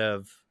lot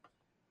of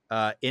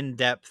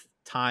in-depth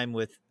time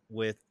with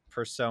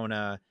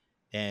Persona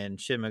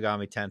and Shin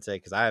Megami Tensei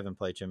because I haven't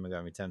played Shin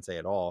Megami Tensei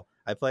at all.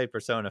 I played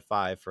Persona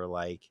 5 for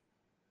like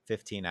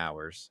 15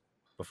 hours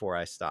before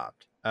I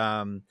stopped.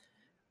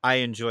 I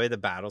enjoy the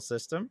battle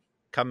system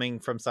coming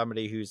from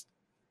somebody who's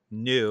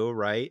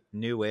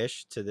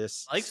newish to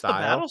this Likes style. the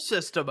battle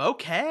system.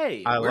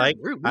 Okay. I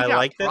We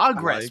got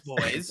progress,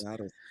 boys.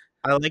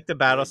 I like the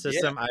battle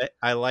system.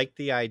 I like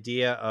the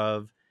idea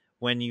of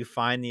when you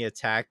find the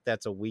attack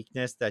that's a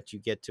weakness that you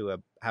get to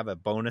have a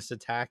bonus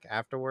attack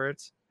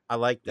afterwards. I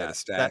like that.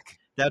 Stack.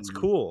 That's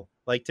cool.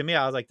 Like, to me,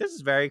 I was like, this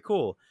is very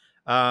cool.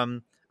 I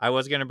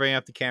was going to bring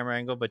up the camera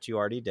angle, but you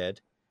already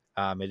did.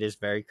 It is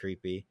very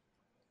creepy.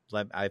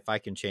 If I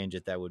can change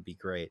it, that would be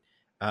great.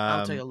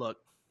 I'll take a look.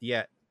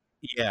 Yeah.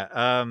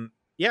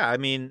 I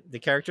mean, the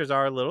characters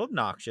are a little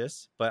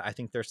obnoxious, but I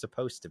think they're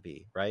supposed to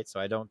be, right? So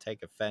I don't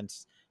take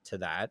offense to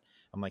that.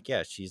 I'm like,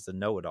 yeah, she's the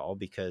know-it-all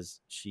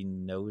because she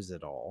knows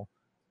it all.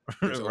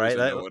 Right?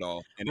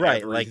 Know-it-all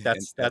right. Like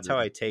that's how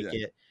I take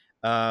it.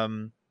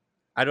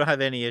 I don't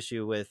have any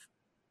issue with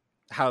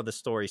how the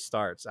story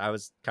starts. I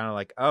was kind of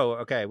like, oh,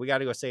 okay, we got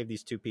to go save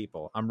these two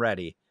people. I'm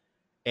ready.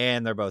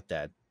 And they're both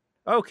dead.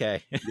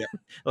 Okay. Yep.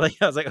 Like,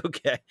 I was like,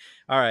 okay,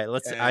 all right,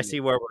 I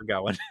see where we're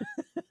going.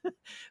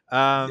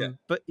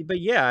 But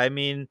yeah, I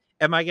mean,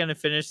 am I going to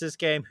finish this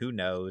game? Who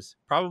knows?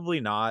 Probably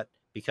not,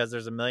 because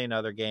there's a million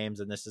other games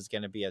and this is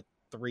going to be a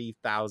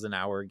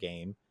 3,000-hour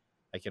game.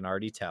 I can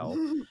already tell.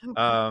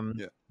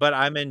 But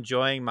I'm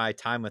enjoying my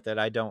time with it.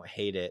 I don't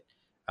hate it.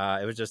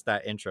 It was just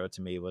that intro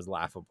to me was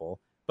laughable.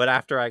 But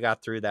after I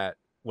got through that,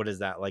 what is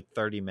that, like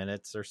 30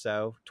 minutes or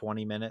so,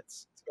 20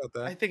 minutes?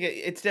 I think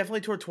it's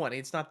definitely toward 20.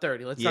 It's not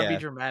 30. Let's not be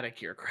dramatic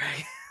here,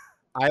 Craig.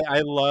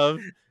 I love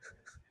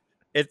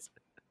it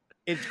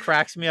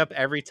cracks me up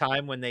every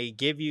time when they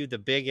give you the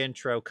big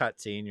intro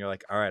cutscene. You're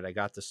like, all right, I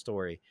got the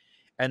story.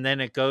 And then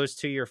it goes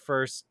to your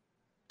first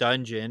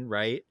dungeon,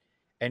 right?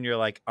 And you're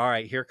like, all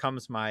right, here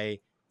comes my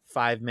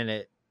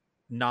 5-minute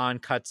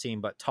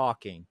non-cutscene but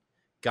talking.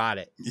 Got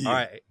it. All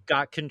right,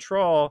 got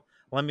control.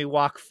 Let me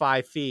walk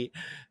 5 feet.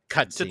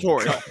 Cutscene.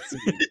 Tutorial.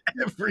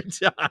 Every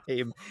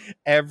time,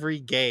 every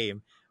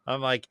game.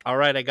 I'm like, all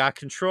right, I got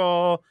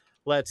control.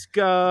 Let's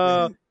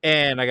go.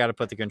 And I got to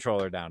put the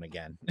controller down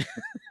again.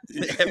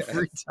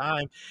 Every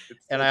time.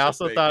 And I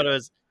also thought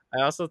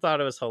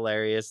it was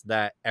hilarious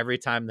that every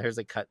time there's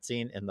a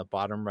cutscene, in the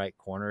bottom right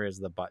corner is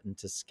the button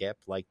to skip.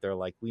 Like, they're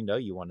like, we know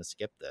you want to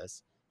skip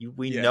this.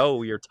 We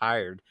know you're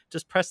tired.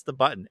 Just press the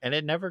button, and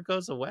it never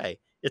goes away.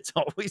 It's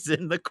always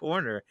in the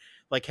corner.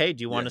 Like, hey,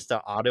 do you want us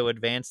to auto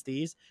advance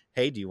these?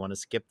 Hey, do you want to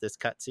skip this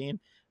cutscene?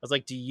 I was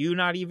like, do you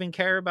not even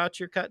care about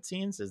your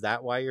cutscenes? Is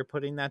that why you're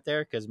putting that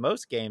there? Because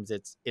most games,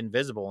 it's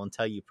invisible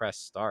until you press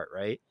start,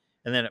 right?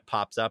 And then it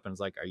pops up and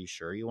it's like, are you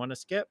sure you want to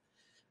skip?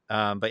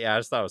 But yeah, I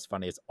just thought it was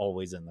funny. It's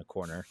always in the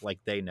corner. Like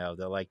they know.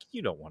 They're like,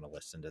 you don't want to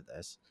listen to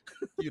this.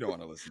 You don't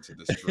want to listen to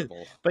this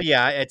dribble. But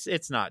yeah,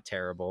 it's not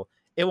terrible.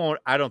 It won't.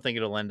 I don't think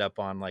it'll end up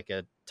on like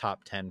a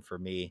top 10 for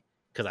me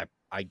because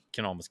I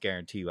can almost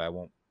guarantee you I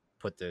won't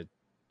put the.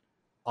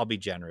 I'll be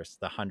generous.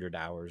 The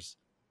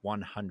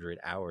 100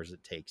 hours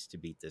it takes to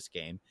beat this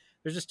game.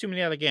 There's just too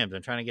many other games.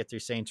 I'm trying to get through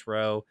Saints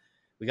Row.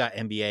 We got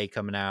NBA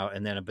coming out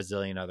and then a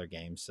bazillion other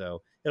games.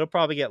 So it'll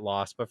probably get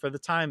lost. But for the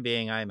time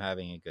being, I'm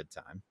having a good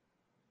time.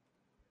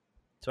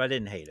 So I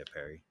didn't hate it,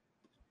 Perry.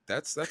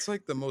 That's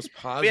like the most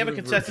positive. We have a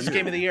consensus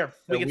game of the year.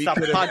 We can we stop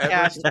the could have ever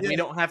podcast. seen. We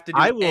don't have to do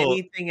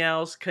anything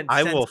else.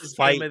 I will Consensus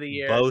fight game of the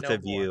year. both no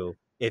of more. you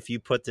if you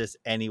put this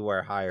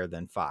anywhere higher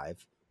than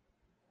 5.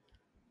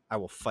 I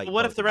will fight. But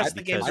what if both the of rest you of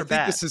the because games I are think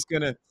bad?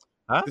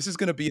 this is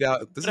gonna beat out.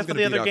 This What is if gonna the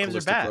beat other out games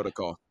are Callisto bad?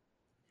 Protocol.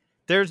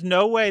 There's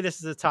no way this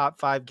is a top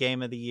 5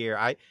 game of the year.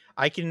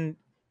 I can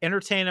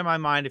entertain in my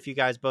mind if you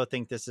guys both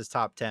think this is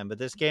top 10, but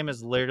this game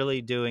is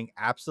literally doing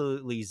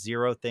absolutely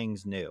 0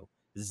 things new.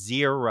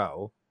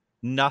 0.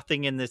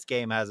 Nothing in this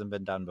game hasn't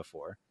been done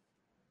before.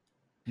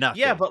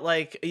 Nothing. Yeah,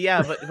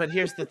 but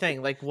here's the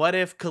thing. Like, what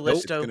if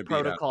Callisto gonna beat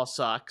out. Protocol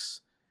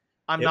sucks?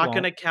 I'm It not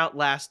won't. going to count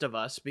Last of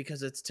Us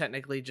because it's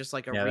technically just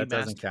like a Yeah, that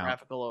doesn't remastered count.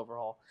 graphical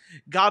overhaul.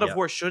 God of Yep.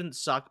 War shouldn't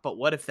suck, but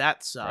what if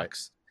that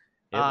sucks?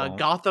 It won't.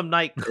 Gotham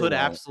Knight could won't.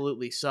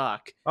 absolutely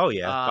suck. Oh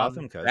yeah, um,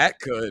 Gotham could. That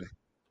could.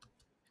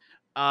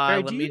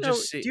 Barry, Let me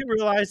just see. Do you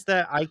realize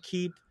that I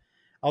keep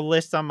a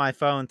list on my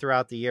phone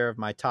throughout the year of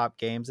my top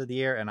games of the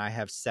year, and I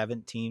have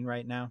 17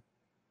 right now?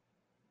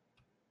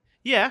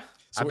 Yeah,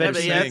 So I what bet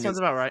you're yeah, that saying sounds is,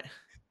 about right.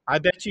 I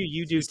bet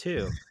you do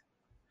too.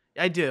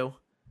 I do,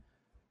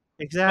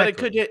 Exactly. but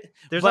it could get.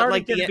 There's but already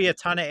like going to the- be a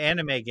ton of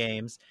anime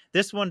games.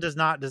 This one does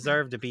not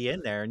deserve to be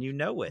in there, and you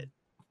know it.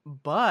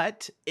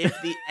 But if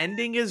the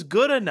ending is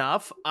good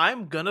enough,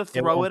 I'm gonna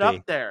throw won't it up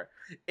be. there.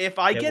 If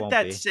I It get won't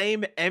that be.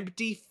 same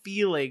empty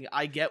feeling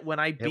I get when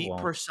I beat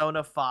won't.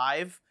 Persona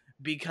 5,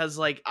 because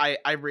like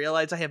I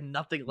realize I have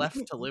nothing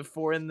left to live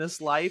for in this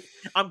life,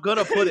 I'm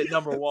gonna put it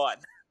number 1.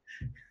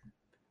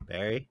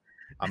 Barry,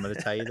 I'm going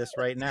to tell you this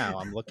right now.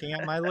 I'm looking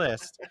at my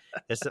list.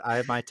 I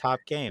have my top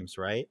games,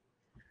 right?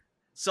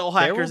 Soul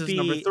There Hackers will is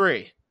number be-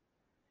 3.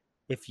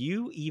 If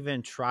you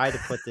even try to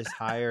put this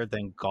higher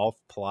than Golf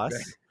Plus,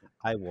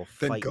 I will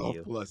then fight Golf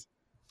you. Plus.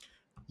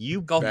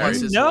 You Golf Barry. Plus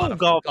you is know a lot of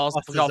Golf Golf,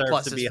 Plus Golf deserves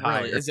Plus to is be really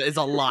higher. is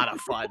a lot of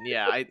fun.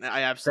 Yeah, I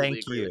absolutely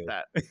Thank agree you. with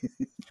that.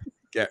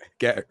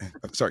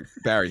 Sorry,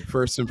 Barry.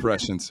 First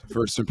impressions,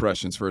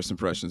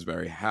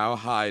 Barry. How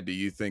high do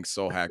you think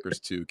Soul Hackers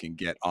 2 can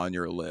get on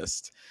your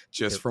list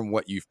just Yep. from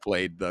what you've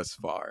played thus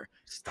far?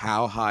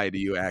 How high do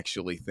you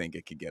actually think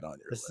it could get on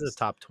your This list? is a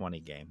top 20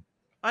 game.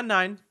 A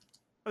 9.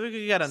 I think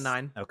you got a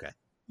 9. Okay.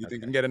 You think okay.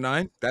 you can get a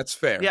 9? That's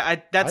fair.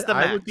 Yeah, that's the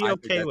max. I would be I think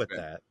okay that's with fair.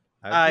 that.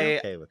 I would be I-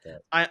 okay with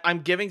that.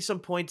 I'm giving some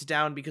points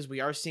down because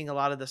we are seeing a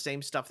lot of the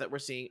same stuff that we're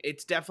seeing.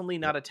 It's definitely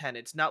not a 10.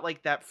 It's not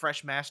like that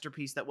fresh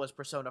masterpiece that was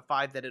Persona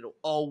 5 that it'll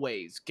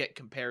always get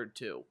compared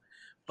to.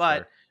 But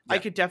Sure. I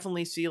Yeah. could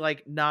definitely see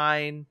like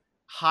 9,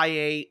 high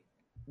 8,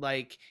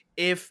 like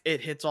if it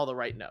hits all the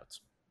right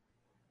notes.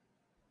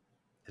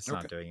 It's not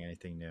Okay. doing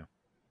anything new.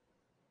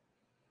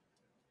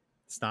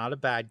 It's not a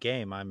bad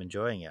game. I'm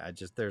enjoying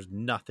it. There's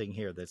nothing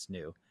here that's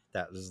new.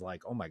 That is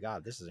like, oh my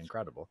God, this is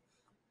incredible.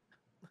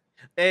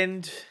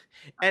 And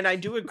I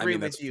do agree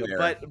that's with you,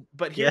 fair.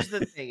 but here's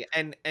the thing,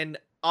 and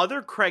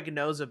other Craig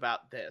knows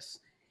about this.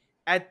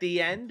 At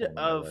the end pulling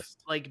my of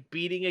list. like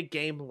beating a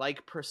game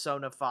like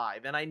Persona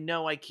 5, and I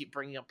know I keep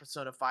bringing up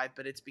Persona 5,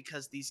 but it's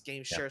because these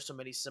games Yeah. share so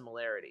many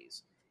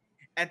similarities.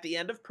 At the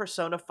end of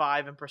Persona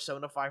 5 and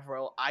Persona 5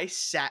 Royal, I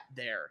sat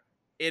there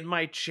in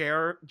my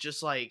chair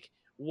just like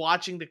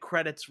watching the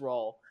credits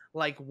roll.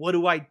 Like, what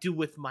do I do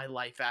with my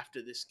life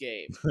after this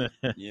game?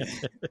 Yeah.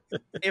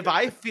 If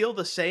I feel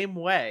the same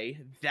way,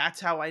 that's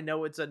how I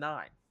know it's a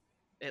 9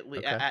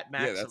 Okay. at Yeah,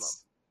 maximum.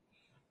 that's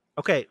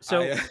Okay,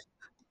 so I,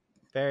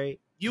 Barry,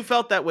 You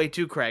felt that way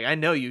too, Craig. I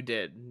know you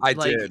did. I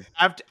like, did.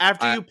 After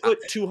I- you put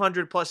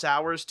 200 plus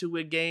hours to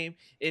a game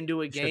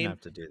into a you shouldn't game,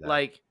 have to do that.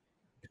 like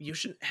you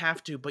shouldn't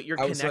have to. But your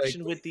I was like,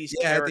 connection with these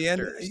yeah, at characters, the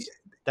end,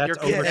 That's your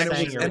yeah, connection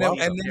overstaying with your and welcome.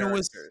 then it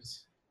was-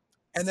 characters.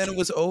 and then it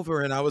was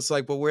over, and I was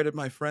like, "But where did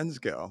my friends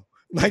go?"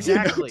 Like, you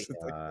know, Exactly. it's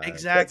like,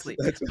 Exactly.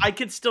 that's- I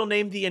can still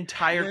name the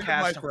entire Where did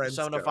cast my of friends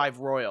Persona go? 5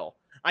 Royal.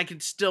 I can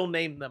still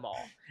name them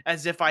all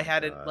as if I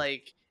hadn't God.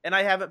 like. And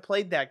I haven't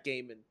played that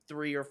game in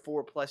 3 or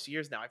 4 plus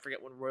years now. I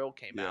forget when Royal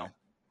came Yeah. out,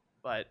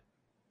 but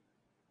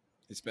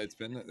it's been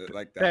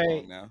like that Barry,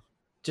 long now.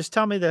 Just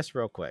tell me this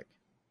real quick.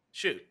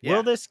 shoot, yeah.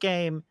 Will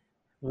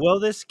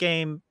this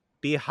game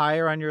be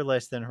higher on your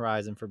list than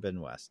Horizon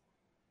Forbidden West?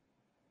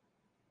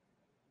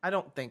 I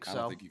don't think I so.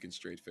 don't think you can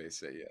straight face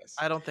say yes.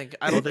 I don't think.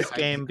 Will this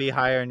game be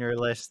higher on your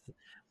list?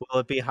 Will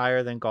it be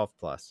higher than Golf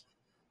Plus?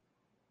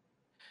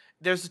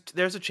 There's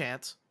a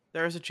chance.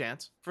 There is a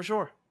chance for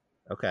sure.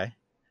 Okay.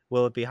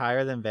 Will it be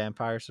higher than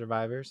Vampire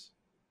Survivors?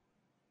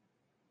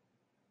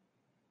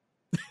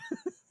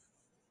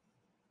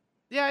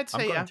 Yeah, I'd I'm say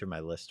going yeah. through my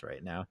list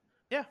right now.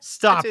 Yeah, I'd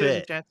Stop say there's a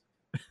it. chance.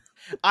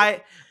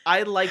 I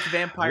like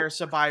Vampire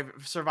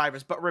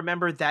Survivors, but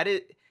remember that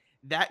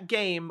that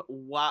game,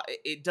 while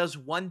it does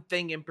one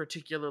thing in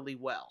particularly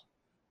well,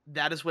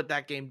 that is what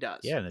that game does.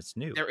 Yeah, and it's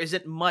new. There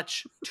isn't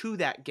much to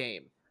that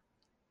game.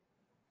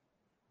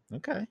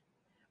 Okay.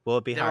 Will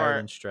it be higher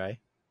than Stray?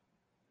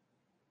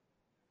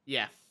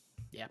 Yeah.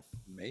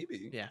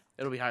 Maybe. Yeah,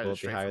 it'll be higher. Will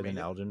it be higher than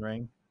Elden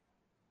Ring?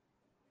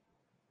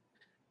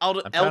 I'm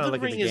trying to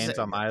look at the games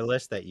on my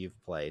list that you've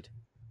played.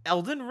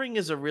 Elden Ring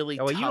is a really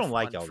tough you don't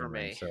like one Elden for me.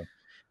 Ring, so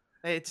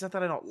It's not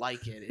that I don't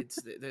like it. It's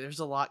there's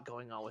a lot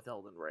going on with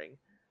Elden Ring.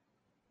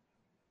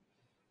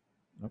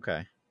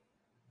 Okay.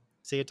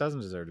 See, it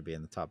doesn't deserve to be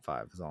in the top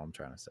 5. Is all I'm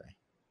trying to say.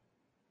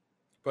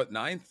 But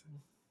 9th,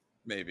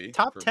 maybe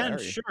top 10,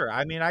 Barry. sure.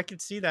 I mean, I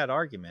could see that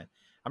argument.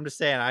 I'm just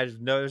saying, I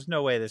know there's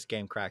no way this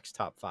game cracks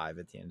top 5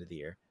 at the end of the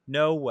year.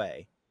 No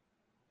way.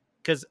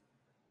 Because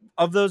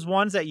of those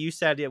ones that you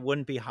said it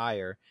wouldn't be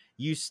higher,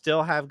 you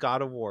still have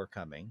God of War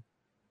coming.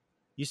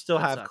 You still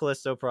have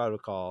Callisto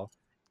Protocol.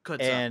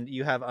 And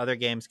you have other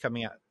games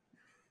coming out.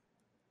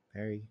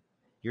 Barry,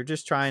 you're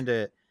just trying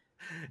to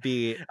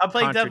be I'm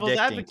playing devil's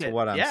advocate to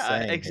what I'm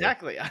saying.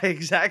 Exactly. I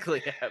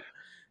exactly am.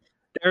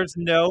 There's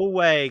no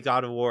way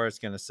God of War is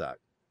going to suck.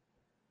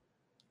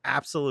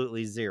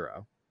 Absolutely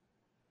zero.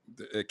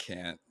 It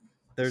can't.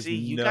 There's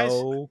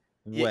no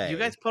way. You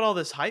guys put all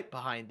this hype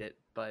behind it,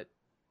 but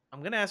I'm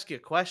going to ask you a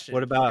question.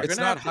 What about? It's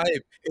not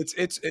hype.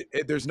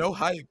 There's no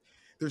hype.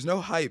 There's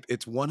no hype.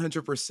 It's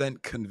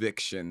 100%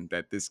 conviction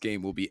that this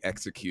game will be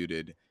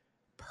executed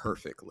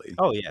perfectly.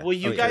 Oh yeah. Will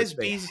you guys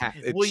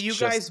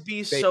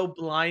be so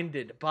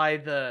blinded by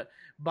the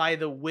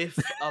whiff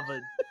of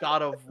a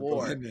God of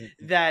War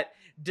that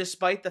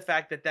despite the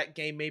fact that that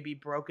game may be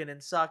broken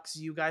and sucks,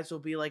 you guys will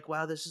be like,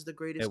 "Wow, this is the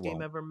greatest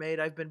game ever made.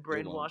 I've been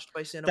brainwashed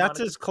by Santa Monica."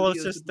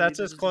 That's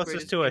as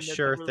closest to a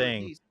sure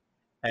thing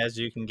as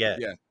you can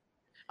get. Yeah.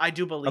 I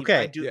do believe. Okay.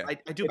 I do believe.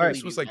 Right,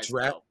 so it's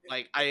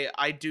like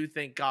I do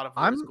think God of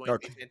War is going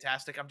to be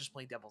fantastic. I'm just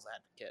playing devil's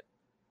advocate.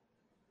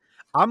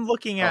 I'm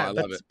looking at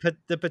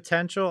the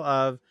potential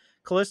of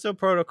Callisto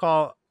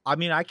Protocol. I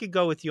mean, I could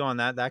go with you on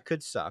that. That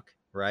could suck,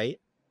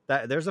 right?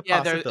 That there's a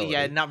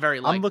possibility. Not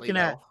very likely. I'm looking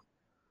at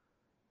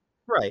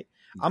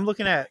I'm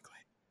looking at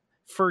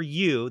for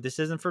you. This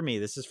isn't for me.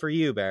 This is for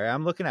you, Barry.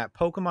 I'm looking at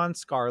Pokemon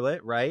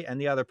Scarlet, right?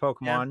 And the other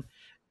Pokemon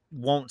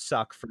won't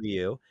suck for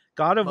you.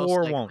 God of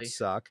War won't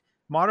suck.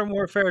 Modern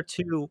Warfare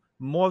 2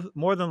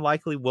 more than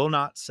likely will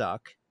not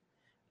suck.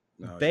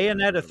 No,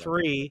 Bayonetta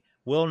 3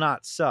 will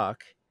not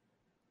suck.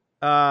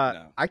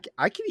 No. I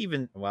can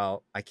even,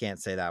 well, I can't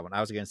say that one. I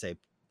was going to say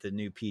the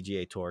new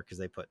PGA Tour because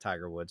they put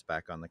Tiger Woods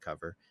back on the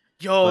cover.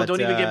 Don't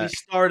even get me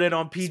started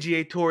on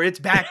PGA Tour. It's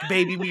back,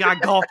 baby. We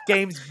got golf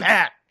games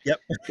back. Yep.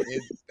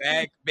 It's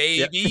back,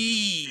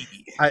 baby.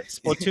 Yep.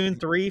 Splatoon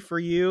 3 for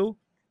you.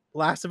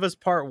 Last of Us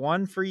Part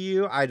 1 for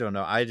you. I don't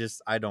know. I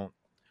don't.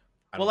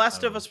 Well,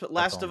 Last of Us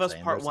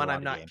Part 1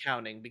 I'm not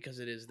counting because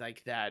it is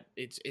like that.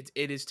 It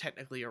is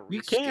technically a reskin.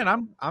 You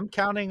can. I'm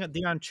counting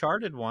the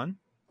Uncharted one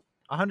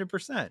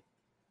 100%.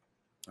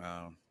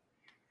 Anyway,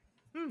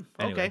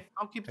 okay,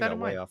 I'll keep that in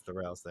mind. Way off the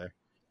rails there.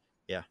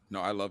 Yeah. No,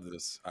 I love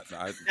this.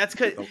 That's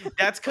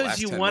because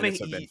you want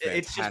to.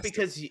 It's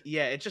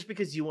just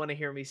because you want to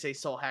hear me say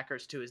Soul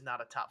Hackers 2 is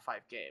not a top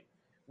 5 game,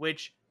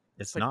 which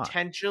it's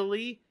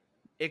potentially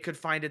it could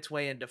find its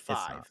way into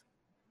 5.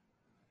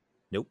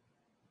 Nope.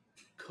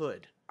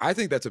 Could. I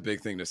think that's a big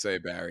thing to say,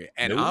 Barry.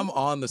 And I'm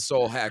on the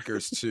Soul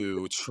Hackers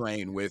 2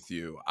 train with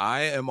you.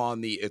 I am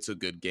on the It's a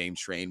Good Game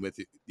train with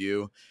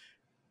you.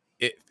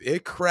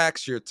 It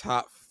cracks your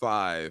top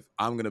 5,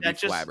 I'm gonna be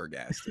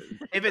flabbergasted.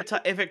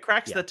 If it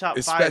cracks the top 5,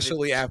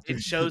 especially after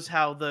it shows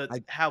how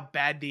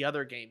bad the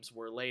other games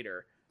were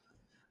later.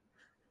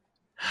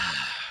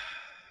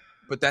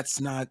 But that's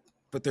not.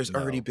 But there's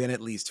already been at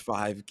least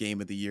 5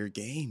 Game of the Year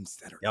games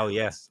that are.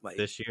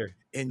 This year.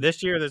 And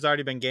this year, there's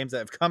already been games that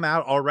have come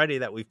out already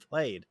that we've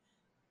played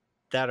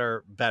that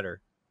are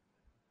better.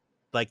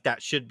 Like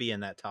that should be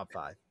in that top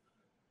 5.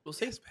 We'll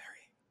see. Yes,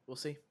 Barry. We'll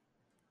see.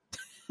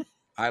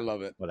 I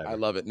love it. Whatever. I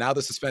love it. Now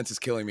the suspense is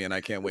killing me, and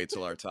I can't wait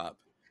till our top.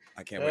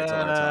 I can't wait till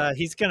our top.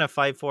 He's gonna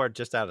fight for it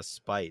just out of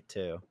spite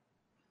too.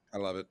 I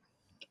love it.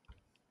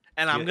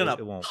 And I'm gonna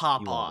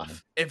pop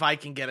off if I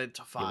can get it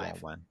to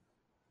 5.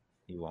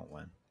 You won't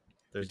win.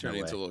 There's turning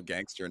into a little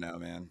gangster now,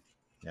 man.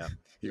 Yeah,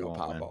 you will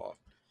pop off.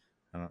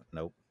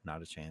 Nope,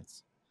 not a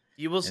chance.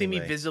 You will see me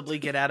visibly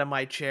get out of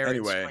my chair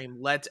and scream,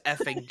 "Let's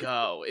effing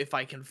go!" if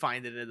I can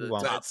find it in the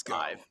top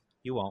 5.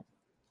 You won't.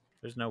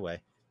 There's no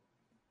way.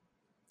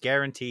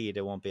 Guaranteed,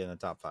 it won't be in the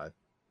top 5.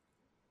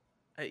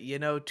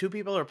 2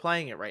 people are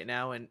playing it right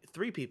now, and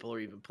 3 people are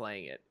even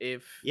playing it.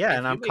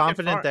 And I'm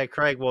confident that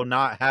Craig will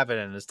not have it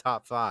in his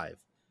top 5.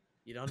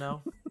 You don't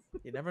know.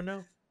 You never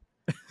know.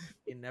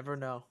 You never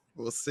know.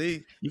 We'll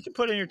see. You can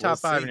put it in your top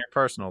 5 in your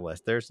personal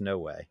list. There's no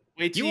way.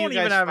 You won't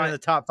even have it in the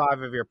top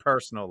 5 of your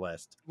personal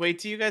list. Wait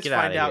till you guys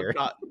find out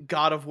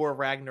God of War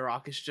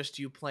Ragnarok is just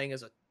you playing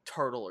as a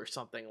turtle or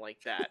something like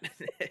that.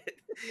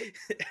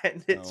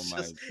 And it's Oh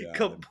my just God.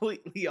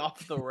 completely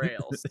off the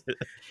rails.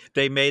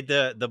 They made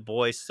the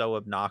voice so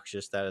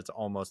obnoxious that it's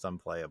almost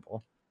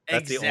unplayable.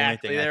 That's the only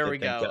Exactly. thing I There could we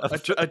think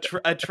go.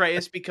 of.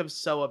 Atreus becomes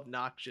so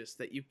obnoxious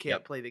that you can't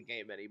Yep. play the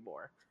game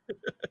anymore.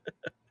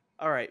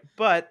 All right,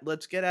 but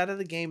let's get out of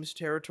the games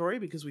territory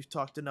because we've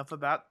talked enough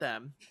about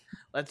them.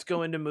 Let's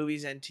go into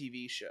movies and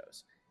TV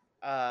shows.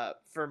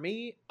 For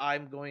me,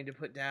 I'm going to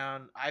put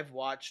down. I've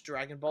watched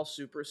Dragon Ball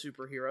Super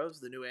Superheroes,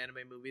 the new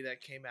anime movie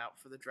that came out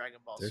for the Dragon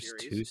Ball There's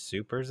series. 2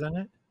 supers in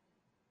it.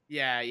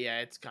 Yeah,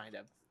 it's kind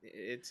of.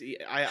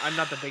 I'm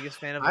not the biggest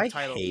fan of the I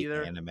title hate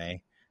either,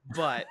 anime.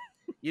 but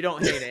you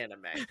don't hate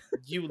anime.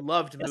 You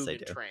loved Yes, I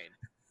Mugen do. Train.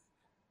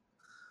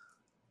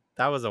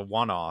 That was a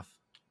one-off.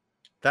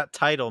 That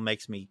title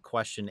makes me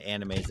question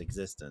anime's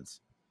existence.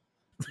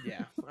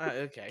 Yeah.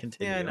 Okay.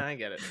 Continue. Yeah, no, I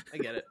get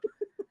it.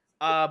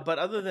 But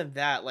other than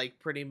that, like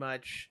pretty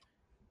much,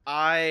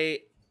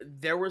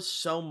 there was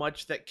so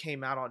much that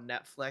came out on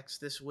Netflix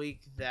this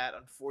week that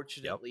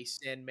unfortunately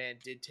Sandman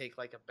did take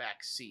like a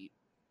back seat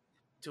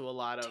to a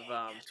lot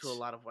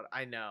of what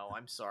I know.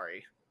 I'm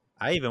sorry.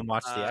 I even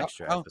watched the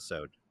extra how-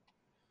 episode.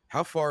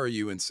 How far are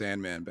you in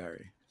Sandman,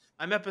 Barry?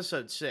 I'm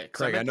episode 6.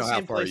 Craig, I'm I at know the how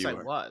same far place you I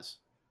are. was.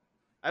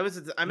 I'm at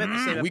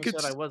the same We could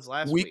episode I s- was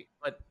last we- week,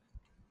 but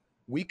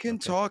We can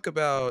Okay. talk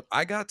about.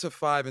 I got to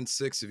 5 and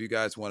 6. If you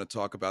guys want to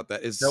talk about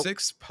that, is Nope.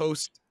 6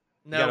 post?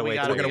 no, gotta we wait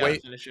got till to you're done.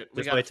 finish it.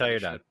 Just wait till you're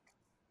finish done. it.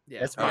 Yeah,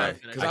 That's we gotta fine.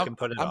 finish Because it. I can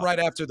put it I'm off. right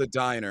after the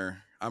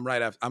diner. I'm in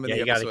Yeah, the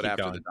you gotta episode keep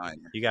after going. the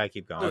diner. You gotta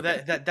keep going. Oh,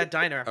 that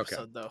diner Okay.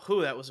 episode though.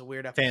 Who that was a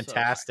weird episode.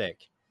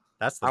 Fantastic.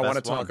 That's the I best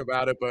want to talk one.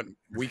 about it, but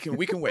we can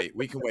wait.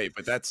 We can wait.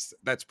 But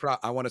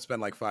I want to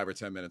spend like 5 or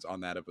 10 minutes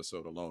on that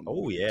episode alone.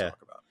 Oh, we can yeah.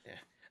 talk about it.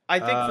 I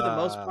think for the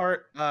most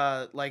part,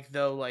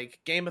 like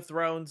Game of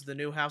Thrones, the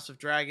new House of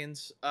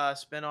Dragons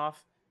spinoff,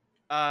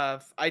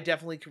 I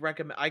definitely can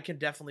recommend. I can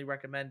definitely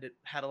recommend it.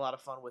 Had a lot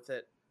of fun with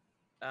it.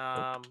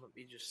 Let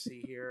me just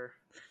see here.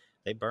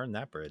 They burned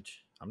that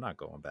bridge. I'm not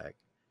going back.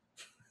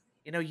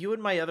 You know, you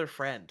and my other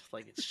friend.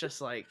 Like it's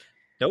just like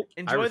Nope.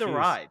 I enjoy the refuse.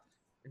 ride.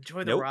 Enjoy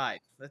the Nope. ride.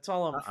 That's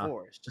all I'm Uh-uh.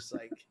 for. It's just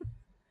like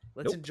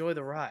let's Nope. enjoy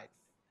the ride.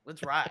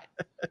 Let's ride.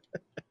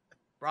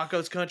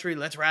 Broncos country.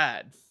 Let's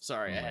ride.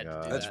 Sorry, Oh I my had to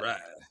God. do That's that.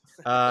 right.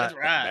 Let's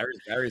ride.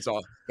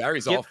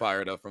 Barry's Give- all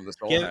fired up from the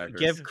Soul Give, Hackers.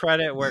 give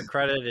credit where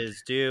credit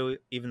is due,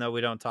 even though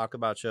we don't talk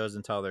about shows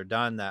until they're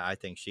done. That I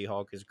think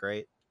She-Hulk is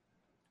great.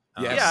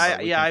 Yes.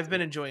 but we I've can-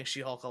 been enjoying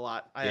She-Hulk a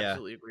lot. I Yeah.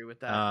 absolutely agree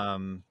with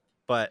that.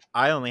 But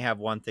I only have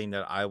one thing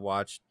that I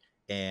watched,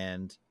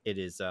 and it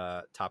is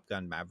Top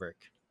Gun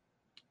Maverick.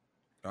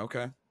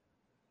 Okay. How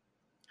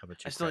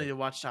about you? I still Craig? need to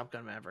watch Top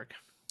Gun Maverick.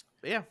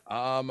 But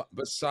yeah,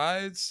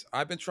 Besides,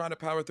 I've been trying to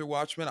power through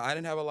Watchmen. I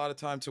didn't have a lot of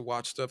time to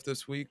watch stuff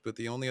this week, but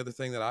the only other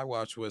thing that I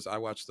watched was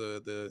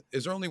the.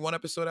 Is there only one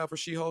episode out for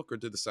She-Hulk, or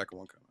did the second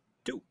one come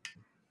out?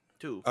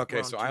 two. Okay, We're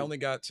on so two. I only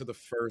got to the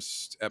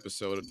first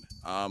episode,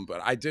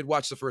 but I did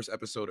watch the first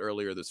episode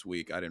earlier this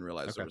week. I didn't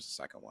realize Okay. there was a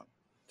second one.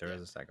 There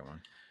is a second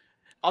one.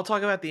 I'll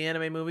talk about the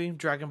anime movie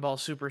Dragon Ball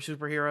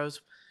Superheroes.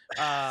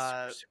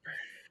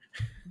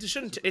 It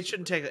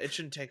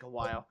shouldn't take a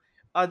while.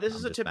 This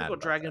is I'm a just mad typical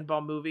about Dragon that.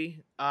 Ball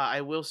movie.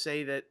 I will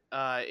say that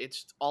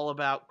it's all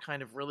about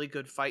kind of really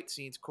good fight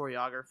scenes,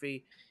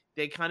 choreography.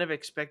 They kind of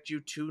expect you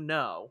to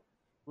know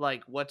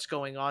like what's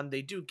going on.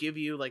 They do give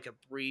you a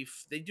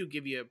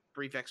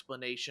brief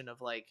explanation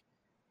of like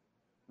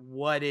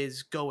what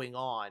is going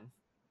on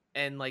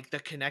and like the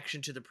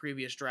connection to the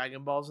previous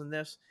Dragon Balls in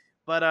this.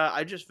 But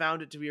I just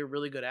found it to be a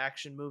really good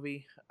action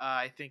movie.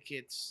 I think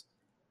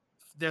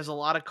there's a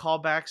lot of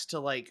callbacks to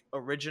like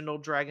original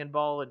Dragon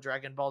Ball and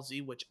Dragon Ball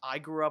Z, which I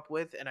grew up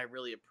with, and I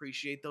really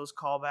appreciate those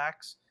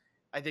callbacks.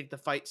 I think the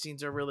fight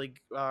scenes are really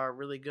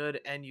good,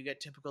 and you get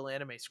typical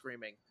anime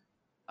screaming.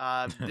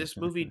 This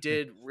movie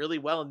did really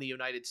well in the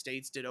United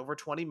States, did over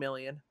 20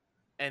 million,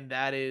 and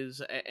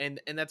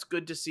that's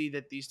good to see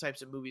that these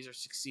types of movies are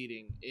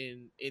succeeding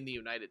in the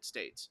United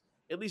States,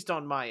 at least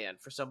on my end,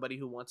 for somebody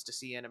who wants to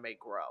see anime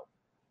grow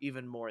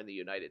even more in the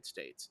United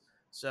States.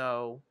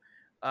 So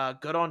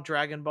good on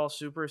Dragon Ball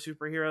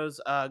Superheroes.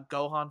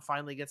 Gohan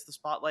finally gets the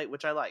spotlight,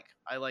 which I like.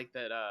 I like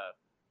that.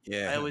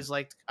 Yeah. I always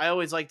liked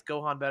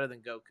Gohan better than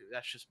Goku.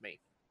 That's just me.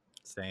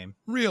 Same.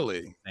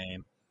 Really.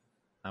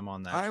 I'm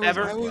on that. I train was,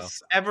 Ever- as I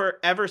well. was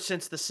Ever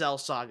since the Cell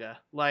Saga,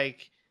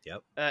 like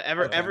Yep.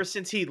 ever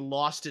since he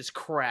lost his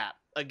crap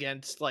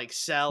against like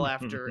Cell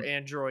after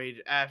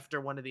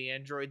one of the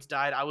androids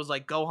died, I was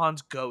like,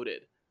 Gohan's goated.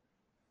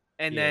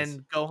 And He then is.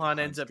 Gohan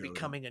ends Gohan's up goated.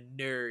 becoming a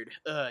nerd.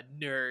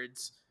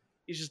 Nerds.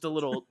 He's just a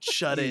little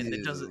shut in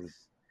that doesn't. Ew.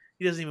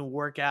 He doesn't even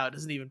work out.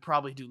 Doesn't even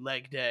probably do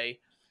leg day.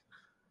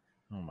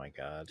 Oh my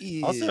God.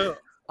 Yeah. Also,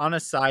 on a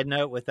side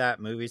note with that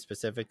movie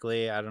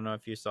specifically, I don't know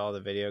if you saw the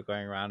video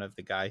going around of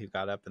the guy who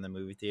got up in the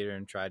movie theater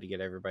and tried to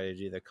get everybody to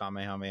do the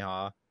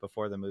Kamehameha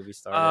before the movie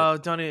started. Oh,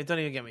 don't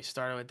even get me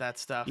started with that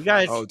stuff. You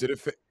guys- Oh, did it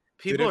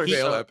people are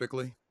fail so.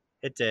 epically?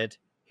 It did.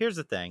 Here's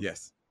the thing.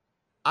 Yes.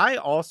 I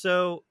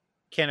also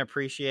can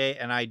appreciate,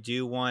 and I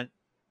do want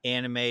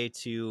anime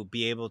to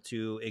be able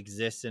to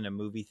exist in a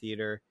movie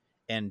theater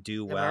and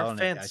do Yeah, but our well, and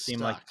fans I seem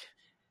like, suck.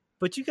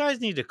 but you guys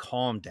need to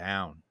calm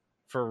down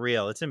for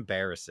real. It's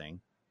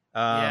embarrassing.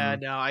 Yeah,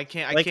 no, I Like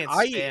can't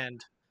I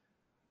stand.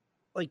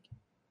 like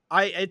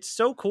I it's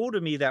so cool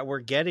to me that we're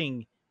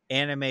getting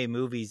anime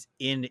movies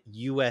in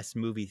US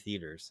movie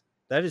theaters.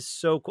 That is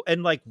so cool,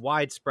 and like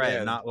widespread,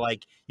 Yeah, not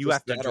like you just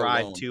have to that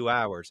drive alone. 2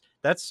 hours.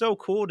 That's so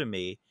cool to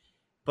me.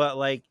 But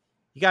like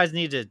you guys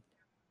need to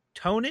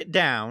tone it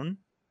down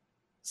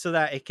so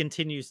that it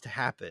continues to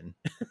happen.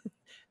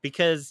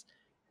 Because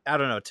I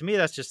don't know, to me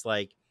that's just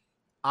like,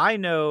 I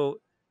know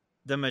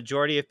the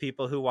majority of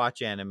people who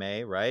watch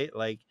anime, right?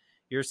 Like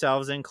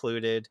yourselves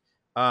included,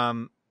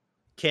 um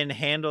can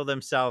handle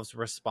themselves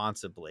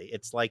responsibly.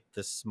 It's like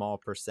the small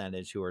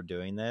percentage who are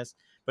doing this,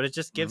 but it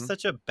just gives Hmm.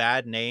 such a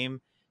bad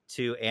name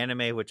to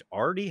anime, which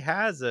already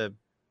has a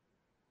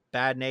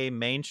bad name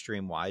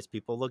mainstream wise.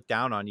 People look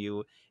down on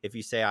you if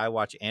you say I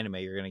watch anime.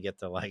 You're gonna get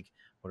the like,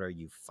 what are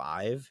you,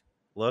 5?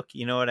 Look,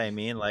 you know what I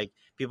mean? Like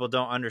people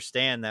don't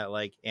understand that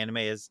like anime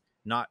is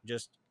not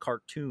just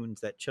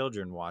cartoons that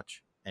children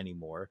watch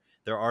anymore.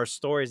 There are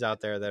stories out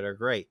there that are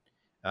great.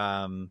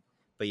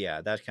 But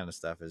yeah, that kind of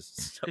stuff is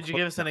so Could you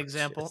give us an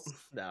example?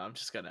 obnoxious. No, I'm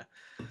just gonna.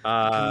 Can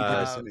you give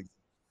us Uh, an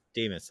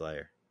Demon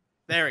Slayer,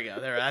 there we go.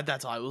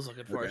 That's all I was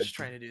looking for. I was okay? just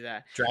trying to do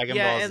that. Dragon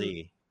Yeah, Ball and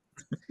Z.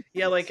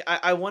 yeah, like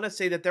I want to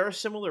say that there are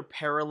similar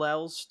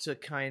parallels to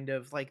kind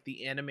of like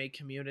the anime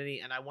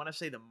community, and I want to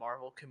say the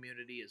Marvel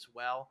community as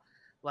well.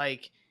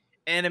 Like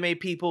anime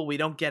people, we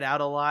don't get out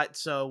a lot,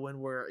 so when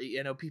we're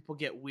people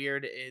get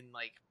weird in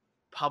like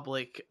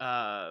public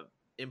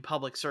in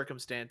public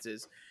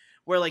circumstances,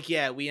 where like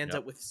yeah, we end Yep.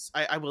 up with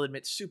I will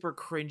admit super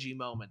cringy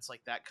moments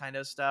like that kind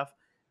of stuff.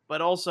 But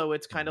also,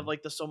 it's kind of Mhm.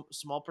 like the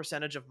small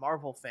percentage of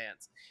Marvel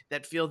fans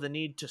that feel the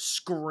need to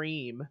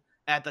scream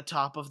at the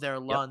top of their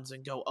Yep. lungs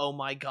and go, "Oh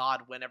my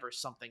god!" whenever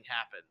something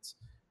happens,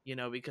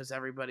 because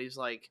everybody's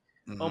like,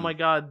 "Oh Hmm. my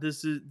god,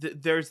 this is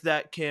there's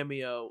that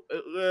cameo."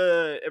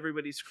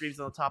 Everybody screams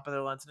on the top of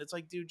their lungs, and it's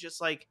like, dude,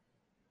 just like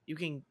you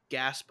can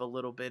gasp a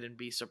little bit and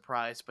be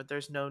surprised, but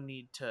there's no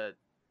need to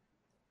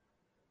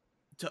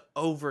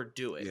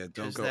overdo it Yeah, don't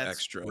because go that's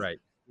extra. Right.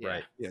 yeah,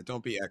 Right. Yeah,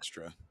 don't be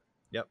extra.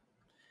 Yep.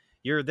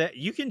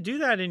 You can do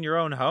that in your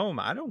own home.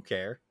 I don't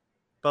care.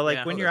 But like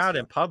yeah, when Oh, you're that's out yeah.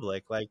 in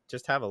public, like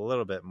just have a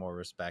little bit more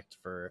respect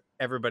for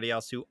everybody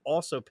else who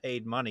also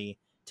paid money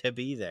to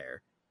be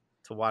there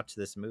to watch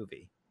this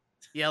movie.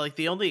 yeah. Like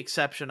the only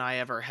exception I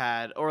ever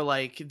had, or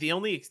like the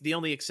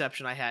only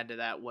exception I had to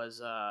that was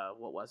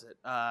what was it?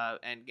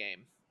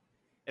 Endgame.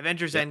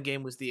 Avengers Yep.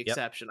 Endgame was the Yep.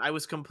 exception. I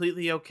was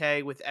completely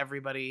okay with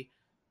everybody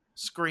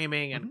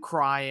screaming and Mhm.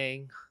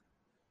 crying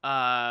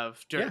Yeah,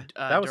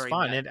 that was during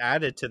fun. that. It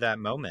added to that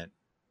moment.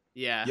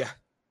 Yeah, Yeah,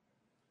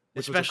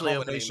 which was a especially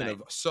opening culmination night.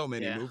 of so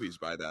many Yeah. movies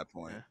by that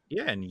point.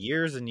 Yeah. Yeah, and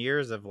years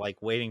of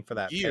like waiting for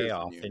that Years and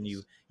payoff, and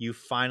years. you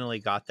finally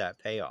got that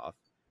payoff.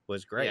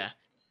 Was great. Yeah.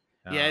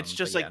 Yeah, it's But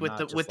just yeah, like with not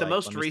the just with the like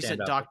most let me stand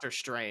recent up. Doctor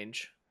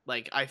Strange.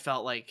 Like I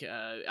felt like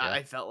Yeah.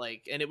 I felt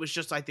like, and it was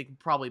just, I think,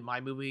 probably my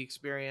movie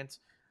experience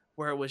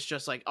where it was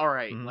just like, all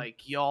right, Mhm.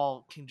 like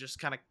y'all can just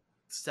kind of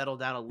settle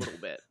down a little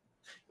bit.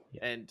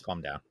 Yeah. And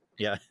Calm down.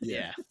 Yeah.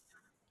 Yeah. yeah.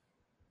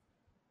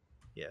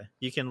 Yeah,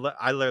 you can.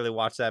 I literally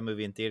watched that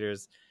movie in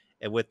theaters,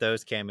 and with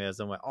those cameos,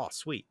 and went, "Oh,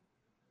 sweet,"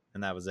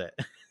 and that was it.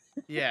 Yeah.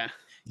 Yeah,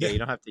 Yeah. you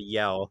don't have to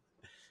yell.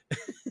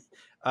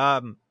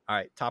 All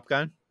right, Top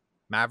Gun,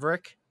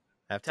 Maverick.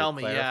 I have to Tell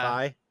me, yeah.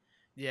 clarify.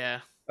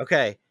 Yeah.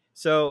 Okay,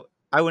 so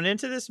I went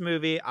into this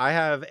movie. I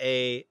have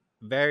a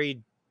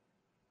very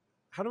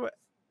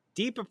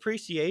deep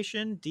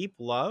appreciation, deep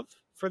love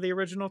for the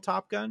original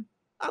Top Gun.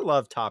 I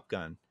love Top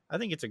Gun. I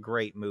think it's a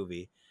great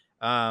movie.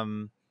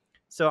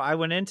 So I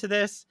went into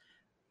this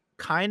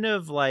kind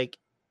of like,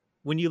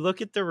 when you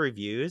look at the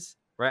reviews,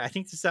 right? I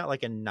think this is at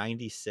like a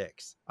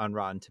 96 on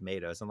Rotten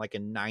Tomatoes and like a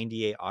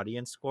 98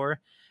 audience score.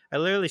 I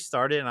literally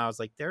started and I was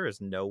like, there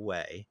is no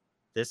way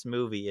this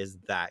movie is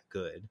that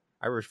good.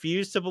 I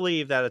refuse to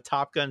believe that a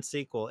Top Gun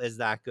sequel is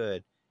that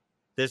good.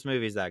 This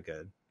movie is that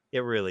good. It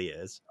really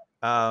is.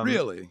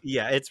 Really?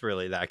 Yeah, it's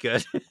really that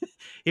good.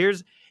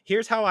 here's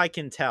how I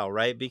can tell,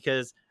 right?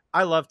 Because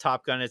I love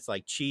Top Gun. It's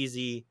like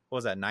cheesy. What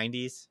was that?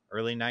 90s,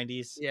 early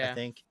 90s, I Yeah.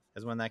 think,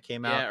 is when that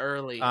came out. Yeah,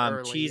 early,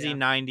 Cheesy yeah.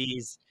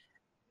 90s.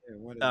 Yeah,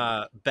 what is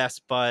it?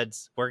 Best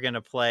buds. We're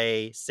gonna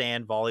play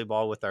sand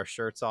volleyball with our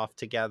shirts off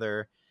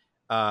together.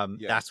 That's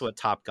Yes. what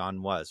Top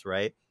Gun was,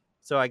 right?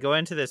 So I go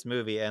into this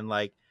movie and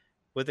like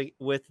with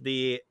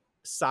the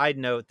side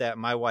note that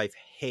my wife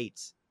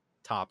hates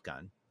Top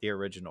Gun, the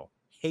original,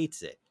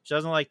 hates it. She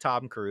doesn't like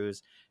Tom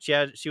Cruise. She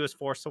was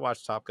forced to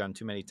watch Top Gun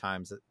too many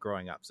times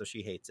growing up, so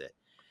she hates it.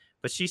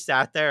 But she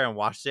sat there and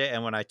watched it,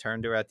 and when I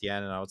turned to her at the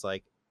end and I was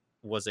like,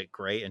 "Was it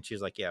great?" and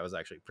she's like, "Yeah, it was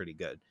actually pretty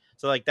good."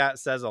 So like that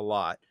says a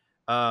lot.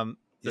 The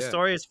Yeah.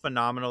 story is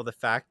phenomenal. The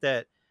fact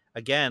that,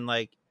 again,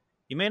 like,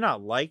 you may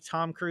not like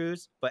Tom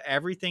Cruise, but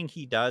everything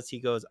he does, he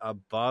goes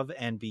above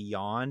and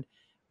beyond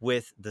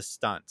with the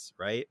stunts,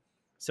 right?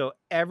 So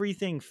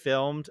everything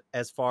filmed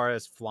as far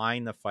as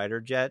flying the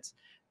fighter jets,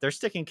 they're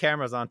sticking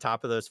cameras on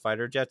top of those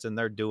fighter jets and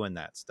they're doing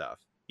that stuff.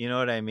 You know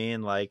what I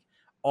mean? Like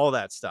all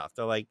that stuff.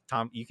 They're like,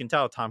 you can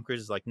tell Tom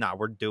Cruise is like, nah,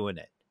 we're doing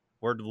it.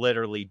 We're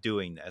literally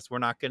doing this. We're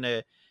not going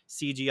to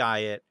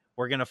CGI it.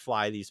 We're going to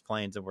fly these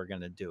planes and we're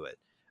going to do it.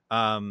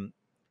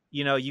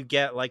 You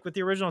get like with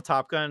the original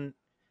Top Gun,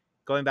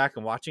 going back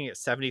and watching it,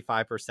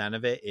 75%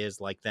 of it is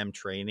like them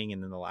training.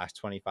 And then the last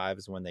 25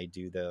 is when they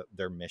do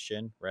their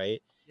mission.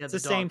 Right. Yeah, It's the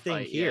same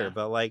thing here,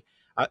 but like,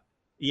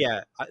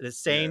 the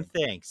same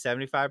thing.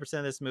 75%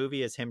 of this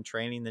movie is him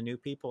training the new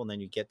people. And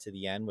then you get to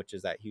the end, which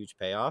is that huge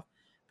payoff.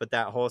 But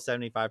that whole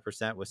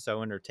 75% was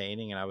so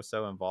entertaining and I was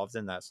so involved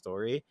in that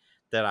story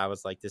that I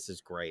was like, this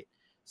is great.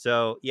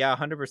 So yeah,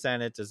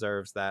 100% it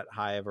deserves that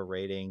high of a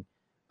rating.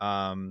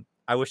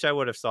 I wish I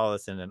would have saw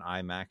this in an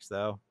IMAX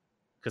though,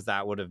 because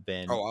that would have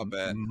been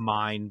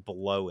mind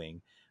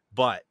blowing.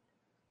 But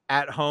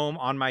at home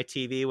on my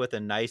TV with a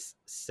nice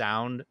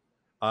sound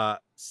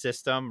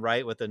system,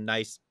 right, with a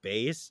nice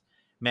bass,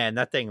 man,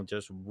 that thing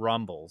just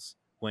rumbles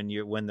when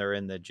they're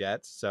in the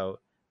jets. So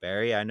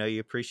Barry, I know you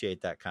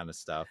appreciate that kind of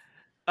stuff.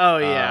 Oh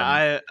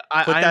yeah,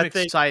 I'm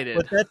excited.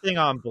 Put that thing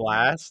on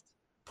blast.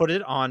 Put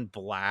it on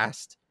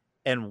blast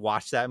and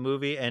watch that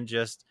movie and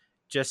just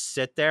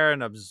sit there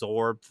and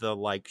absorb the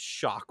like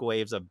shock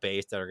waves of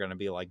bass that are going to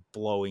be like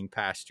blowing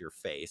past your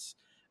face.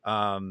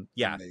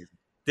 Amazing.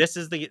 This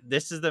is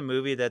the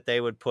movie that they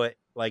would put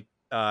like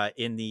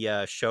in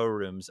the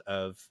showrooms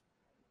of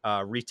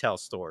retail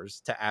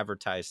stores to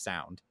advertise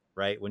sound,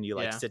 right? When you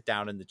like sit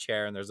down in the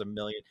chair and there's a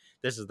million,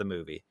 this is the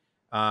movie.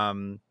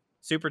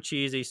 Super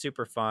cheesy,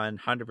 super fun,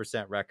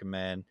 100%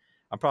 recommend.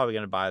 I'm probably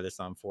going to buy this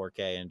on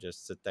 4K and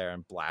just sit there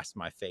and blast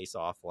my face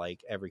off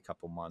like every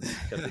couple months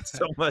because it's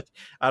so much.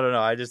 I don't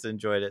know. I just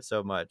enjoyed it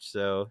so much.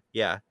 So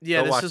yeah.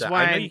 This is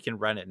why I know you can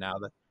rent it now.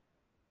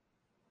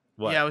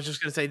 What? Yeah, I was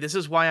just going to say, this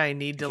is why I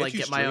need to like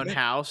get my own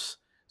house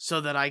so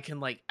that I can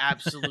like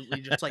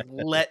absolutely just like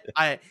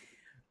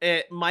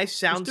my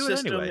sound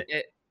system. Anyway.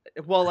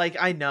 Well, like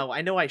I know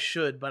I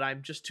should, but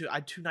I'm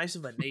too nice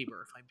of a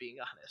neighbor. If I'm being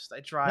honest,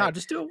 I try. No,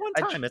 just do it one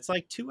time. It's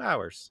like 2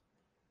 hours.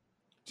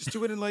 Just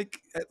do it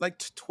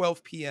at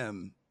 12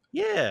 p.m.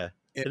 Yeah,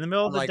 in the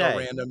middle of the day, a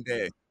random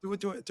day. Do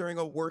it during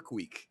a work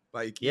week,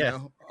 like you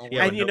know.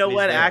 And you know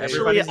what?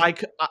 Actually,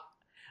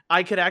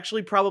 I could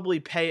actually probably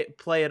play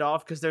it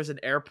off because there's an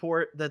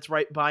airport that's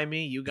right by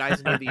me. You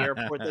guys know the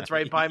airport that's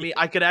right by me.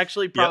 I could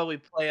actually probably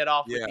play it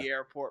off with the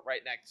airport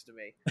right next to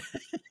me.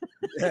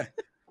 Yeah.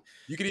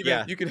 You could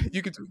even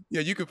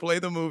you could play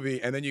the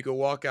movie and then you could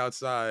walk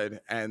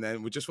outside and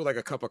then with like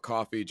a cup of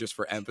coffee just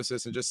for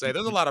emphasis and just say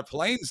there's a lot of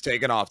planes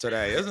taking off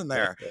today, isn't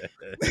there?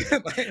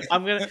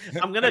 I'm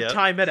gonna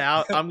time it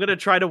out. I'm gonna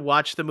try to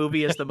watch the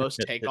movie as the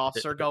most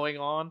takeoffs are going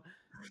on.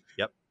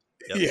 Yep.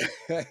 Yeah.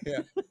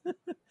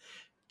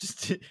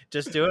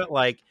 Just do it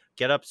like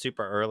get up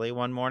super early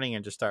one morning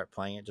and just start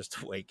playing it just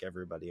to wake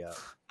everybody up.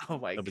 Oh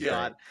my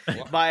god!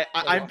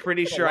 I'm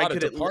pretty sure I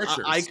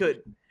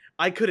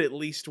could at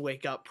least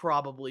wake up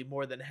probably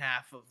more than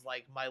half of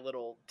like my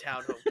little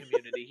townhome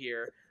community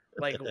here,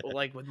 like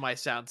with my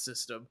sound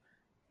system.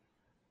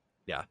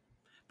 Yeah,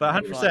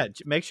 but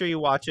 100%. Make sure you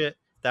watch it.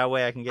 That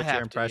way, I can get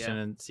your impression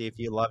and see if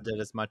you loved it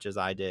as much as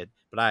I did.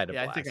 But I had a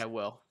blast. I think I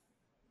will.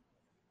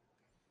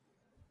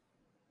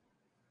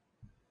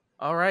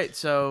 All right.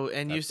 So,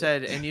 you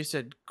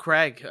said,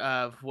 Craig,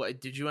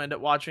 what did you end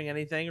up watching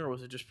anything, or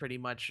was it just pretty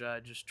much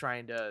just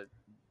trying to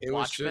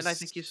watch it? I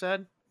think you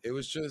said. It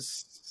was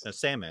just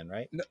Sandman,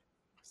 right? No,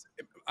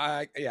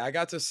 I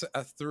got to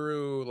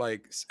through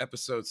like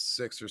episode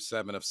 6 or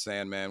 7 of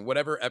Sandman,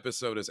 whatever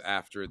episode is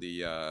after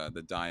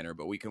the diner,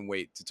 but we can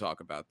wait to talk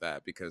about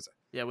that because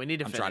we need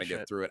to. I'm trying to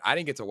get through it. I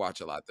didn't get to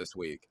watch a lot this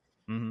week.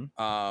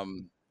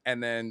 Mm-hmm.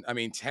 And then I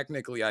mean,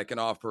 technically, I can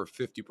offer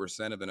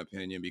 50% of an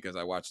opinion because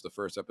I watched the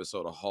first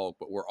episode of Hulk,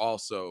 but we're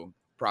also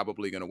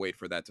probably going to wait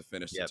for that to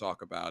finish to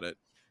talk about it.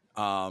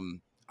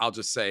 I'll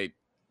just say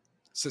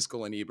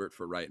Siskel and Ebert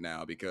for right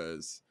now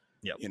because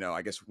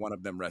I guess one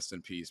of them rest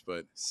in peace,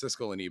 but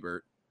Siskel and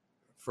Ebert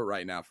for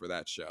right now for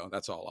that show.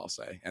 That's all I'll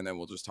say, and then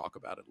we'll just talk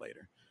about it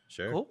later.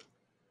 Sure. Cool.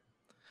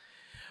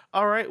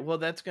 All right, well,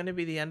 that's going to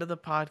be the end of the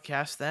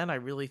podcast then. I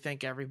really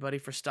thank everybody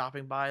for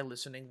stopping by,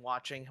 listening,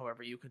 watching,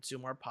 however you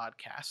consume our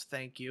podcast.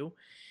 Thank you.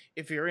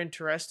 If you're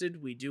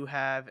interested, we do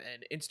have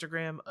an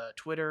Instagram, a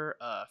Twitter,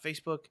 a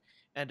Facebook,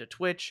 and a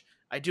Twitch.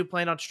 I do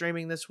plan on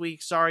streaming this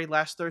week. Sorry,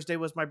 last Thursday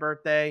was my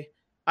birthday.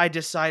 I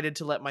decided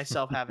to let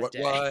myself have a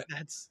day. What?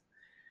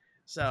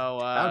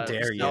 How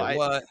dare you?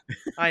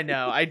 I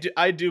know.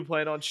 I do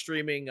plan on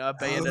streaming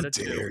Bayonetta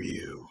 2. How dare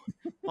you?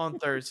 On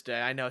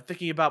Thursday. I know.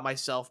 Thinking about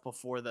myself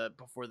before the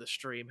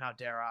stream. How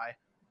dare I?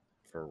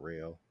 For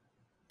real.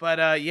 But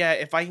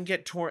if I can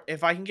get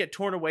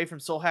torn away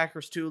from Soul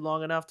Hackers 2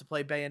 long enough to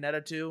play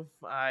Bayonetta 2,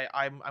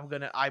 I'm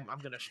gonna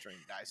stream,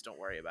 guys. Don't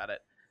worry about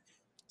it.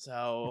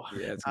 So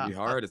yeah, it's gonna be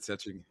hard.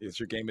 It's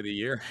your game of the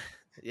year.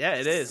 Yeah,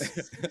 it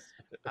is.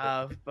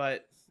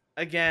 But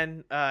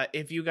Again,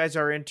 if you guys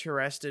are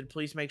interested,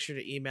 please make sure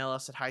to email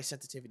us at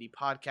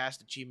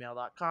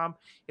highsensitivitypodcast@gmail.com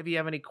if you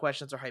have any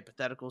questions or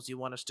hypotheticals you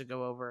want us to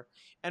go over,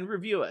 and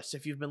review us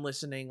if you've been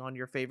listening on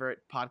your favorite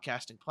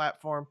podcasting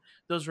platform.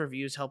 Those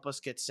reviews help us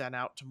get sent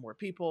out to more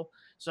people,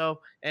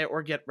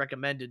 or get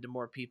recommended to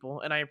more people,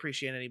 and I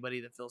appreciate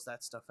anybody that fills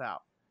that stuff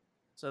out.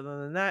 So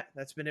other than that,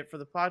 that's been it for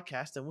the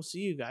podcast, and we'll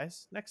see you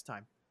guys next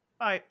time.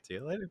 Bye. See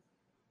you later.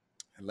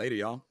 Later,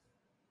 y'all.